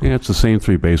saying. Yeah, it's the same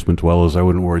three basement dwellers. I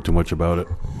wouldn't worry too much about it.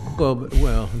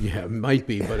 Well, yeah, it might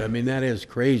be, but I mean, that is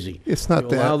crazy. It's not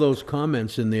You allow that. those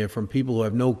comments in there from people who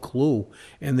have no clue,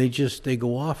 and they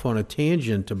go off on a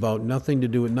tangent about nothing to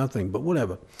do with nothing, but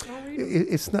whatever.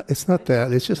 It's not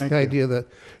that. It's just the idea that,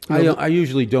 you know, I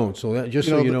usually don't, so that, just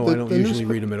so you know, I don't usually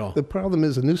read them at all. The problem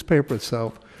is the newspaper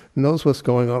itself knows what's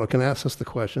going on, or can ask us the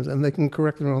questions, and they can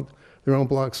correct their own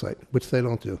blog site, which they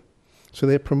don't do. So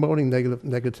they're promoting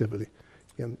negativity.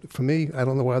 And for me, I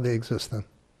don't know why they exist then.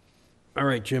 All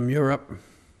right, Jim, you're up.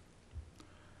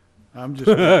 I'm just.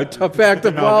 Tough act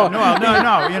to follow. No,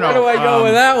 you know. Where do I go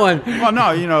with that one? Well,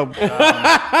 no, you know.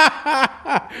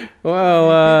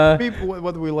 Well, people,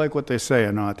 whether we like what they say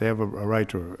or not, they have a right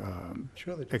to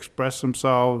Sure they do. express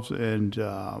themselves, and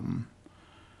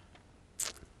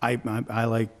I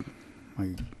like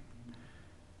my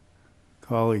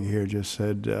colleague here just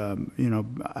said, you know,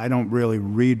 I don't really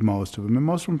read most of them, and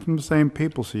most of them from the same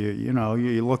people. So you know,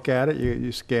 you look at it,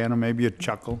 you scan them, maybe you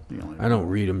chuckle. You know, I don't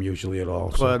read them usually at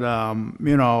all. So. but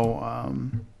you know,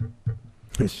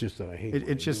 it's just that I hate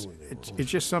it's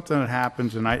just something that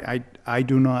happens, and I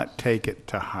do not take it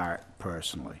to heart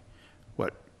personally.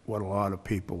 What a lot of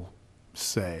people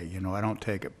say, you know, I don't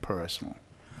take it personal.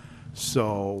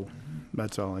 So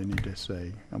that's all I need to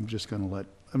say. I'm just gonna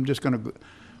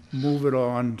move it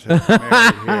on to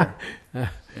Mary here.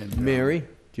 And, Mary,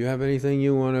 do you have anything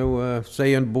you want to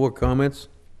say on board comments?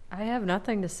 I have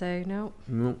nothing to say, no.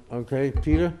 No. Okay,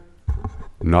 Peter?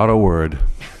 Not a word.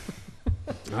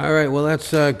 All right, well,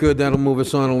 that's good. That'll move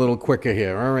us on a little quicker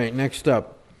here. All right, next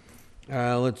up.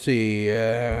 Let's see.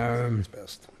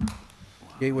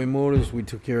 Gateway Motors, we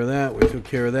took care of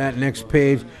that. Next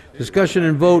page, discussion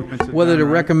and vote whether to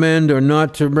recommend or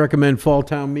not to recommend fall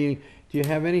town meeting. Do you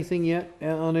have anything yet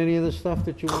on any of the stuff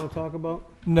that you want to talk about?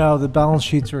 No, the balance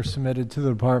sheets were submitted to the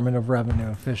Department of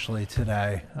Revenue officially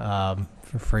today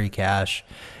for free cash.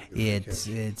 It's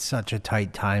such a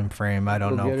tight time frame. I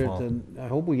don't know. I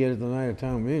hope we get it the night of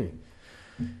town meeting.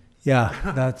 Yeah,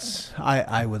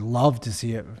 I would love to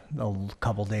see it a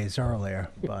couple days earlier,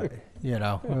 but you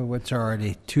know, it's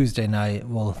already Tuesday night.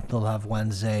 They'll have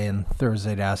Wednesday and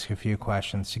Thursday to ask a few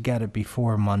questions. To get it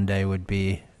before Monday would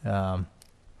be, you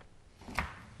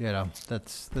know,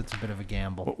 that's a bit of a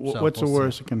gamble. So what's the we'll see.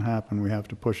 worst that can happen? We have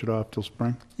to push it off till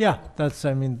spring? Yeah, it's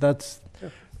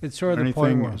sort of the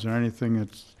point where. Is there anything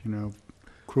that's, you know,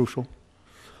 crucial?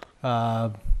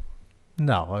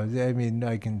 No, I mean,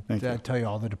 I can Thank you. tell you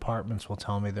all the departments will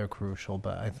tell me they're crucial,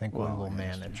 but I think we will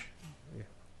manage.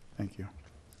 Thank you.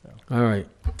 All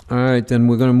right, then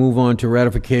we're going to move on to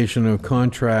ratification of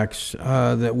contracts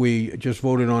that we just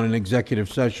voted on in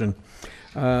executive session.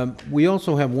 We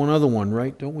also have one other one,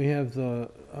 right? Don't we have the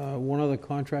one other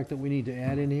contract that we need to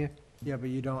add in here? Yeah, but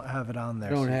you don't have it on there.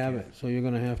 I don't so you have can't- it, so you're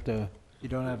going to have to You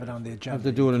don't have it on the agenda. have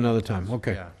to do it another time.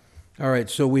 Okay. Yeah. All right,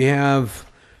 so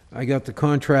I got the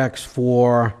contracts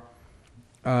for,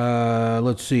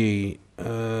 let's see,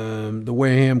 the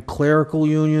Wareham Clerical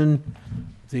Union,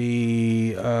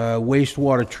 the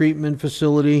wastewater treatment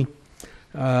facility,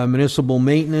 municipal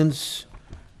maintenance,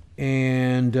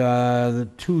 and the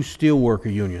two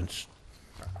steelworker unions.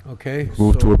 Okay?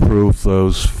 Move to so- approve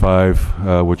those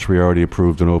 5, which we already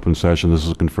approved in open session. This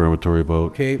is a confirmatory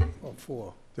vote. Okay, Well,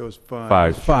 4. There was 5.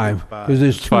 5. five, because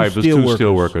there's two There's two steelworkers.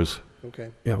 steelworkers.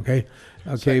 Okay. Yeah, okay.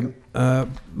 Okay,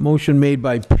 motion made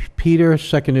by Peter,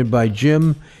 seconded by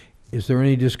Jim. Is there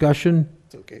any discussion?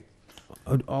 Okay.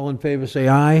 All in favor, say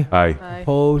aye. Aye. Aye.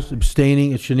 Opposed,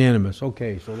 abstaining, it's unanimous.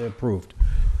 Okay, so they're approved.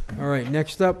 All right,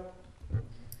 next up,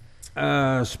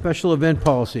 special event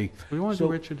policy. What do you want to So-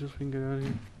 do, Richard, just so we can get out of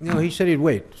here? No, he said he'd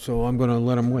wait, so I'm gonna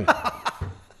let him wait.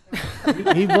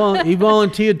 He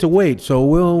volunteered to wait, so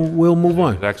we'll move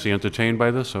on. Actually entertained by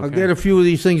this? Okay. I'll get a few of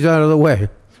these things out of the way.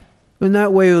 And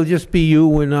that way it'll just be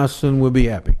you and us, and we'll be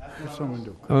happy. Someone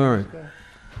do. All right.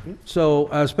 So,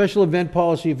 special event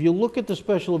policy, if you look at the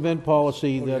special event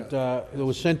policy that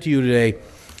was sent to you today,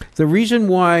 the reason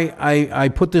why I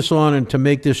put this on and to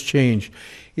make this change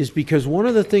is because one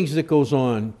of the things that goes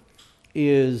on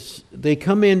is they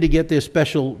come in to get their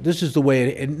special, this is the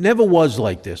way, it never was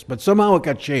like this, but somehow it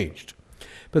got changed.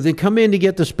 but they come in to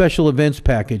get the special events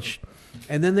package,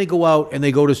 and then they go out and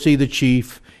they go to see the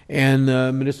chief and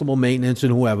municipal maintenance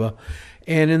and whoever.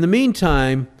 And in the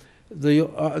meantime,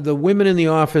 the women in the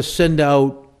office send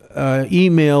out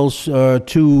emails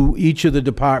to each of the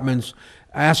departments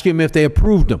asking them if they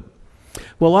approved them.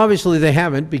 Well, obviously they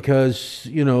haven't because,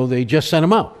 you know, they just sent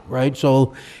them out, right?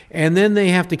 So, and then they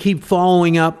have to keep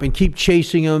following up and keep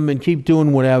chasing them and keep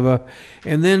doing whatever.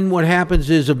 And then what happens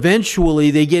is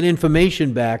eventually they get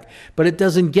information back, but it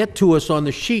doesn't get to us on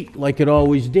the sheet like it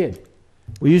always did.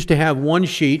 We used to have one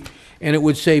sheet and it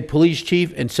would say police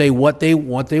chief and say what they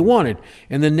wanted.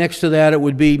 And then next to that it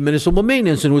would be municipal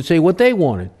maintenance and would say what they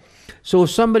wanted. So if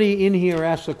somebody in here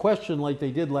asks a question like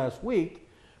they did last week,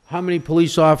 how many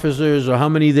police officers or how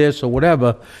many this or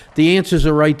whatever, the answers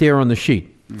are right there on the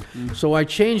sheet. So I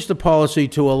changed the policy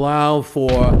to allow for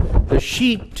the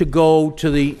sheet to go to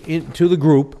the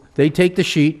group. They take the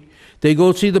sheet, they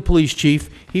go see the police chief.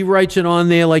 He writes it on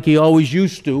there like he always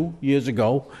used to years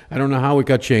ago. I don't know how it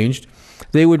got changed.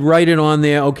 They would write it on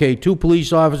there, okay, 2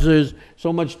 police officers,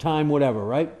 so much time, whatever,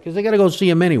 right? Because they got to go see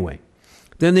him anyway.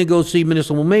 Then they go see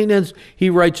municipal maintenance.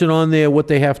 He writes it on there what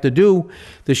they have to do.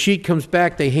 The sheet comes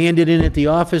back. They hand it in at the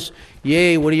office.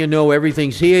 Yay, what do you know?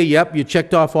 Everything's here. Yep, you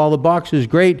checked off all the boxes.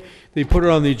 Great. They put it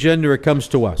on the agenda. It comes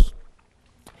to us.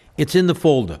 It's in the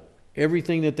folder.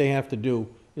 Everything that they have to do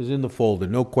is in the folder.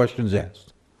 No questions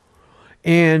asked.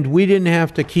 And we didn't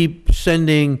have to keep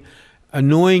sending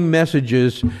annoying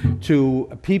messages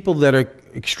to people that are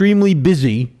extremely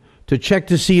busy to check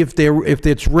to see if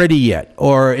it's ready yet,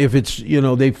 or if it's, you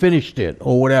know, they finished it,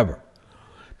 or whatever.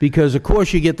 Because, of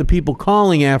course, you get the people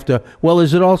calling after, well,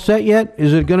 is it all set yet?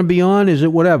 Is it going to be on? Is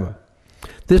it whatever?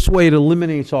 This way it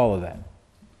eliminates all of that.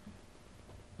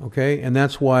 Okay? And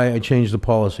that's why I changed the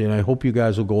policy, and I hope you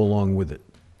guys will go along with it.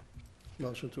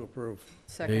 Motion to approve.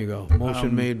 There you go.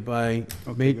 Motion made by,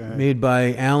 okay, go ahead. made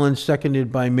by Alan,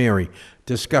 seconded by Mary.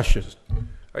 Discussion.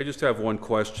 I just have one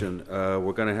question.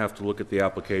 We're going to have to look at the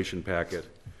application packet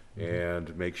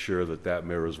and make sure that that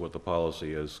mirrors what the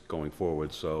policy is going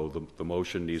forward. So the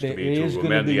motion needs to be to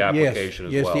amend the application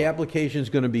as well. Yes, the application's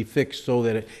going to be fixed so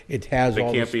that it has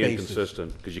all the They spaces. can't be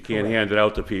inconsistent, because you can't hand it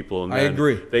out to people and I then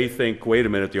agree. they think, wait a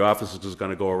minute, the office is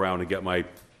going to go around and get my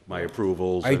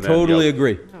approvals. I and then, totally yep.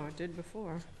 agree. No, it did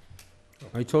before.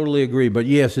 I totally agree, but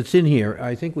yes, it's in here.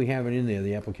 I think we have it in there,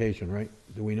 the application, right?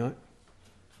 Do we not?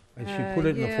 I should put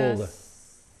it in the folder.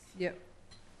 Yep.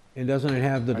 And doesn't it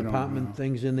have the I don't department know.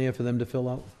 things in there for them to fill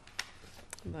out?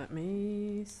 Let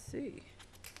me see.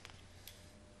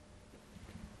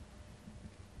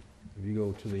 If you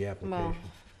go to the Well, application.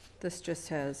 this just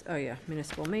has, oh yeah,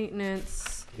 municipal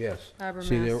maintenance, Yes. harbor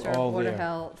See, they're master, all water there.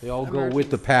 health. They all go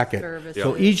with the emergency packet. services,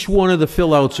 So each one of the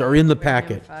fill-outs are in the Wareham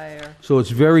packet. Fire. So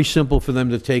it's very simple for them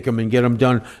to take them and get them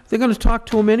done. They're gonna talk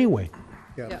to them anyway.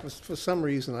 Yeah, Yeah. for some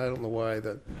reason, I don't know why,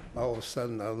 that all of a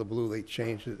sudden, out of the blue, they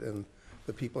changed it, and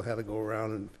the people had to go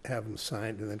around and have them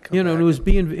signed and then come back. You know, it was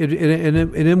being,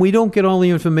 and then we don't get all the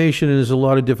information, and there's a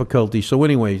lot of difficulty. So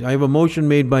anyways, I have a motion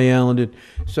made by Alan,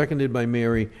 seconded by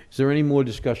Mary. Is there any more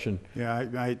discussion?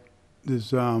 Yeah,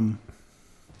 there's,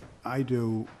 I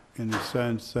do, in the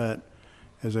sense that,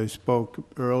 as I spoke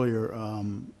earlier,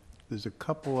 there's a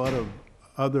couple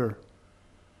other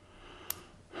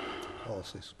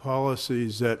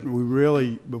policies that we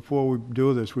really, before we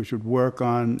do this, we should work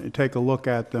on, take a look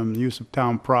at them. Use of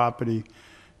town property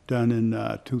done in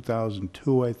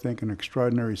 2002, I think, an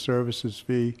extraordinary services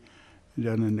fee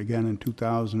done again in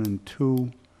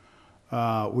 2002,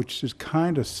 which is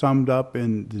kind of summed up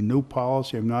in the new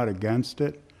policy. I'm not against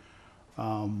it.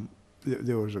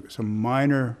 There was some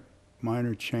minor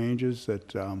changes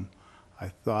that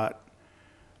I thought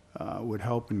would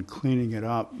help in cleaning it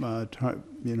up.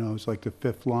 You know, it's like the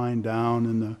 5th line down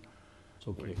in the,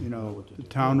 you know, the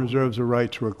town reserves a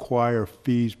right to require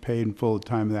fees paid in full at the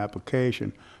time of the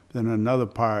application. Then another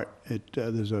part,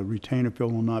 there's a retainer fee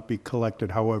will not be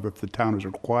collected. However, if the town is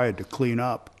required to clean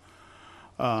up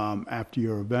after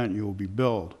your event, you will be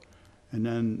billed. And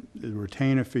then the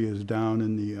retainer fee is down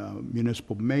in the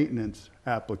municipal maintenance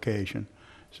application.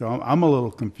 So I'm a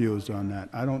little confused on that.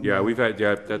 I don't Yeah, know. we've had,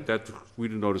 we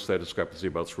didn't notice that discrepancy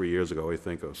about 3 years ago, I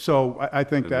think. So I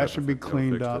think And that never- should be never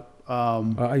cleaned fixed up.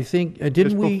 I think, Just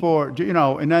didn't we? before, you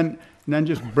know, and then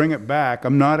just bring it back.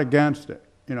 I'm not against it.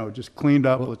 You know, just cleaned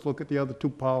up. Let's look at the other 2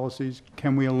 policies.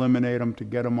 Can we eliminate them to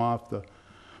get them off the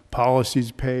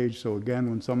policies page? So again,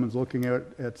 when someone's looking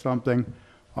at something,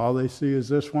 all they see is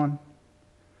this one.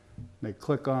 They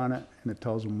click on it, and it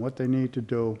tells them what they need to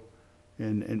do.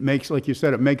 And it makes, like you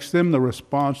said, it makes them the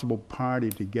responsible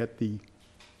party to get the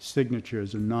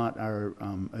signatures and not our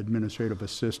administrative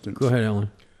assistants. Go ahead, Ellen.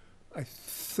 I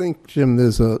think, Jim,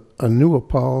 there's a newer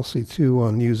policy too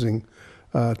on using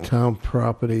town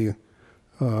property,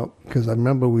 because I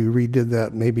remember we redid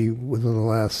that maybe within the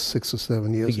last 6 or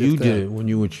 7 I years. think you if that. did it when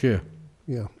you were chair.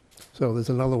 Yeah. So there's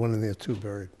another one in there too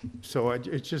buried. So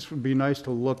it just would be nice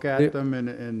to look at them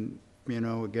and, you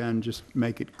know, again, just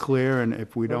make it clear, and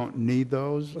if we don't need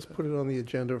those. Let's put it on the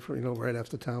agenda for, right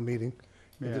after town meeting.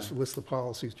 And Yeah. just list the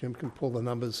policies. Jim can pull the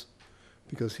numbers,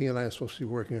 because he and I are supposed to be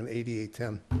working on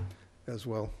 8810 as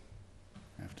well.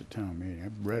 After town meeting,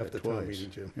 I've read it After town twice. meeting,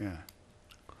 Jim. Yeah.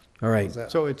 All right. How's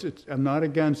that? So I'm not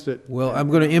against it. Well, I'm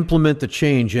going to implement the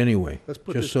change anyway, Let's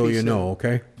put just this so piece you in. know,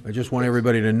 okay? I just want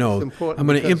everybody to know. It's important I'm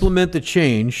going to because- implement the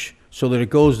change so that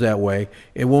it goes that way.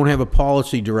 It won't have a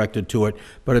policy directed to it,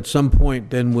 but at some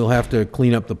point, then we'll have to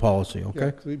clean up the policy, Yeah,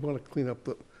 okay? 'cause we want to clean up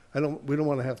we don't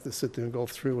want to have to sit there and go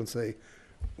through and say,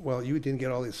 well, you didn't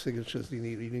get all these signatures you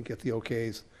needed, you didn't get the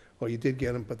okays, or you did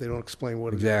get them, but they don't explain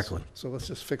what it is. Exactly. So let's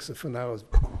just fix it for now as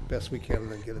best we can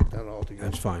and then get it done all together.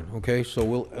 That's fine, okay? So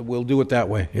we'll do it that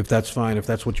way, if that's fine, if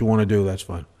that's what you want to do, that's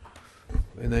fine.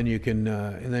 And then you can,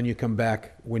 and then you come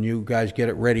back when you guys get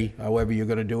it ready, however you're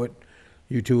going to do it.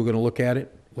 You two are going to look at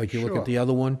it, like you look Sure. at the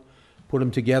other one, put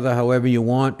them together however you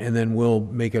want, and then we'll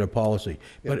make it a policy.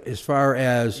 But as far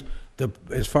as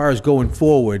going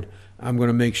forward, I'm going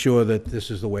to make sure that this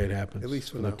is the way it happens. At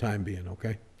least for the now. time being,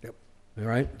 okay? Yep. All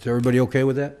right? Is everybody okay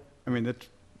with that? I mean, that's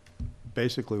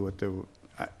basically what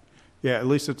yeah, at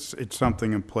least it's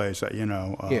something in place, you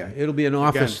know. Yeah, it'll be an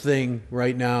office thing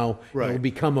right now. It'll Right.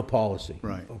 become a policy.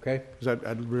 Right. Okay? Because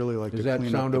I'd really like to Does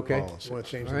clean that up sound the okay? policy. You want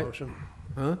to change All the right. motion?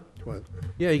 Huh? You want-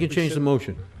 Yeah, you can change the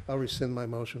motion. I'll rescind my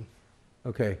motion.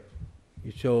 Okay.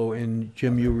 So, and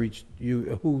Jim,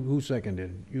 who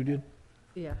seconded? You did?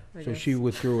 Yeah, I So guess. she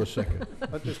withdrew a second.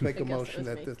 Let's just make I a guess motion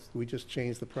that's that we just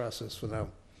change the process for now.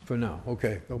 For now,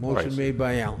 okay. No Motion policy. made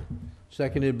by Alan,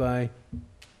 seconded by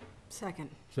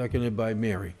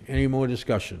Mary. Any more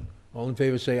discussion? All in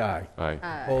favor, say aye. Aye.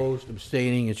 Opposed,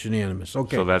 abstaining, it's unanimous.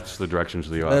 Okay. So that's the direction to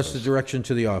the That's office. the direction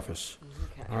to the office.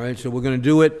 All right, so we're gonna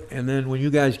do it, and then when you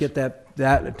guys get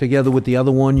that together with the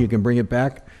other one, you can bring it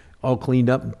back, all cleaned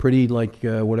up and pretty, like,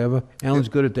 whatever. Alan's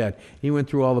good at that. He went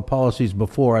through all the policies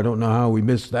before. I don't know how we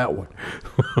missed that one.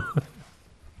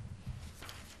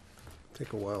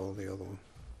 Take a while on the other one.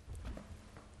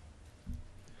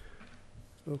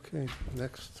 Okay,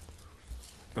 next.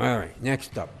 All right,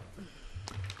 next up.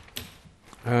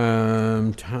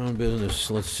 Town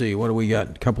business, let's see, what do we got?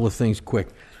 A couple of things quick.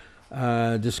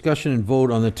 Discussion and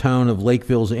vote on the town of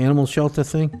Lakeville's animal shelter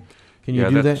thing? Can you Yeah,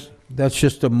 do that? that's- That's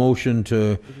just a motion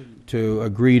to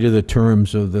agree to the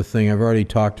terms of the thing. I've already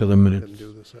talked to them, and Didn't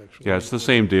do this, actually. Yeah, it's the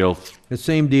same deal. the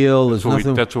same deal, there's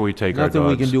nothing. That's where we take our Nothing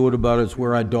we can dogs. do about it, it's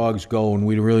where our dogs go, and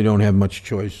we really don't have much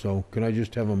choice, so can I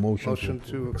just have a motion? Motion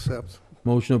to accept.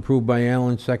 Motion approved by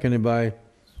Alan, seconded by,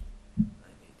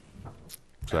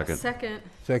 Second.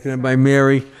 seconded by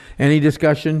Mary. Any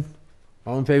discussion?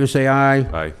 All in favor, say aye.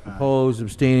 Aye. Opposed,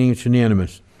 abstaining, it's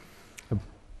unanimous.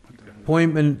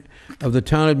 Appointment of the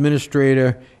town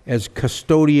administrator as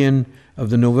custodian of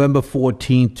the November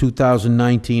 14th,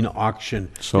 2019 auction.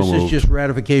 So This is moved. just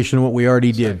ratification of what we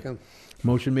already did. Second.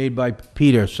 Motion made by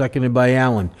Peter, seconded by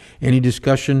Alan. Any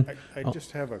discussion? I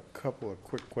just have a couple of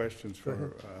quick questions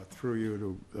through you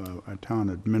to our town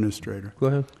administrator. Go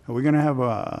ahead. Are we going to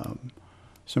have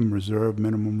some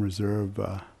minimum reserve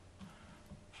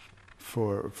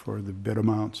for the bid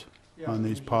amounts on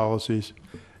these policies?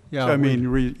 Yeah, So, I mean,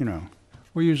 you know.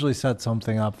 We usually set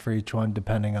something up for each one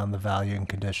depending on the value and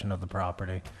condition of the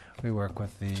property. We work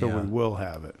with the. So we will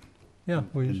have it. Yeah,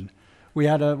 And- we've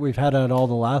had it at all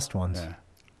the last ones. Yeah.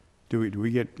 Do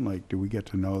we get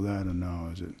to know that or no?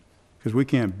 Is it, because we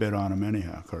can't bid on them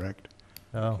anyhow, correct?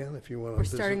 No. Can if you want to We're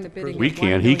visit starting the bidding We at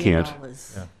can't, $1 he million.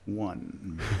 can't.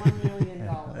 One.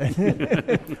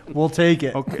 We'll take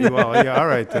it. Okay, well, yeah, all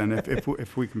right then.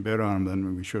 If we can bid on them,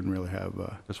 then we shouldn't really have,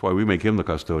 That's why we make him the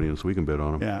custodian, so we can bid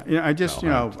on him. yeah, I just,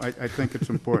 I think it's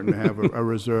important to have a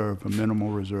reserve, a minimal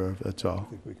reserve, that's all. I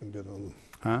think we can bid on them.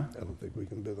 Huh? I don't think we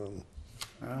can bid on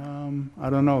them. I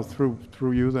don't know,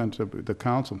 through you then to the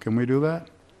council, can we do that?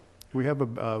 Do we have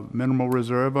a minimal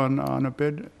reserve on a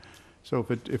bid? So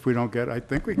if we don't get, I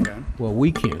think we can. Well,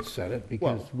 we can't set it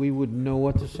because we wouldn't know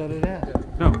what to set it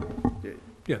at. No.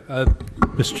 Yeah,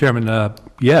 Mr. Chairman,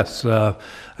 yes, I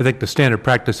think the standard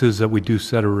practice is that we do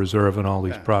set a reserve on all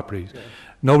these properties.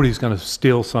 Nobody's going to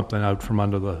steal something out from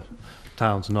under the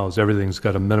town's nose. Everything's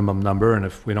got a minimum number, and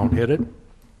if we don't hit it,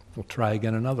 we'll try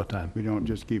again another time. We don't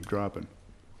just keep dropping.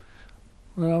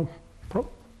 Well,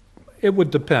 it would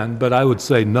depend, but I would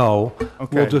say no.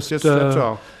 Okay, We'll just, that's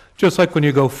all. Just like when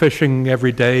you go fishing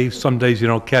every day, some days you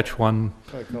don't catch one.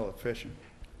 I call it fishing.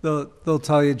 They'll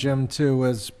tell you, Jim, too,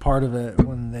 as part of it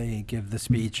when they give the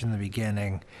speech in the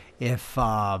beginning, if,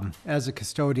 as a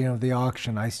custodian of the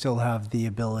auction, I still have the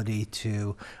ability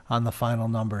to, on the final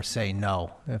number, say no,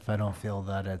 if I don't feel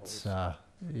that it's,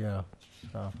 yeah.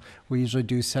 So we usually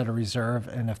do set a reserve,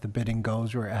 and if the bidding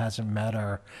goes where it hasn't met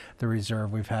the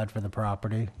reserve we've had for the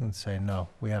property, and say no,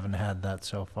 we haven't had that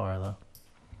so far, though.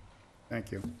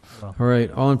 Thank you. All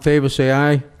right, all in favor, say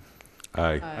aye.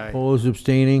 Aye. Opposed,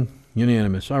 abstaining,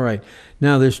 unanimous. All right.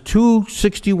 Now, there's two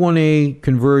 61A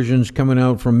conversions coming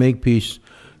out from Makepeace,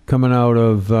 coming out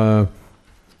of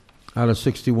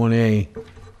 61A.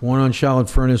 One on Charlotte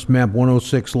Furnace, map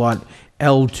 106, lot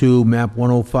L2, map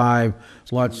 105,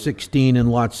 lot 16 and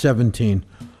lot 17.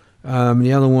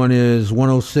 The other one is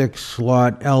 106,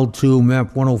 lot L2,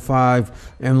 map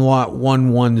 105, and lot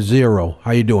 110.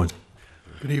 How you doing?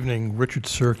 Good evening, Richard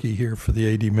Cirque here for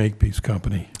the AD Makepeace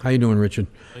Company. How you doing, Richard?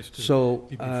 Nice to So,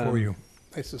 be before you.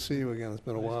 Nice to see you again. It's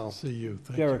been a while. See you.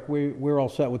 Thank Derek, we're all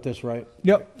set with this, right?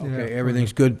 Yep. Okay,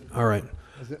 everything's good? All right.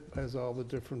 Has all the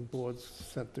different boards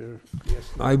sent their, yes?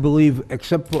 I believe,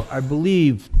 except for, I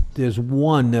believe there's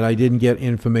one that I didn't get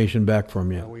information back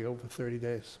from Are yet. we over 30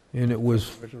 days? And it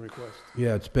was, Original request.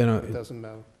 yeah, it's been It a, doesn't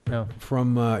matter. No.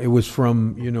 from, it was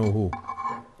from, you know who.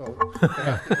 Oh,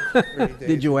 yeah, 30 days.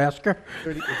 Did you ask her?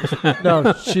 30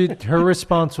 No, her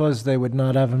response was they would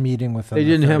not have a meeting within. They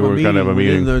didn't have We a were gonna have a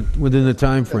meeting meeting. within the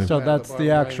time frame. So that's the bottom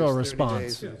line actual is 30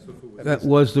 response. days. That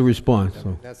was the response,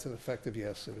 so. That's an effective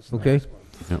yes. It was the Okay. next one.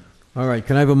 Yep. All right,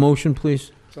 can I have a motion,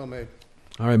 please? So made.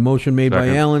 All right, motion made by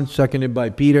Second. Alan, seconded by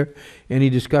Peter. Any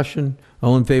discussion?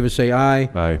 All in favor, say aye.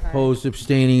 Aye. Opposed,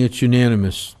 abstaining, it's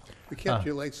unanimous. We kept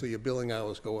you late so your billing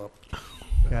hours go up.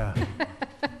 Yeah.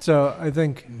 So I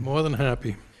think, More than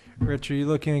happy. Rich, are you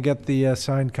looking to get the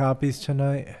signed copies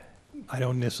tonight? I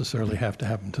don't necessarily have to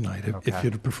have them tonight. If Okay.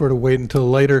 you'd prefer to wait until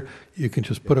later, you can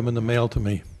just put them in the mail to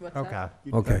me. Okay.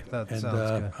 Okay. That And sounds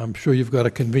good. I'm sure you've got a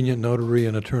convenient notary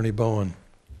and Attorney Bowen.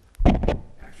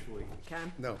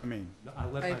 No. I mean, I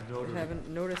haven't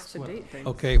noticed to date things.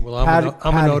 Okay, well, I'm Patty-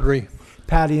 a Patty. notary.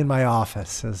 Patty in my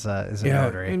office is a Yeah,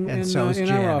 notary, in- and in, so is in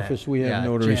Janet. our office, we have Yeah,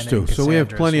 notaries Janet too, and so we have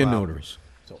Cassandra plenty as of well. notaries.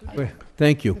 We-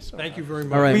 Thank you. Thank you very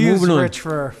much. All right, We use moving on. Rich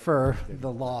for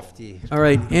the lofty. All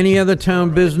right, any other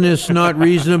town business not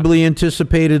reasonably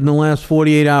anticipated in the last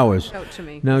 48 hours? Out to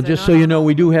me. Now, Is there just so not you on- know,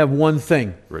 we do have one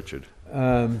thing. Richard.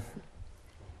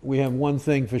 We have one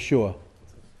thing for sure,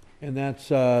 and that's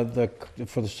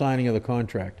for the signing of the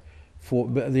contract, for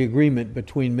the agreement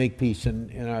between Makepeace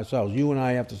and ourselves. You and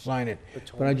I have to sign it,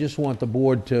 but I just want the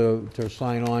board to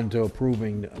sign on to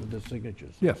approving the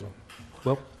signatures. Yeah. So,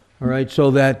 Well, all right, so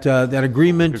that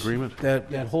agreement, Agreement?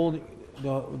 that holding,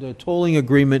 the tolling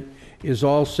agreement is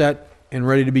all set and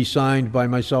ready to be signed by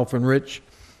myself and Rich,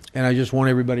 and I just want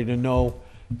everybody to know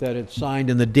that it's signed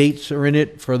and the dates are in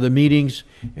it for the meetings,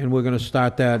 and we're gonna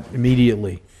start that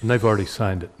immediately. And they've already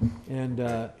signed it.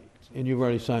 And you've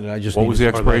already signed it, I just What need was to- the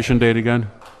expiration date again?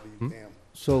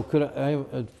 So could I have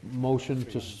a motion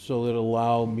to, so that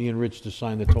allow me and Rich to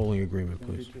sign the tolling agreement,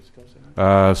 please?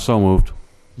 So moved.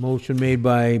 Motion made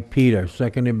by Peter,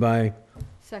 seconded by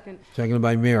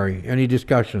Mary. Any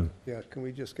discussion? Yeah, can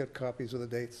we just get copies of the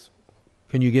dates?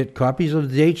 Can you get copies of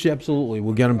the dates? Absolutely,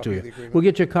 we'll get them to Copy of the you. agreement. We'll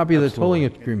get you a copy of the tolling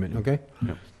agreement, okay?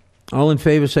 All in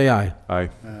favor, say aye. Aye.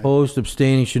 Opposed,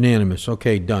 abstaining, it's unanimous.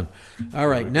 Okay, done. All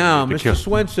right, now, To Mr. kill-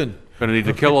 Swenson, Gonna need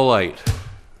to kill a light.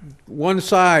 one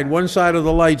side of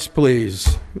the lights,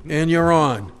 please, and you're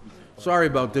on. Sorry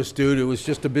about this, dude, it was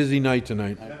just a busy night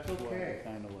tonight. that's okay.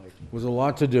 Kind of like. It was a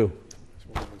lot to do.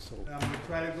 I'm gonna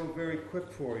try to go very quick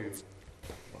for you.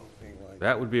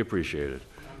 That would be appreciated.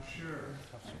 I'm sure.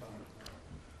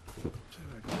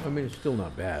 I mean, it's still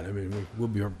not bad. I mean, we'll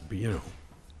be, you know,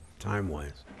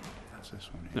 time-wise. That's this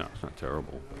one. No, it's not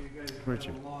terrible. You guys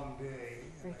Richard. had a long day.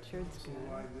 Richard's So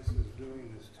why this is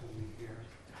doing this to me here.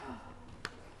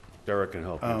 Derek can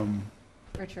help you.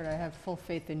 Richard, I have full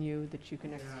faith in you that you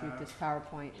can execute this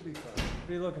PowerPoint.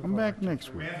 I'm back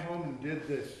next week. I ran home and did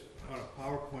this on a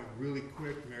PowerPoint really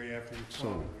quick, Mary, after you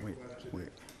called and requested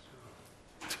it.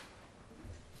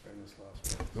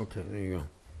 Okay, there you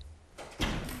go.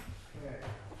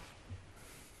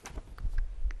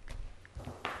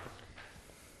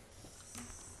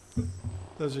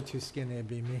 Those are too skinny to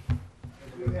be me.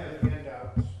 We have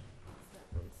handouts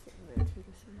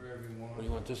for everyone. What,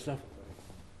 you want this stuff?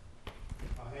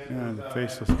 Yeah, the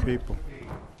faceless people.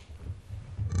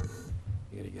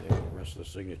 You gotta get the rest of the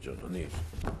signatures on these.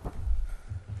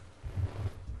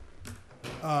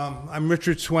 I'm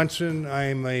Richard Swenson.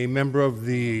 I'm a member of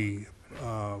the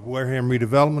Wareham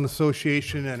Redevelopment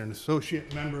Association and an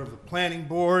associate member of the Planning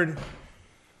Board.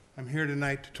 I'm here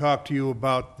tonight to talk to you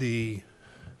about the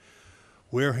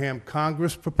Wareham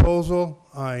Congress proposal.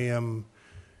 I am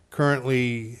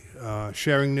currently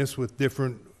sharing this with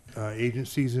different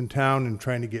agencies in town and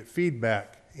trying to get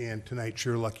feedback, and tonight's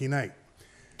your lucky night.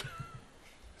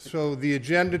 So the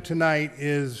agenda tonight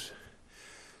is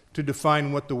to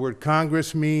define what the word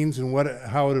Congress means and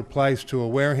how it applies to a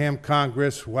Wareham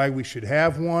Congress, why we should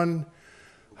have one,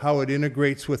 how it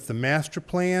integrates with the master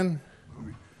plan,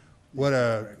 what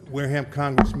a Wareham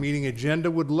Congress meeting agenda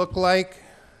would look like,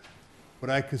 what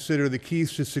I consider the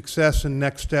keys to success and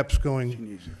next steps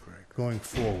going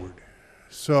forward.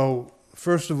 So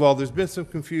first of all, there's been some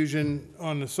confusion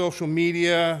on the social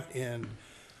media and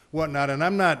whatnot, and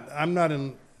I'm not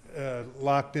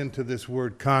locked into this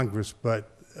word Congress, but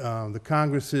the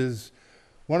Congress is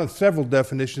one of several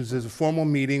definitions as a formal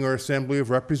meeting or assembly of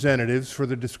representatives for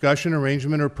the discussion,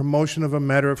 arrangement, or promotion of a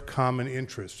matter of common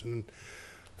interest. And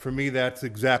for me, that's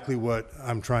exactly what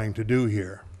I'm trying to do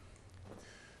here.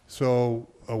 So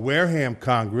a Wareham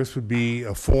Congress would be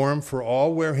a forum for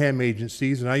all Wareham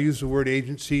agencies, and I use the word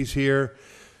agencies here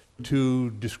to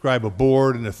describe a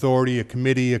board, an authority, a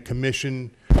committee, a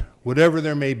commission, whatever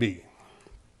there may be.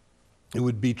 It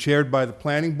would be chaired by the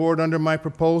planning board under my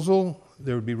proposal.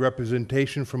 There would be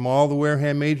representation from all the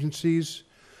Wareham agencies.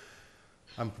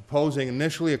 I'm proposing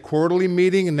initially a quarterly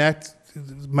meeting, and that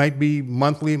might be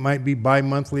monthly, it might be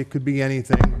bi-monthly, it could be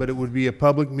anything, but it would be a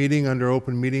public meeting under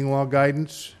open meeting law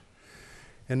guidance.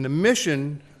 And the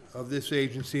mission of this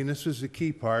agency, and this is the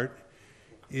key part,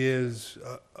 is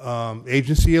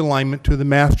agency alignment to the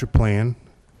master plan.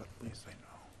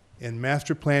 And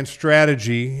master plan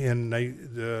strategy, and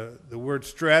the word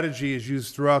strategy is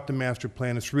used throughout the master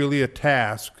plan. It's really a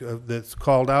task that's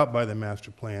called out by the master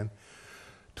plan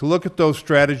to look at those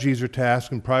strategies or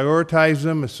tasks and prioritize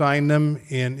them, assign them,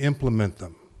 and implement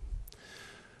them.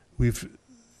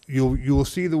 You will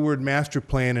see the word master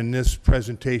plan in this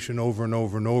presentation over and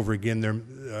over and over again.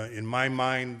 In my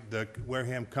mind, the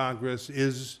Wareham Congress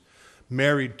is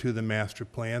married to the master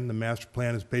plan. The master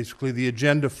plan is basically the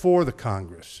agenda for the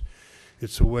Congress.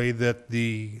 It's a way that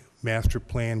the master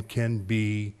plan can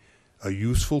be a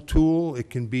useful tool,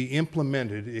 it can be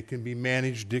implemented, it can be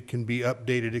managed, it can be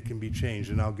updated, it can be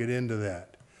changed, and I'll get into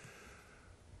that.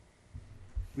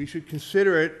 We should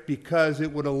consider it because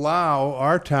it would allow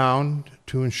our town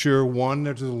to ensure, one,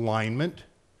 there's alignment.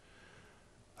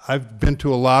 I've been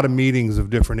to a lot of meetings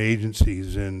of different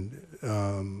agencies, and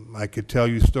I could tell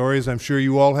you stories. I'm sure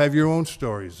you all have your own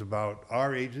stories about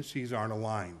our agencies aren't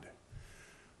aligned.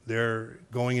 They're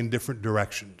going in different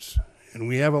directions, and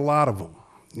we have a lot of them.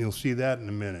 You'll see that in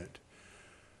a minute.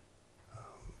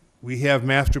 We have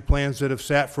master plans that have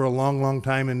sat for a long, long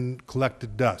time and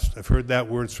collected dust. I've heard that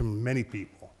word from many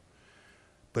people.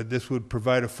 But this would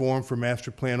provide a forum for master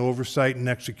plan oversight and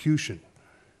execution.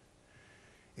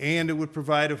 And it would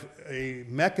provide a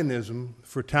mechanism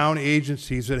for town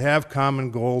agencies that have common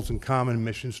goals and common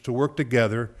missions to work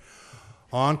together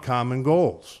on common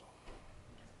goals.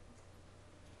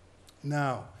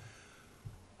 Now,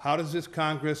 how does this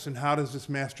Congress and how does this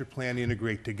master plan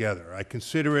integrate together? I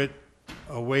consider it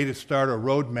a way to start a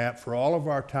roadmap for all of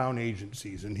our town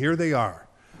agencies, and here they are.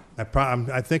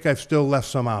 I think I've still left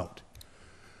some out.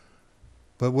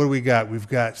 But what do we got? We've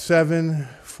got 7,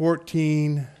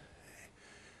 14,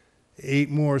 8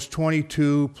 more is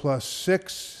 22, plus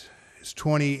 6 is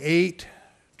 28.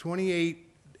 28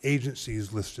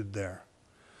 agencies listed there.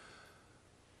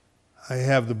 I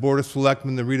have the Board of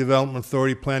Selectmen, the Redevelopment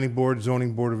Authority, Planning Board,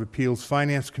 Zoning Board of Appeals,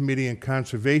 Finance Committee, and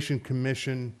Conservation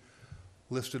Commission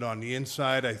listed on the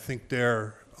inside. I think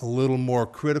they're a little more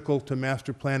critical to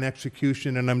master plan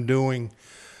execution, and I'm doing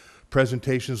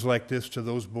presentations like this to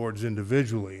those boards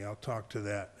individually. I'll talk to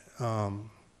that.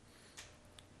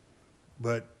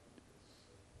 But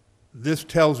this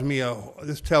tells me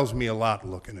a lot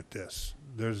looking at this.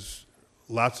 There's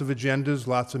lots of agendas,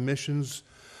 lots of missions,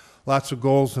 lots of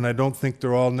goals, and I don't think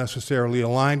they're all necessarily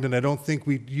aligned, and I don't think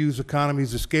we use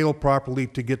economies of scale properly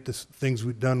to get the things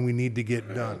we've done we need to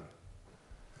get done.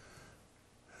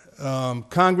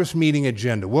 Congress meeting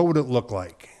agenda, what would it look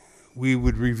like? We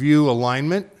would review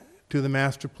alignment to the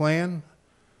master plan.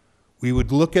 We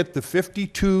would look at the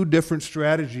 52 different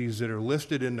strategies that are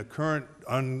listed in the current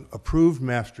unapproved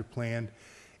master plan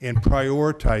and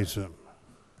prioritize them.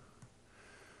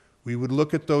 We would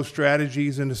look at those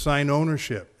strategies and assign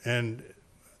ownership, and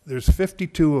there's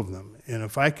 52 of them, and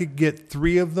if I could get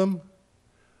 3 of them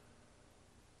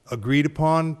agreed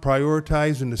upon,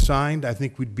 prioritized, and assigned, I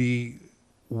think we'd be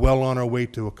well on our way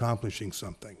to accomplishing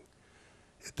something.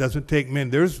 It doesn't take many.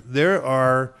 There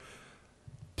are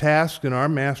tasks in our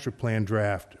master plan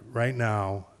draft right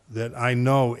now that I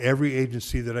know every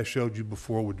agency that I showed you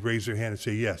before would raise their hand and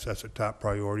say, yes, that's a top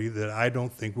priority that I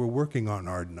don't think we're working on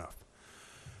hard enough.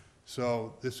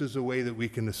 So this is a way that we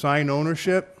can assign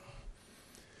ownership,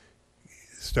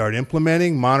 start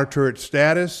implementing, monitor its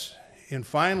status, and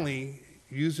finally,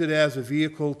 use it as a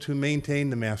vehicle to maintain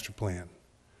the master plan.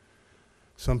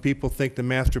 Some people think the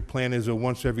master plan is a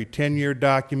once every 10-year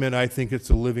document. I think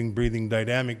it's a living, breathing,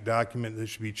 dynamic document that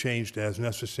should be changed as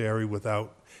necessary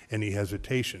without any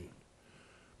hesitation.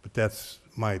 But that's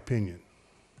my opinion.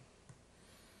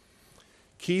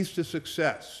 Keys to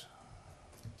success.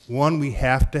 One, we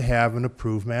have to have an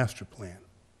approved master plan.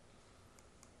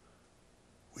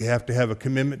 We have to have a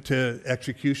commitment to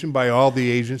execution by all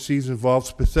the agencies involved,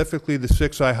 specifically the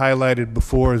 6 I highlighted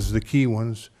before as the key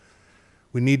ones.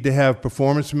 We need to have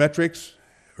performance metrics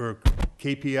or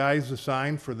KPIs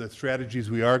assigned for the strategies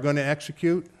we are going to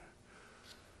execute.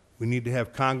 We need to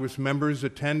have Congress members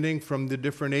attending from the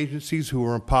different agencies who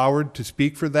are empowered to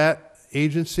speak for that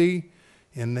agency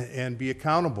and be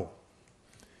accountable.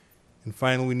 And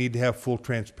finally, we need to have full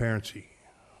transparency.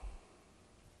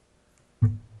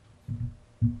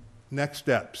 Next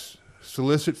steps.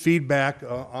 Solicit feedback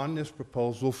on this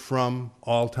proposal from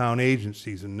all town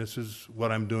agencies, and this is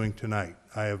what I'm doing tonight.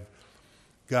 I have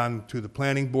gone to the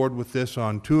planning board with this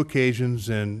on 2 occasions,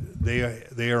 and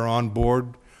they are on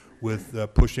board with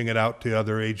pushing it out to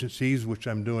other agencies, which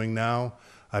I'm doing now.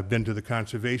 I've been to the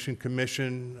Conservation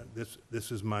Commission.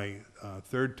 This is my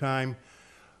 3rd time.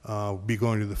 I'll be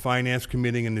going to the Finance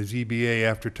Committee and the ZBA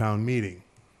after town meeting.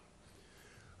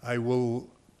 I will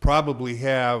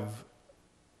have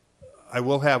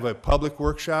a public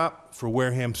workshop for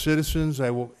Wareham citizens.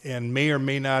 And may or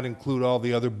may not include all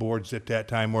the other boards at that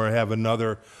time, or I have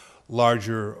another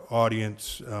larger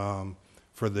audience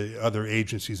for the other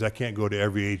agencies. I can't go to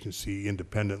every agency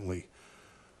independently.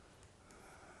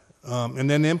 And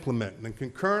then implement. And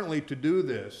concurrently to do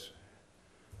this,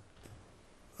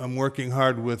 I'm working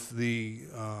hard with the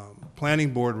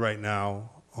planning board right now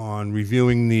on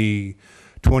reviewing the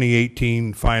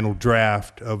 2018 final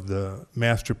draft of the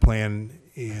master plan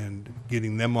and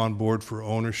getting them on board for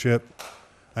ownership.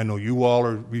 I know you all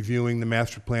are reviewing the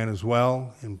master plan as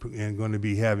well and going to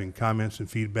be having comments and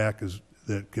feedback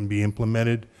that can be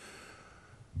implemented.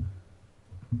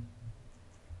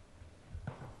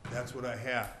 That's what I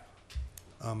have.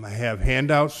 I have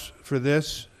handouts for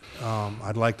this.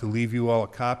 I'd like to leave you all a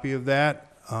copy of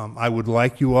that. I would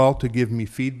like you all to give me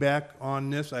feedback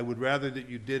on this. I would rather that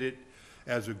you did it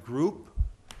as a group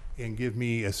and give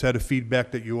me a set of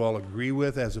feedback that you all agree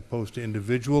with as opposed to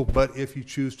individual, but if you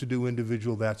choose to do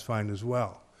individual, that's fine as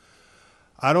well.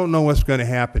 I don't know what's going to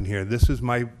happen here. This is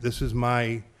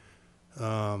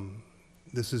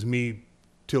me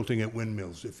tilting at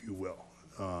windmills, if you will.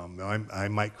 I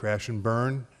might crash and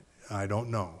burn. I don't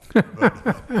know.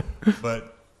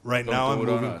 But right now I'm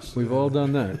moving. We've all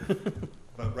done that.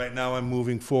 But right now I'm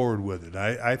moving forward with it.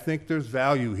 I think there's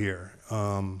value here.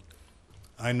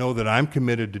 I know that I'm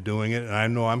committed to doing it, and I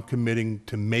know I'm committing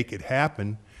to make it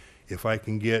happen if I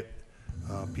can get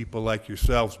people like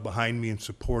yourselves behind me and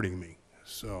supporting me.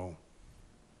 So,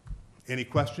 any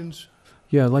questions?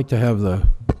 Yeah, I'd like to have the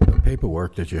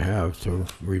paperwork that you have to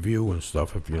review and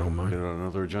stuff, if you don't mind. Get it on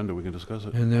another agenda, we can discuss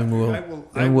it. And then we'll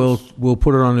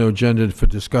put it on the agenda for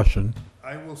discussion.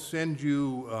 I will send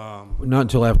you. Not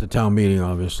until after town meeting,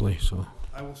 obviously, so.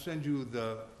 I will send you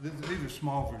these are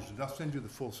small versions. I'll send you the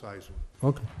full-size one.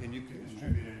 Okay. And you can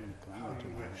distribute it how you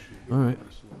wish. All right.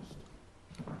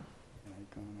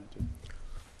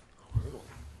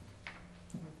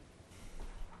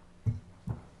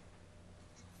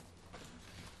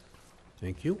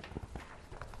 Thank you.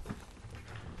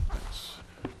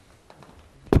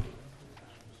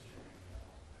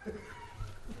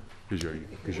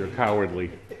 Because you're cowardly.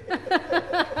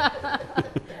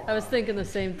 I was thinking the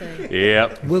same thing.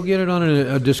 Yep. We'll get it on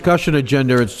a discussion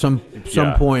agenda at some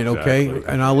point, okay?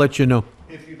 Exactly. And I'll let you know.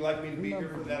 If you'd like me to be here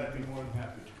for that, I'd be more than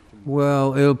happy to.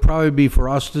 Well, it'll probably be for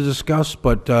us to discuss,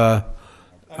 but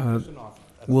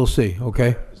we'll see,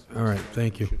 okay? All right,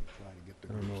 thank you.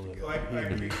 I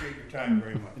appreciate your time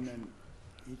very much.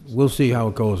 We'll see how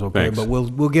it goes, okay? Thanks. But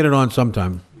we'll get it on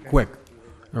sometime, quick,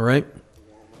 all right?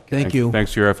 Thank you.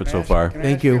 Thanks for your effort so far.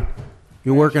 Thank you.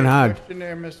 You're working hard. Question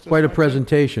there, Mr. Quite a Swenson?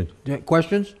 presentation.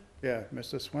 Questions? Yeah,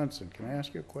 Mr. Swenson, can I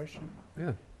ask you a question?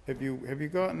 Yeah. Have you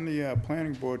gotten the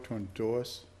planning board to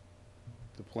endorse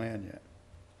the plan yet?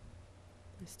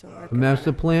 The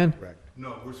master plan? Correct.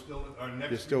 No, we're still, our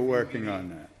next. You're still review working meeting on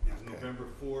that? is November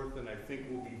 4th, and I think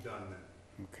we'll be done then.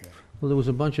 Okay. Well, there was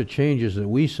a bunch of changes that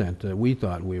we sent that we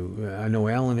thought I know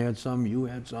Alan had some, you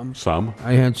had some. Some.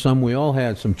 I had some, we all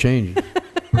had some changes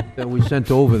that we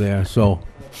sent over there, so.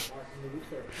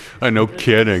 No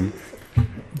kidding.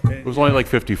 It was only like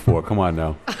 54, come on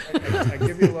now. I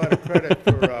give you a lot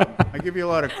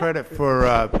of credit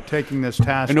for, taking this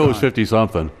task I know it was on.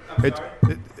 50-something.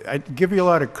 I give you a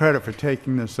lot of credit for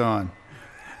taking this on.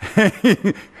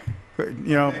 You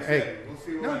know, hey,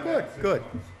 no, good.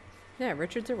 Yeah,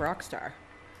 Richard's a rock star.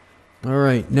 All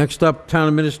right, next up, Town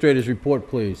Administrator's report,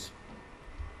 please.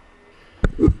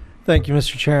 Thank you,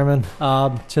 Mr. Chairman.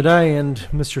 Today, and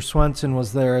Mr. Swenson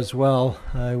was there as well,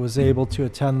 I was able to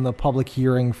attend the public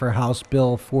hearing for House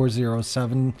Bill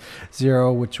 4070,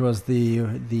 which was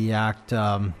the act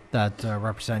that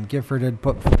Representative Gifford had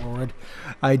put forward.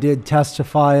 I did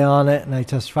testify on it, and I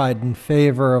testified in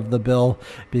favor of the bill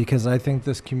because I think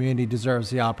this community deserves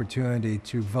the opportunity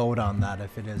to vote on that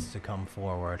if it is to come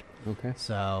forward. Okay.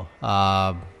 So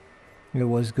it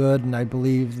was good, and I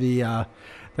believe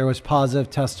there was positive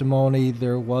testimony.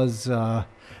 There was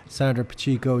Senator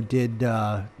Pacheco did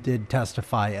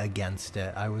testify against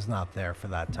it. I was not there for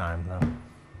that time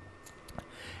though,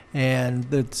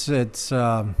 and it's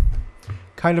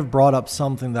kind of brought up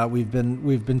something that we've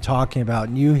been talking about,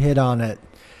 and you hit on it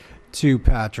too,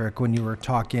 Patrick, when you were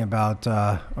talking about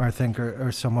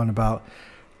or someone about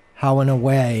how, in a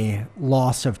way,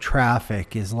 loss of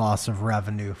traffic is loss of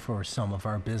revenue for some of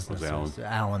our businesses.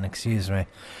 Alan, excuse me.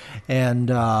 And,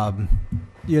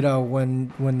 you know,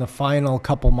 when the final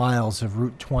couple miles of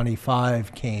Route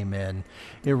 25 came in,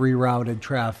 it rerouted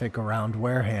traffic around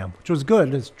Wareham, which was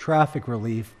good as traffic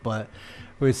relief, but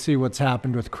we see what's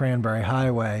happened with Cranberry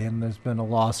Highway, and there's been a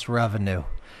lost revenue.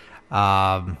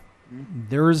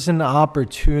 There is an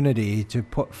opportunity to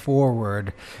put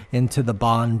forward into the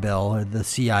bond bill or the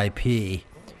CIP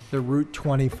the Route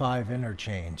 25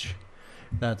 interchange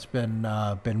that's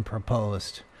been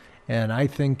proposed. And I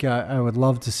think I would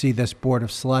love to see this Board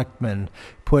of Selectmen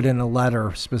put in a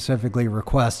letter specifically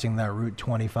requesting that Route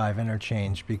 25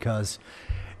 interchange, because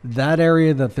that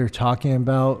area that they're talking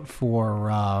about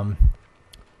for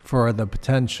the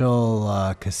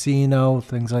potential casino,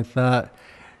 things like that,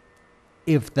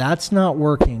 if that's not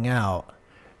working out,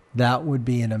 that would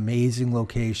be an amazing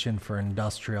location for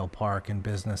industrial park and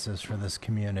businesses for this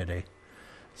community.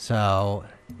 So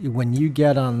when you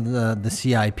get on the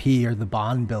CIP or the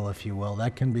bond bill, if you will,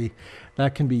 that can be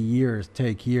years,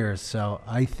 take years. So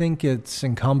I think it's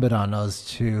incumbent on us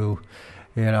to,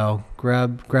 you know,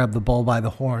 grab the bull by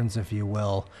the horns, if you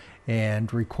will,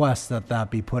 and request that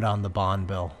be put on the bond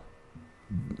bill.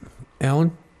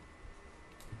 Alan?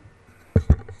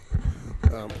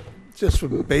 Just for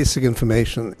basic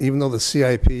information, even though the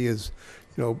CIP is,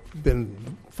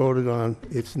 been voted on,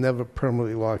 it's never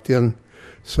permanently locked in.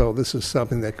 So this is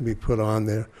something that can be put on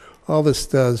there. All this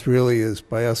does really is,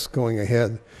 by us going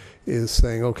ahead, is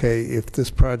saying, okay, if this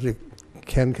project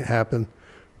can happen,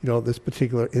 this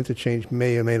particular interchange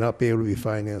may or may not be able to be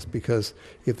financed, because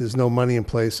if there's no money in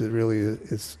place, it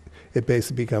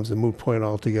basically becomes a moot point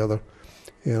altogether.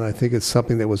 And I think it's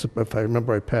something that was, if I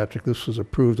remember right, Patrick, this was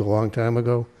approved a long time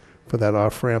ago for that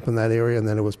off-ramp in that area, and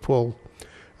then it was pulled.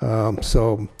 It's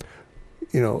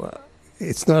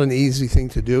not an easy thing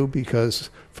to do,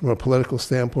 because from a political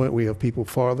standpoint, we have people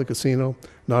for the casino,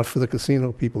 not for the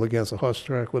casino, people against a horse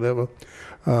track, whatever.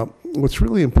 What's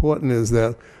really important is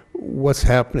that what's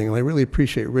happening, and I really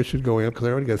appreciate Richard going up, because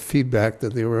I already got feedback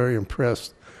that they were very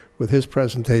impressed with his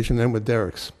presentation and with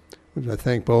Derek's, which I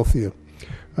thank both of you.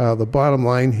 The bottom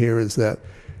line here is that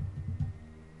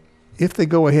if they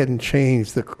go ahead and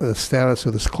change the status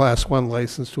of this Class 1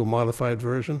 license to a modified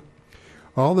version,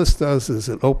 all this does is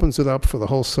it opens it up for the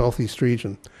whole Southeast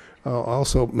region. I'll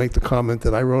also make the comment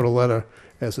that I wrote a letter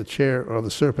as the chair of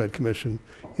the Serpent Commission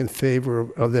in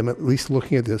favor of them at least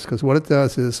looking at this, because what it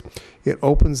does is it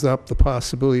opens up the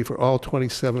possibility for all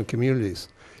 27 communities.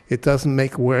 It doesn't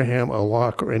make Wareham a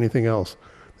lock or anything else.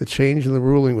 The change in the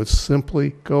ruling would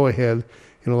simply go ahead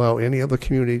and allow any other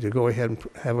community to go ahead and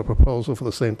have a proposal for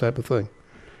the same type of thing.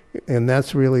 And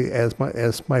that's really, as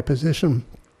my position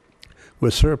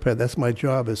with Serpent, that's my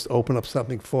job, is to open up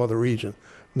something for the region,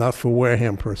 not for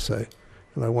Wareham per se.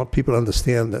 And I want people to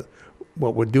understand that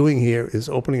what we're doing here is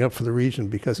opening up for the region,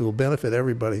 because it will benefit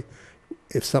everybody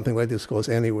if something like this goes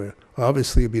anywhere.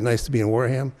 Obviously, it'd be nice to be in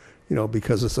Wareham,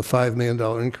 because it's a $5 million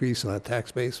increase in our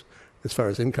tax base as far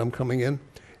as income coming in.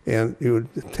 And it would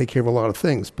take care of a lot of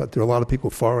things, but there are a lot of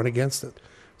people for and against it.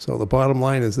 So the bottom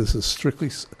line is, this is strictly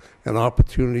an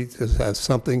opportunity to have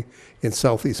something in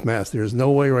Southeast Mass. There is no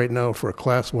way right now for a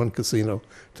Class 1 casino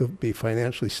to be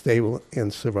financially stable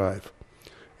and survive.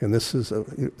 And this is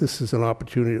an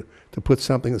opportunity to put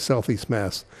something in Southeast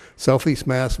Mass. Southeast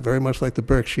Mass, very much like the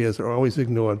Berkshires, are always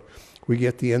ignored. We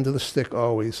get the end of the stick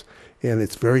always, and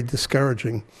it's very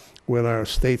discouraging when our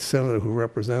state senator who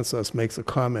represents us makes a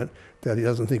comment that he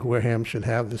doesn't think Wareham should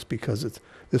have this because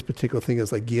this particular thing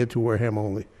is like geared to Wareham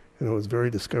only. And it was very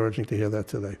discouraging to hear that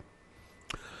today.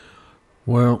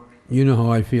 Well, you know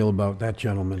how I feel about that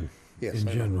gentleman Yes, in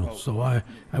I know. general, so I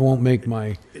won't make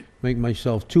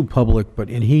myself too public,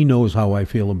 and he knows how I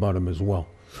feel about him as well.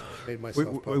 Made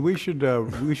myself public.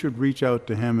 We should reach out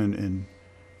to him and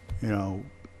you know,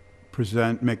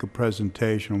 make a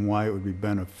presentation on why it would be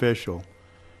beneficial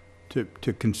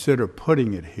to consider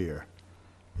putting it here.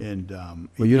 And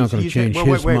Well, you're not gonna change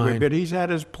his mind. But he's had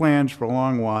his plans for a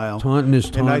long while. Taunton is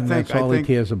And I taunton, think- that's all I he think-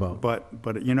 cares about.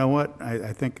 But you know what?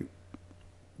 I think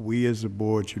we as a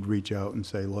board should reach out and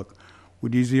say, look, we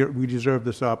deserve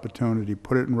this opportunity,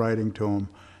 put it in writing to him,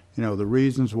 you know, the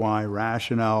reasons why,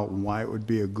 rationale, and why it would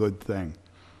be a good thing.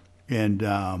 And,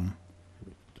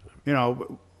 you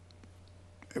know,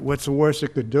 what's the worst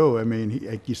it could do? I mean,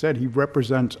 like you said, he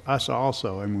represents us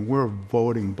also. I mean, we're a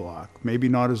voting bloc. Maybe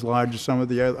not as large as some of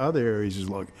the other areas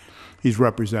he's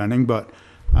representing, but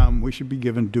we should be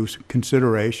given due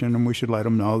consideration, and we should let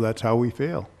him know that's how we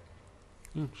feel.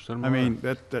 I mean,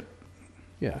 that.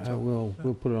 Yeah, we'll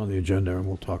put it on the agenda and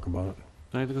we'll talk about it.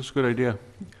 I think that's a good idea.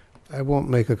 I won't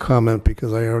make a comment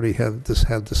because I already had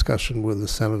discussion with the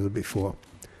senator before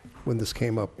when this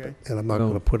came up, and I'm not Well,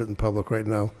 going to put it in public right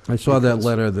now. I saw that because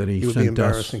letter that he it would be sent us.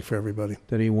 embarrassing for everybody.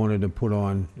 That he wanted to put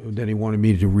on, that he wanted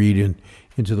me to read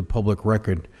into the public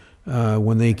record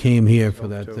when they came here for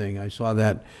that thing. I saw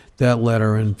that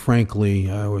letter, and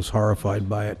frankly, I was horrified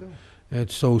by it.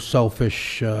 It's so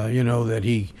selfish, you know, that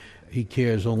he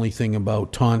cares only thing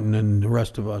about Taunton, and the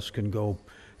rest of us can go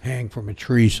hang from a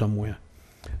tree somewhere.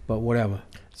 But whatever.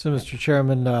 So, Mr.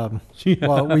 Chairman,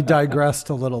 well, we digressed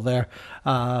a little there.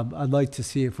 I'd like to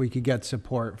see if we could get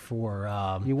support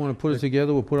for You want to put it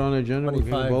together? We'll put it on the agenda. We're going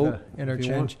to 25 vote. If you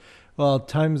interchange. want. Well,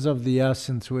 time's of the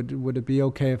essence. Would it be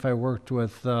okay if I worked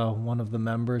with one of the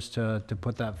members to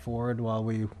put that forward while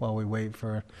we wait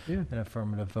for Yeah. an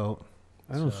affirmative vote?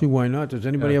 I don't see why not. Does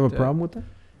anybody have a problem with that?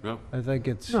 No. I think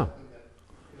it's. No.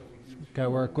 Can I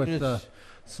work with It's-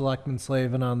 Selectman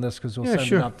Slavin on this, because we'll Yeah, send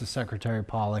sure. it up to Secretary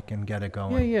Pollock and get it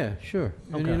going. Yeah, sure.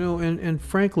 And, Okay. you know, and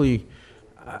frankly,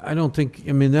 I don't think,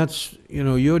 I mean, that's, you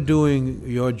know, you're doing,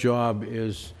 your job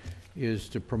is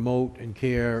to promote and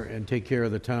care and take care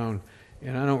of the town.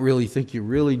 And I don't really think you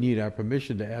really need our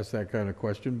permission to ask that kind of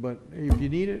question, but if you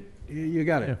need it, you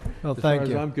got it. Yeah. Well, as thank far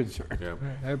you. as I'm concerned. Yeah.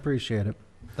 I appreciate it.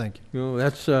 Thank you. You know,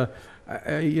 that's,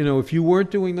 you know, if you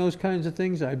weren't doing those kinds of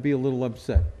things, I'd be a little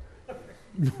upset.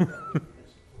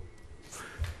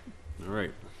 All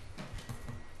right.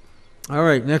 All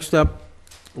right, next up,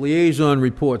 liaison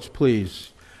reports,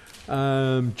 please.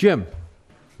 Jim?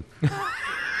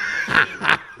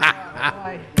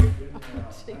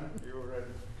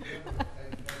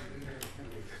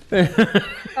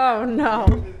 Oh,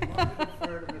 no.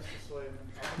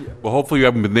 Well, hopefully you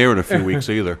haven't been there in a few weeks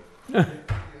either.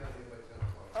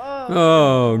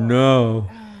 Oh, no.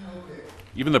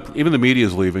 Even the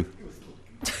media's leaving.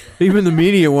 Even the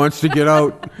media wants to get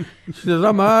out. She says,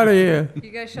 I'm out of here.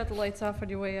 You guys shut the lights off on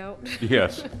your way out?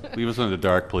 Yes. Leave us in the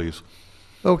dark, please.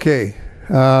 Okay.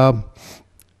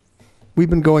 We've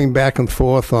been going back and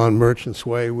forth on Merchant's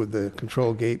Way with the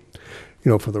control gate, you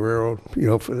know, for the railroad, you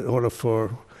know, in order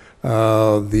for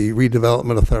the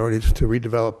redevelopment authorities to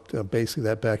redevelop basically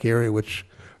that back area, which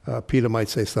Peter might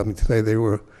say something today.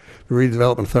 The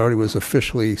redevelopment authority was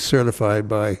officially certified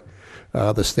by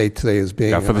the state today as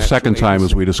being. Yeah, for an the second actual time, as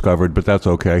agency. we discovered, but that's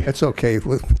okay. That's okay.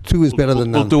 Two is better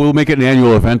than none. We'll make it an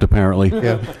annual event, apparently.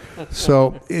 Yeah.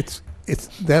 So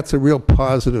that's a real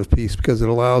positive piece because it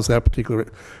allows that particular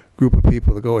group of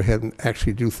people to go ahead and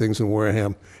actually do things in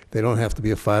Wareham. They don't have to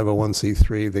be a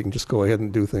 501c3. They can just go ahead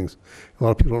and do things. A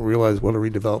lot of people don't realize what a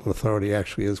redevelopment authority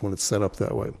actually is when it's set up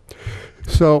that way.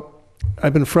 So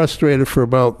I've been frustrated for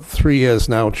about 3 years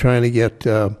now trying to get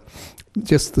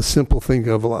just the simple thing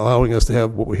of allowing us to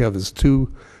have what we have is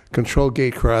 2 control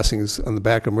gate crossings on the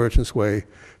back of Merchant's Way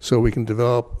so we can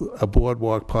develop a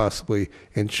boardwalk possibly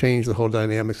and change the whole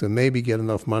dynamics and maybe get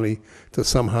enough money to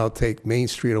somehow take Main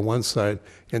Street on one side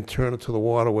and turn it to the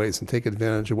waterways and take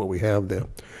advantage of what we have there.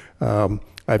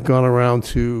 I've gone around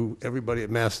to everybody at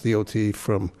Mass DOT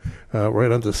from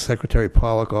right under Secretary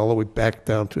Pollock all the way back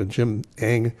down to Jim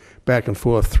Eng, back and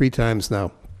forth 3 times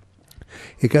now.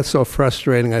 It got so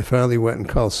frustrating, I finally went and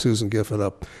called Susan Gifford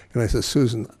up. And I said,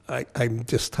 Susan, I'm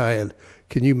just tired.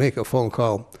 Can you make a phone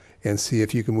call and see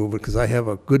if you can move it? Because I have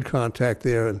a good contact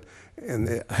there, and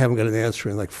and I haven't got an answer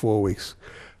in like 4 weeks.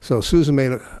 So Susan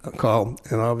made a call,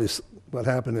 and obviously what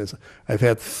happened is I've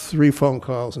had 3 phone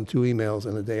calls and 2 emails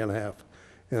in a day and a half.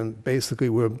 And basically,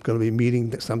 we're going to be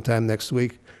meeting sometime next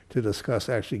week to discuss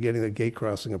actually getting the gate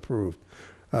crossing approved,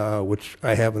 which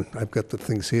I haven't. I've got the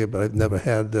things here, but I've never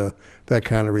had that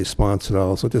kind of response at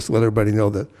all. So just to let everybody know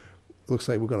that it looks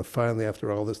like we're going to finally, after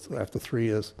all this, after 3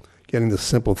 years, getting this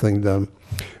simple thing done.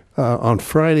 On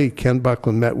Friday, Ken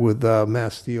Buckland met with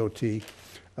Mass DOT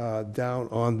down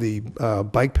on the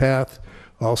bike path,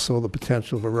 also the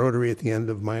potential of a rotary at the end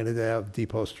of Minot Ave,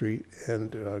 Depot Street,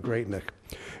 and Great Neck.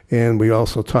 And we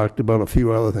also talked about a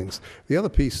few other things. The other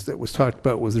piece that was talked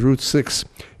about was the Route 6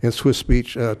 and Swiss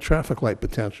Beach traffic light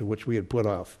potential, which we had put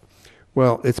off.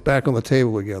 Well, it's back on the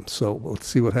table again, so let's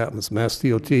see what happens. Mass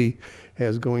DOT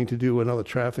is going to do another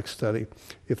traffic study.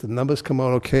 If the numbers come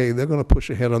out okay, they're going to push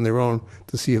ahead on their own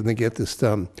to see if they get this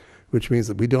done, which means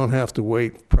that we don't have to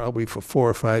wait probably for 4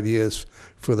 or 5 years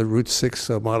for the Route 6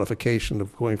 modification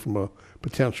of going from a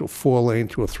potential 4-lane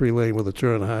to a 3-lane with a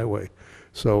turn highway.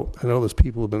 So I know there's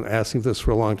people who have been asking this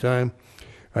for a long time.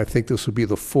 I think this will be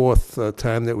the 4th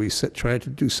time that we tried to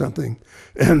do something,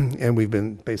 and we've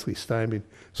been basically stymied.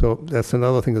 So that's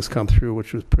another thing that's come through,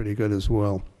 which was pretty good as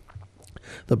well.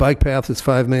 The bike path is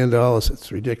 $5 million.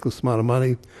 It's a ridiculous amount of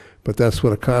money, but that's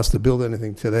what it costs to build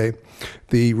anything today.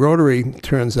 The rotary,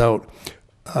 turns out,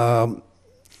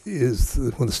 is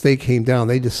when the state came down,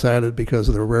 they decided because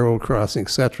of the railroad crossing, et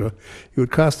cetera, it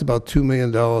would cost about $2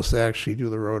 million to actually do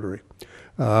the rotary.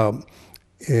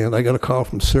 And I got a call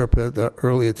from Serpent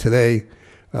earlier today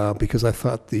because I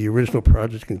thought the original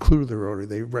project included the rotary.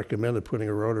 They recommended putting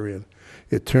a rotary in.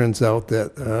 It turns out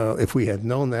that if we had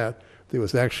known that, there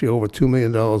was actually over $2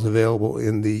 million available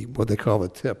in the what they call the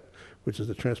TIP, which is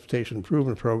the Transportation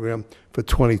Improvement Program for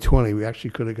 2020. We actually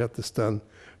could have got this done.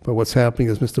 But what's happening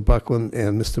is Mr. Buckland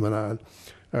and Mr. Menard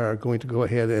are going to go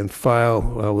ahead and file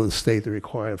with the state the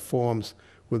required forms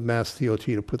with Mass DOT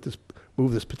to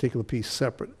move this particular piece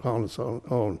separate on its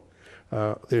own.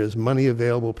 There's money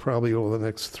available probably over the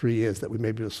next 3 years that we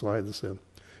may be able to slide this in,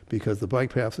 because the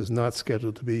bike path is not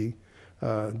scheduled to be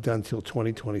done till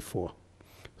 2024.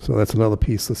 So that's another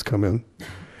piece that's come in.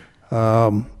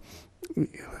 The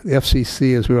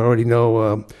FCC, as we already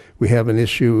know, we have an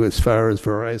issue as far as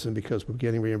Verizon because we're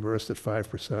getting reimbursed at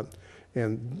 5%,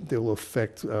 and they will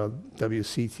affect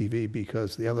WCTV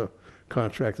because the other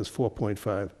contract is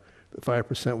 4.5. The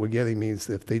 5% we're getting means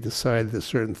that if they decide there's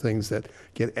certain things that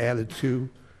get added to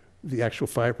the actual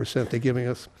 5% they're giving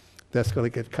us, that's going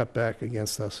to get cut back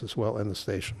against us as well and the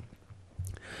station.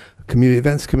 Community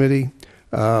Events Committee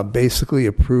basically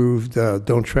approved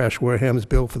Don't Trash Wareham's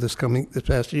bill for this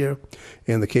past year,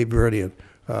 and the Cape Verdean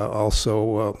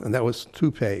also, and that was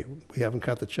to pay. We haven't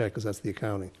cut the check because that's the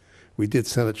accounting. We did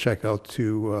send a check out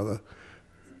to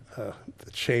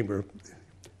the chamber.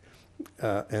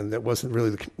 And that wasn't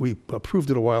really, we approved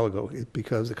it a while ago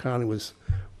because the county was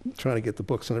trying to get the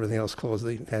books and everything else closed.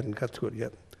 They hadn't got to it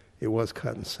yet. It was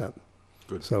cut and sent.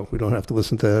 Good. So we don't have to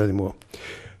listen to that anymore.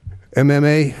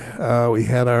 MMA, we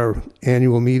had our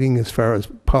annual meeting as far as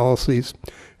policies.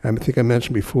 I think I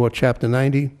mentioned before, Chapter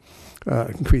 90,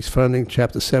 increased funding,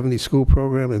 Chapter 70 school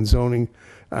program, and zoning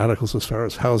articles as far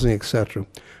as housing, et cetera.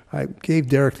 I gave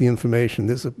Derek the information.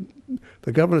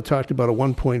 The governor talked about a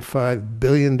 $1.5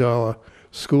 billion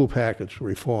school package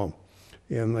reform.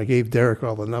 And I gave Derek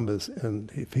all the numbers,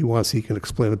 and if he wants, he can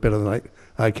explain it better than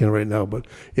I can right now. But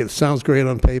it sounds great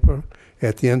on paper.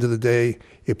 At the end of the day,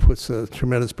 it puts a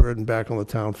tremendous burden back on the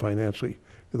town financially,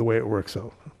 the way it works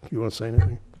out. You want to say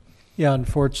anything? Yeah,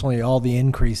 unfortunately, all the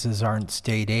increases aren't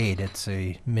state aid. It's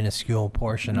a minuscule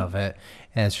portion of it,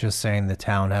 and it's just saying the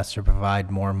town has to provide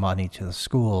more money to the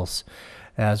schools.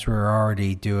 As we're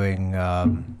already doing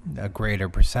a greater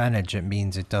percentage, it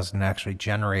means it doesn't actually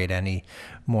generate any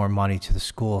more money to the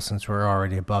school since we're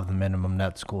already above the minimum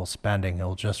net school spending.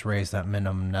 It'll just raise that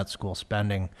minimum net school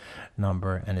spending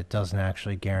number, and it doesn't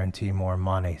actually guarantee more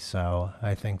money. So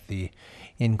I think the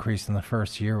increase in the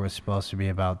first year was supposed to be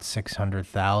about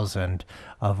 $600,000,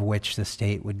 of which the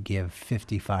state would give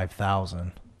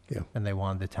 $55,000. Yeah. And they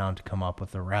wanted the town to come up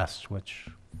with the rest, which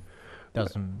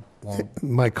won't.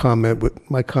 My comment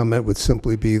would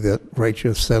simply be that write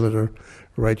your senator,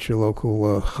 write your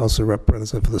local House of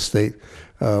Representatives for the state,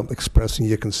 expressing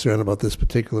your concern about this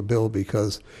particular bill,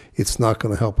 because it's not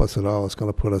going to help us at all. It's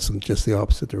going to put us in just the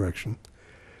opposite direction.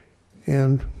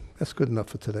 And that's good enough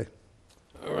for today.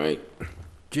 All right.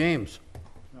 James.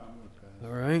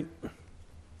 All right.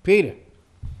 Peter.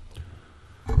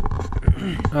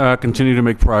 Continue to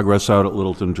make progress out at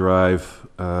Littleton Drive.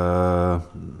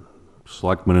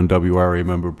 Selectmen and WRA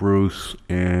member Bruce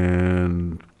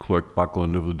and Clerk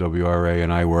Buckland of the WRA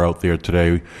and I were out there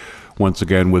today, once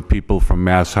again with people from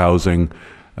Mass Housing,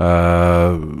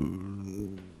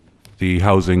 the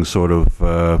housing sort of,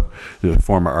 the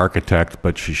former architect,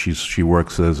 but she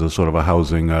works as a sort of a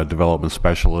housing development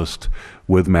specialist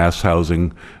with Mass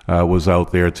Housing, was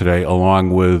out there today,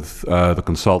 along with the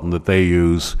consultant that they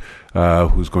use,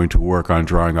 who's going to work on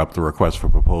drawing up the request for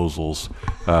proposals,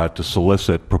 to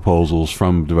solicit proposals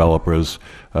from developers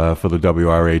for the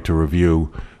WRA to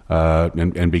review,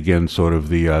 and begin sort of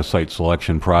the site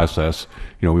selection process.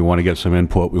 You know, we want to get some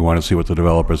input, we want to see what the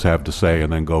developers have to say,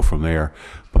 and then go from there.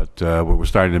 But we're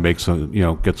starting to make some, you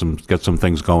know, get some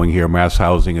things going here. Mass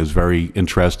Housing is very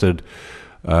interested.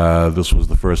 This was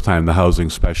the first time the housing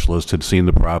specialist had seen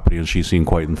the property, and she seemed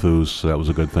quite enthused, so that was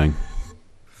a good thing.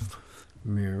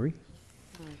 Mary?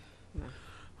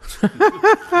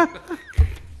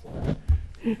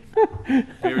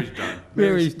 Mary's done.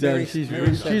 Mary's done.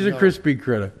 She's a crispy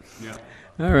critter. Yeah.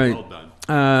 All right. Well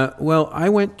done. Well, I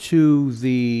went to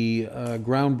the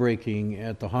groundbreaking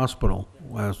at the hospital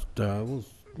last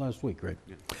week, right?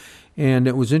 Yeah. And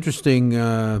it was interesting.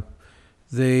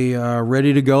 They are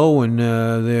ready to go, and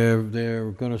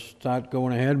they're going to start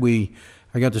going ahead.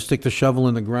 I got to stick the shovel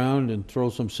in the ground and throw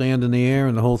some sand in the air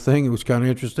and the whole thing. It was kind of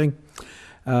interesting.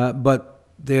 But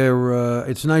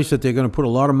it's nice that they're going to put a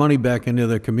lot of money back into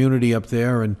their community up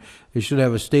there, and they should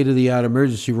have a state-of-the-art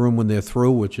emergency room when they're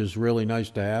through, which is really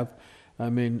nice to have. I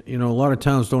mean, you know, a lot of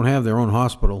towns don't have their own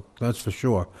hospital, that's for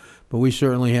sure, but we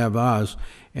certainly have ours.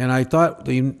 And I thought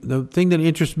the thing that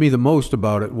interested me the most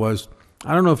about it was,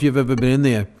 I don't know if you've ever been in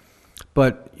there,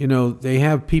 but, you know, they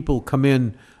have people come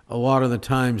in a lot of the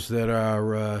times that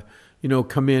are, you know,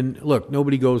 come in. Look,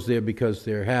 nobody goes there because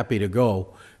they're happy to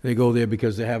go. They go there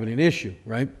because they're having an issue,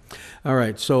 right? All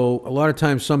right, so a lot of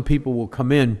times some people will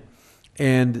come in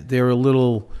and they're a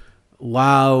little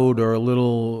loud or a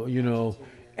little, you know,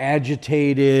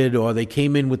 agitated, or they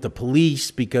came in with the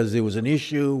police because there was an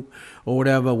issue or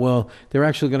whatever. Well, they're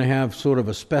actually going to have sort of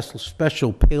a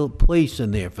special place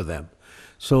in there for them,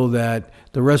 so that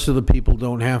the rest of the people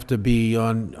don't have to be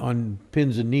on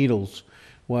pins and needles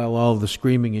while all the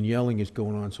screaming and yelling is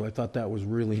going on. So I thought that was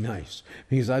really nice,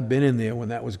 because I've been in there when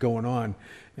that was going on,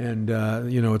 and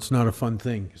you know, it's not a fun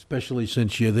thing, especially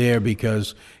since you're there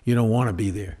because you don't want to be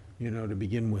there, you know, to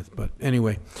begin with. But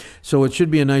anyway, so it should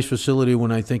be a nice facility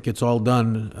when I think it's all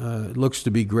done. It looks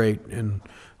to be great, and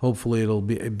hopefully it'll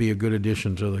be a good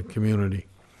addition to the community.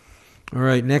 All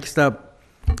right, next up,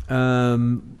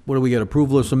 what do we got?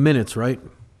 Approval of some minutes, right?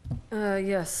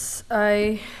 Yes,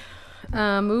 I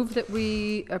move that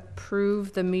we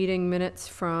approve the meeting minutes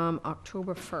from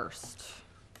October 1st.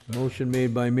 Motion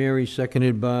made by Mary,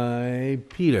 seconded by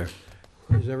Peter.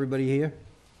 Is everybody here?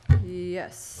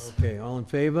 Yes. Okay, all in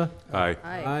favor? Aye.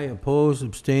 Aye, opposed,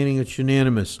 abstaining, it's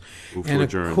unanimous. Move to And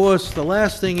adjourn. of course, the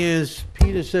last thing is,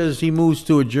 Peter says he moves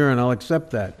to adjourn. I'll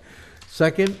accept that.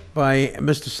 Second by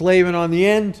Mr. Slavin on the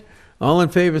end. All in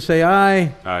favor, say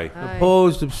aye. Aye.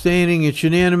 Opposed, abstaining, it's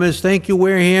unanimous. Thank you,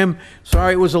 Wareham.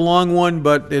 Sorry it was a long one,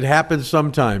 but it happens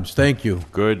sometimes. Thank you.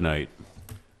 Good night.